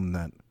film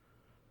that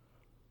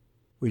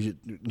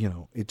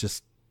it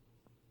just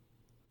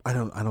I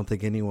don't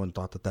think anyone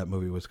thought that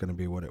movie was going to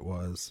be what it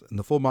was. And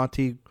The Full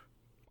Monty,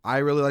 I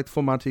really liked The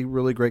Full Monty,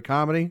 really great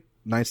comedy.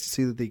 Nice to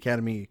see that the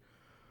Academy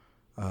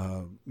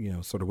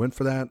sort of went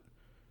for that.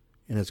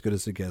 And As Good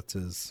as It Gets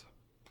is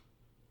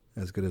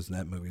as good as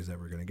that movie is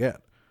ever going to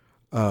get.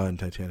 And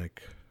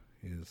Titanic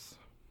is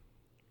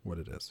what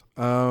it is.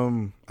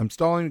 I'm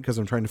stalling because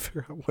I'm trying to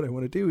figure out what I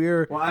want to do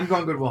here. Well, I'm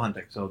going Good Will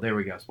Hunting, so there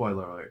we go.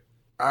 Spoiler alert.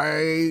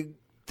 I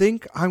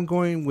think I'm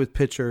going with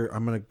Pitcher.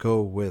 I'm going to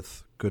go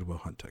with Good Will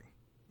Hunting.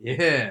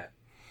 Yeah.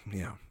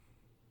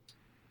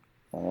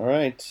 All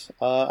right.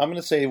 I'm going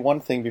to say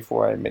one thing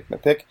before I make my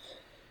pick.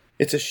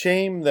 It's a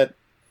shame that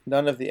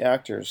none of the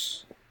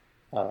actors,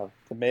 the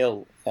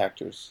male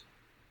actors,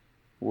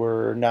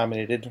 were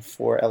nominated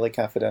for L.A.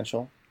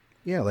 Confidential.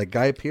 Yeah, like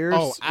Guy Pearce.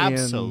 Oh,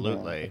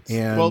 absolutely.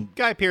 And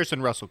Guy Pearce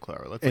and Russell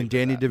Crowe. And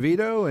Danny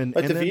DeVito. And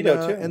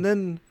DeVito, too.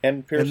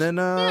 And Pearce. And then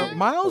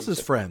Miles'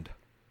 friend.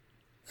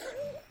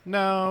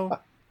 No.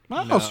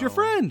 Miles, your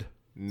friend.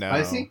 No.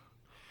 I see.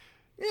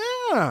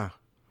 Yeah.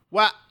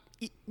 Well,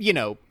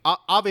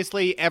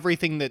 obviously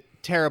everything that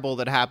terrible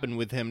that happened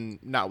with him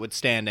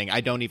notwithstanding,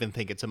 I don't even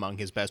think it's among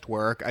his best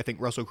work. I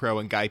think Russell Crowe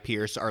and Guy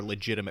Pearce are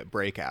legitimate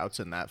breakouts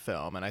in that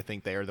film, and I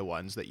think they are the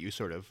ones that you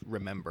sort of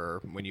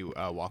remember when you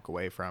walk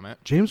away from it.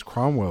 James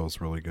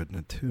Cromwell's really good in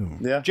it, too.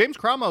 Yeah. James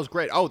Cromwell's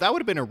great. Oh, that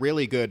would have been a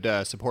really good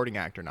supporting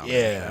actor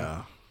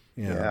nomination.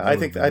 Yeah. I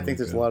think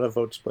there's a lot of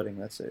vote splitting.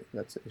 That's the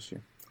issue.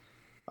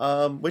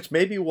 Which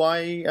may be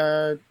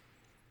why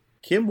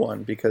Kim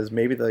won, because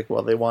maybe they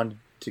wanted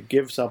to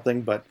give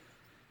something, but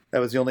that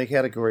was the only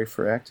category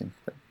for acting.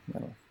 But, I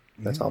don't know.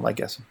 That's all my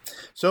guessing.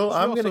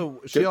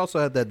 So She also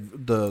had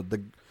that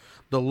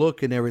the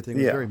look and everything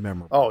was very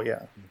memorable. Oh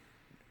yeah,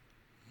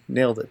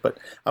 nailed it. But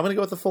I'm gonna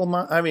go with the full.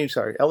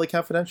 LA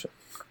Confidential.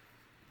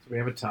 So we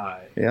have a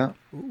tie. Yeah.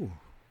 Ooh.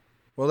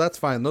 Well, that's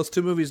fine. Those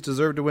two movies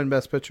deserve to win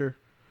Best Picture.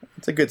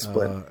 It's a good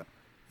split.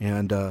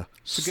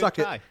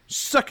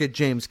 Suck it,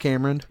 James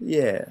Cameron.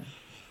 Yeah.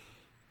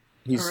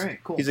 All right,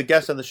 cool. He's a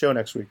guest on the show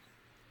next week.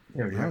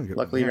 There we go.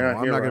 Luckily, you're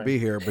not here. I'm not going to be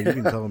here, but you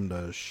can tell him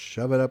to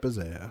shove it up his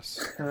ass.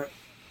 All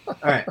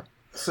right.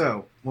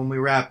 So when we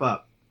wrap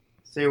up,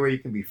 say where you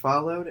can be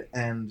followed,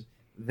 and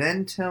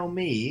then tell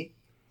me,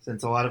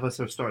 since a lot of us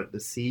are starting to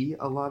see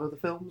a lot of the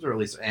films, or at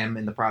least am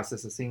in the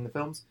process of seeing the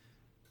films,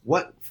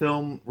 what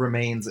film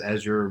remains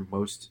as your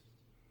most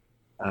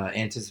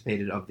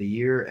anticipated of the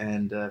year?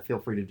 And feel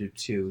free to do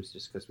two,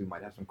 just because we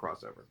might have some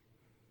crossover.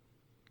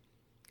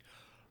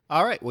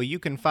 All right. Well, you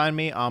can find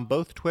me on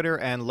both Twitter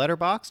and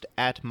Letterboxd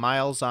at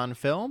Miles on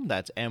Film.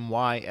 That's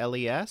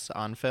MYLES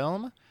on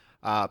Film.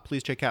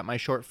 Please check out my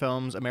short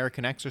films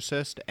American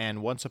Exorcist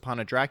and Once Upon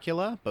a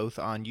Dracula, both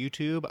on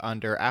YouTube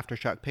under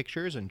Aftershock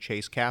Pictures and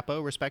Chase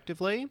Capo,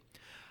 respectively.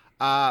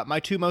 My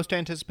two most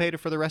anticipated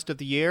for the rest of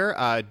the year,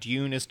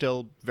 Dune is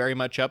still very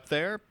much up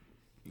there.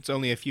 It's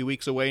only a few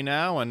weeks away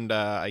now, and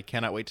I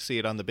cannot wait to see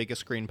it on the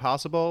biggest screen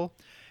possible.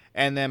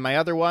 And then my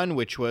other one,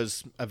 which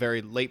was a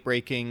very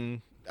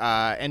late-breaking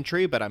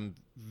entry, but I'm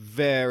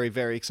very,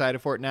 very excited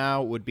for it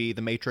now, would be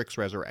The Matrix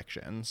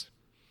Resurrections.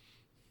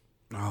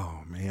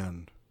 Oh,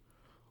 man.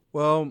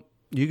 Well,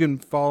 you can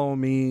follow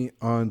me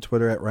on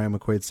Twitter at Ryan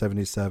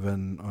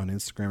McQuaid77, on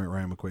Instagram at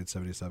Ryan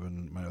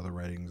McQuaid77. My other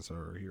writings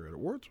are here at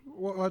Awards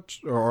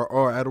Watch,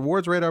 or at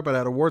Awards Radar, but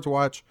at Awards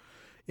Watch,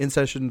 In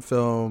Session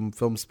Film,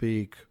 Film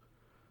Speak.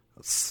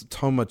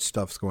 So much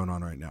stuff's going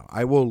on right now.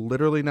 I will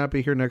literally not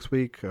be here next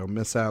week. I'll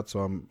miss out,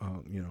 so I'm,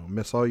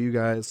 miss all you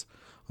guys.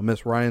 I'll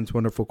miss Ryan's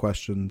wonderful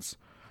questions.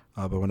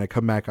 But when I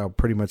come back, I'll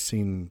pretty much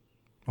seen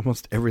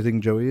almost everything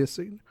Joey has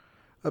seen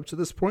up to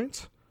this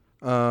point.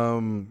 But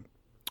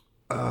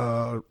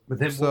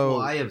then what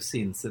will I have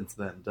seen since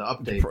then to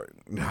update?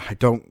 I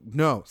don't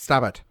know.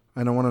 Stop it.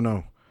 I don't want to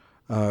know.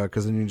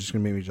 Because then you're just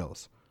going to make me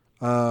jealous.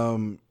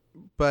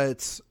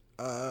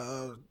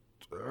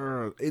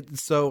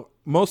 So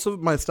most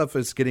of my stuff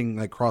is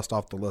getting crossed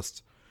off the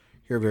list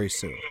here very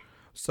soon.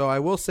 So I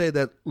will say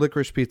that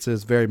Licorice Pizza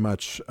is very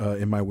much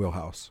in my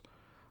wheelhouse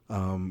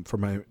for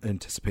my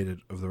anticipated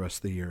of the rest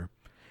of the year.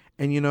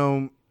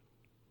 And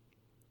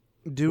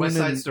West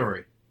Side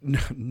Story.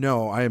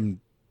 No, I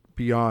am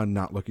beyond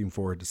not looking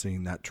forward to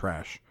seeing that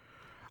trash.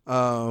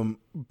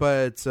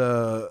 But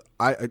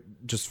I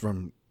just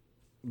from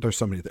there's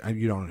so many things,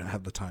 you don't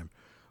have the time.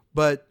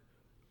 But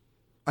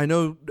I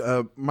know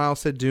Miles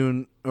said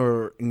Dune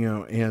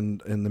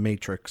and The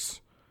Matrix,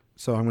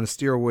 so I'm going to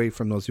steer away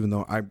from those. Even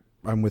though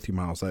I'm with you,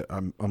 Miles.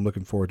 I'm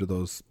looking forward to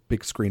those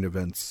big screen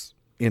events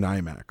in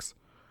IMAX.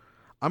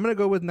 I'm going to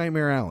go with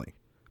Nightmare Alley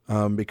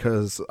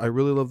because I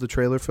really love the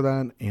trailer for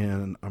that,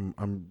 and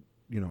I'm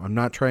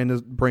not trying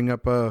to bring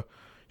up a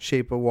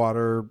Shape of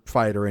Water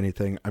fight or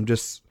anything.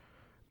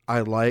 I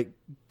like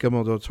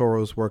Guillermo del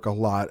Toro's work a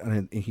lot,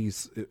 and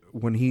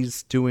when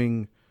he's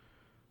doing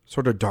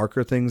sort of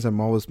darker things, I'm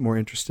always more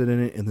interested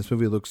in it. And this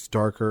movie looks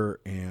darker,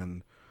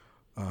 and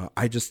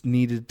I just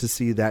needed to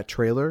see that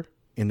trailer,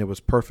 and it was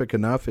perfect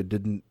enough. It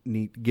didn't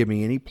give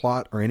me any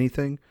plot or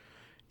anything,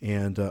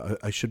 and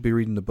I should be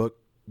reading the book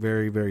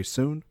very, very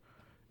soon,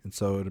 and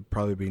so it'd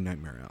probably be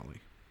Nightmare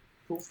Alley.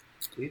 Cool,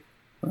 Steve.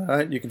 All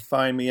right, you can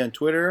find me on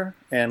Twitter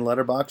and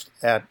Letterboxd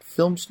at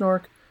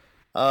FilmSnork.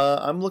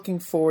 I'm looking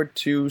forward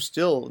to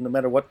still, no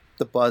matter what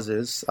the buzz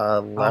is.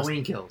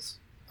 Halloween Kills.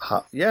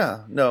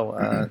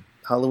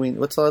 Halloween.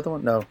 What's the other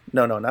one? No,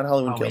 not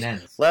Halloween Kills.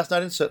 Ends. Last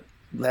Night in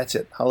That's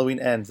it. Halloween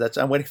Ends.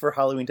 I'm waiting for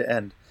Halloween to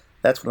end.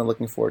 That's what I'm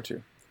looking forward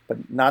to,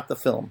 but not the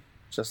film.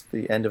 Just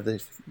the end of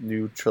the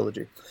new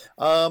trilogy.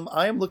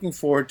 I am looking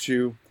forward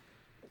to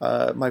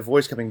my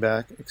voice coming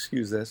back.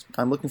 Excuse this.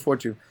 I'm looking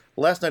forward to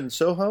Last Night in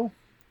Soho,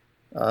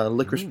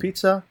 Licorice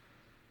Pizza,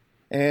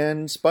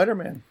 and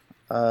Spider-Man.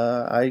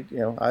 I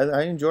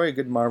enjoy a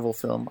good Marvel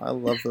film. I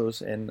love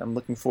those, and I'm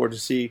looking forward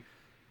to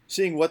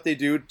seeing what they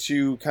do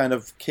to kind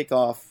of kick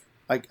off.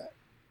 I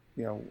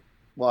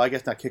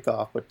guess not kick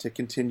off, but to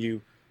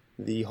continue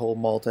the whole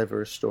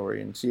multiverse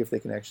story and see if they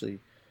can actually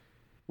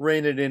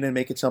rein it in and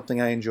make it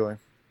something I enjoy.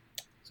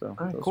 So,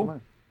 all right,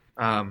 cool.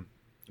 You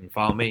can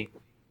follow me,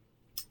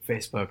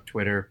 Facebook,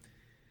 Twitter,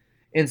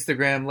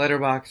 Instagram,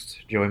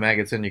 Letterboxd, Joey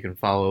Magidson. You can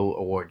follow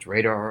Awards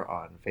Radar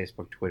on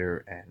Facebook,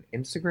 Twitter, and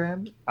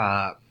Instagram.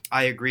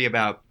 I agree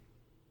about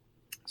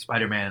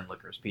Spider-Man and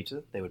Licorice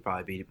Pizza. They would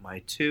probably be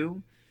my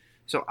two.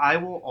 So I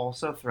will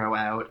also throw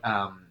out,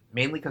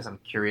 mainly because I'm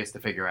curious to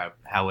figure out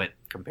how it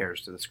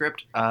compares to the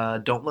script,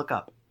 Don't Look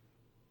Up.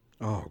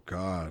 Oh,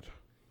 God.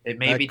 It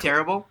may be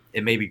terrible.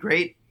 It may be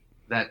great.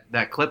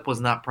 That clip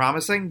was not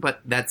promising, but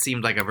that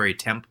seemed like a very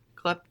temp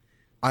clip.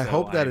 I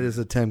hope that it is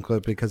a temp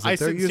clip because I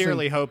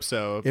sincerely hope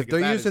so. If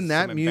they're using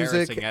that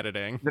music,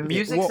 editing, the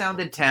music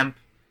sounded temp.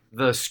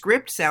 The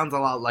script sounds a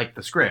lot like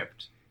the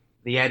script,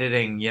 the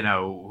editing,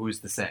 who's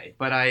to say?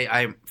 But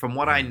I from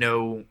what I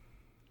know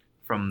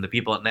from the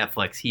people at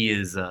Netflix, he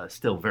is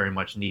still very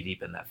much knee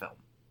deep in that film.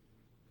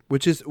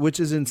 Which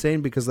is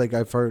insane because like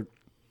I've heard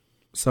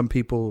some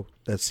people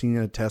that's seen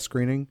a test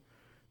screening,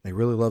 they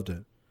really loved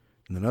it,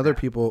 and then other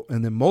people,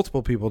 and then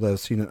multiple people that have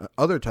seen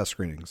other test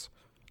screenings,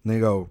 and they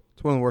go,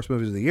 it's one of the worst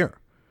movies of the year.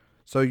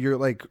 So you're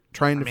like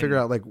trying to figure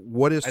out like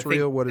what is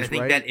surreal, what is right.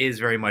 I think that is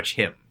very much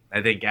him.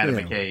 I think Adam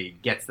McKay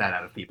gets that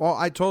out of people.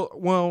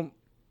 Well,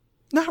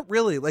 not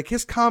really. Like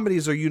his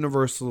comedies are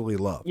universally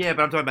loved. Yeah,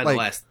 but I'm talking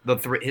about his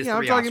three.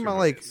 I'm talking about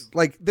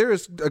like there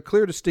is a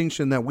clear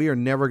distinction that we are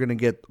never going to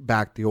get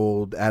back the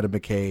old Adam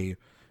McKay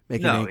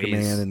making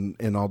Anchorman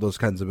and all those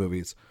kinds of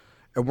movies,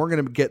 and we're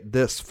going to get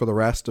this for the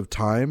rest of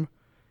time.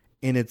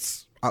 And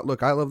it's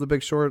look, I love The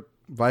Big Short.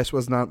 Vice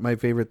was not my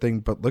favorite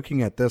thing, but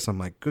looking at this, I'm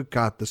like, good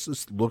God, this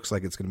just looks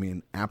like it's going to be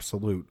an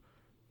absolute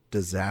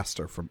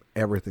disaster from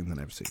everything that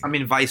I've seen. I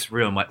mean, Vice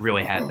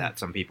really had that.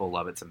 Some people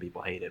love it, some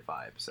people hate it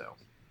vibe. So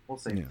we'll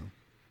see.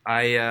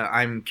 Yeah.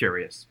 I'm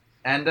curious,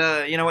 and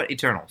you know what,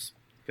 Eternals,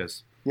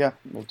 because me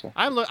too.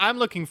 I'm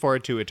looking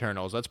forward to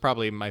Eternals. That's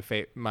probably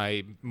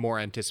my more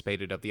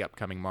anticipated of the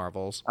upcoming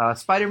Marvels.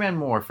 Spider-Man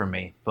more for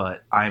me,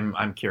 but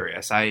I'm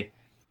curious. I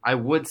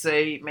would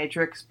say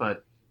Matrix,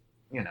 but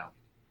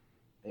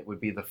it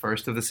would be the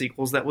first of the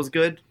sequels that was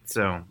good.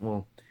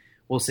 So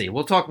we'll see.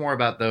 We'll talk more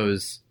about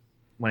those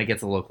when it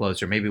gets a little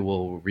closer. Maybe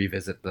we'll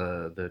revisit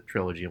the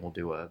trilogy and we'll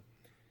do a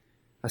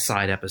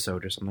side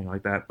episode or something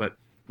like that. But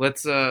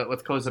let's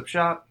close up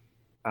shop.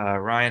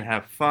 Ryan,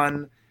 have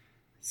fun.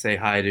 Say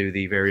hi to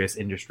the various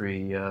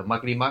industry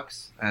muckety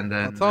mucks, and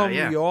then tell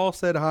them you all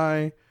said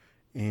hi,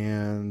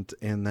 and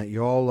that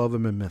you all love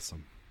him and miss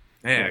him.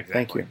 Yeah, exactly.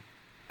 Thank you.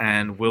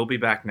 And we'll be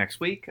back next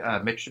week.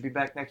 Mitch should be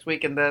back next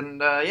week, and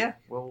then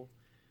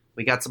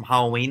we got some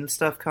Halloween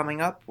stuff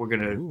coming up. We're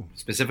gonna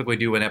specifically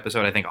do an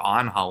episode, I think,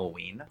 on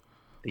Halloween.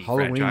 The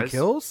Halloween franchise.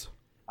 Kills.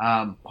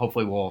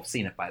 Hopefully, we'll have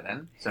seen it by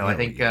then. So I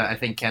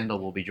think Kendall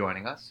will be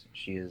joining us.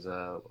 She is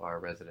our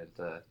resident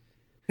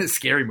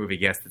scary movie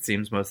guest. It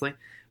seems mostly,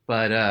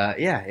 but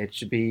it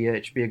should be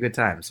a good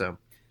time. So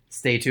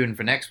stay tuned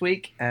for next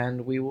week,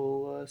 and we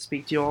will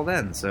speak to you all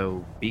then.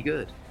 So be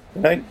good.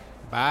 Good night.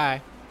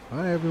 Bye.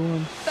 Bye,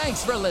 everyone.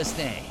 Thanks for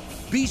listening.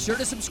 Be sure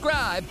to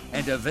subscribe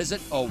and to visit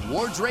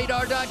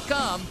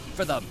awardsradar.com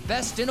for the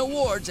best in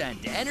awards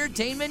and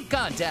entertainment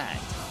content.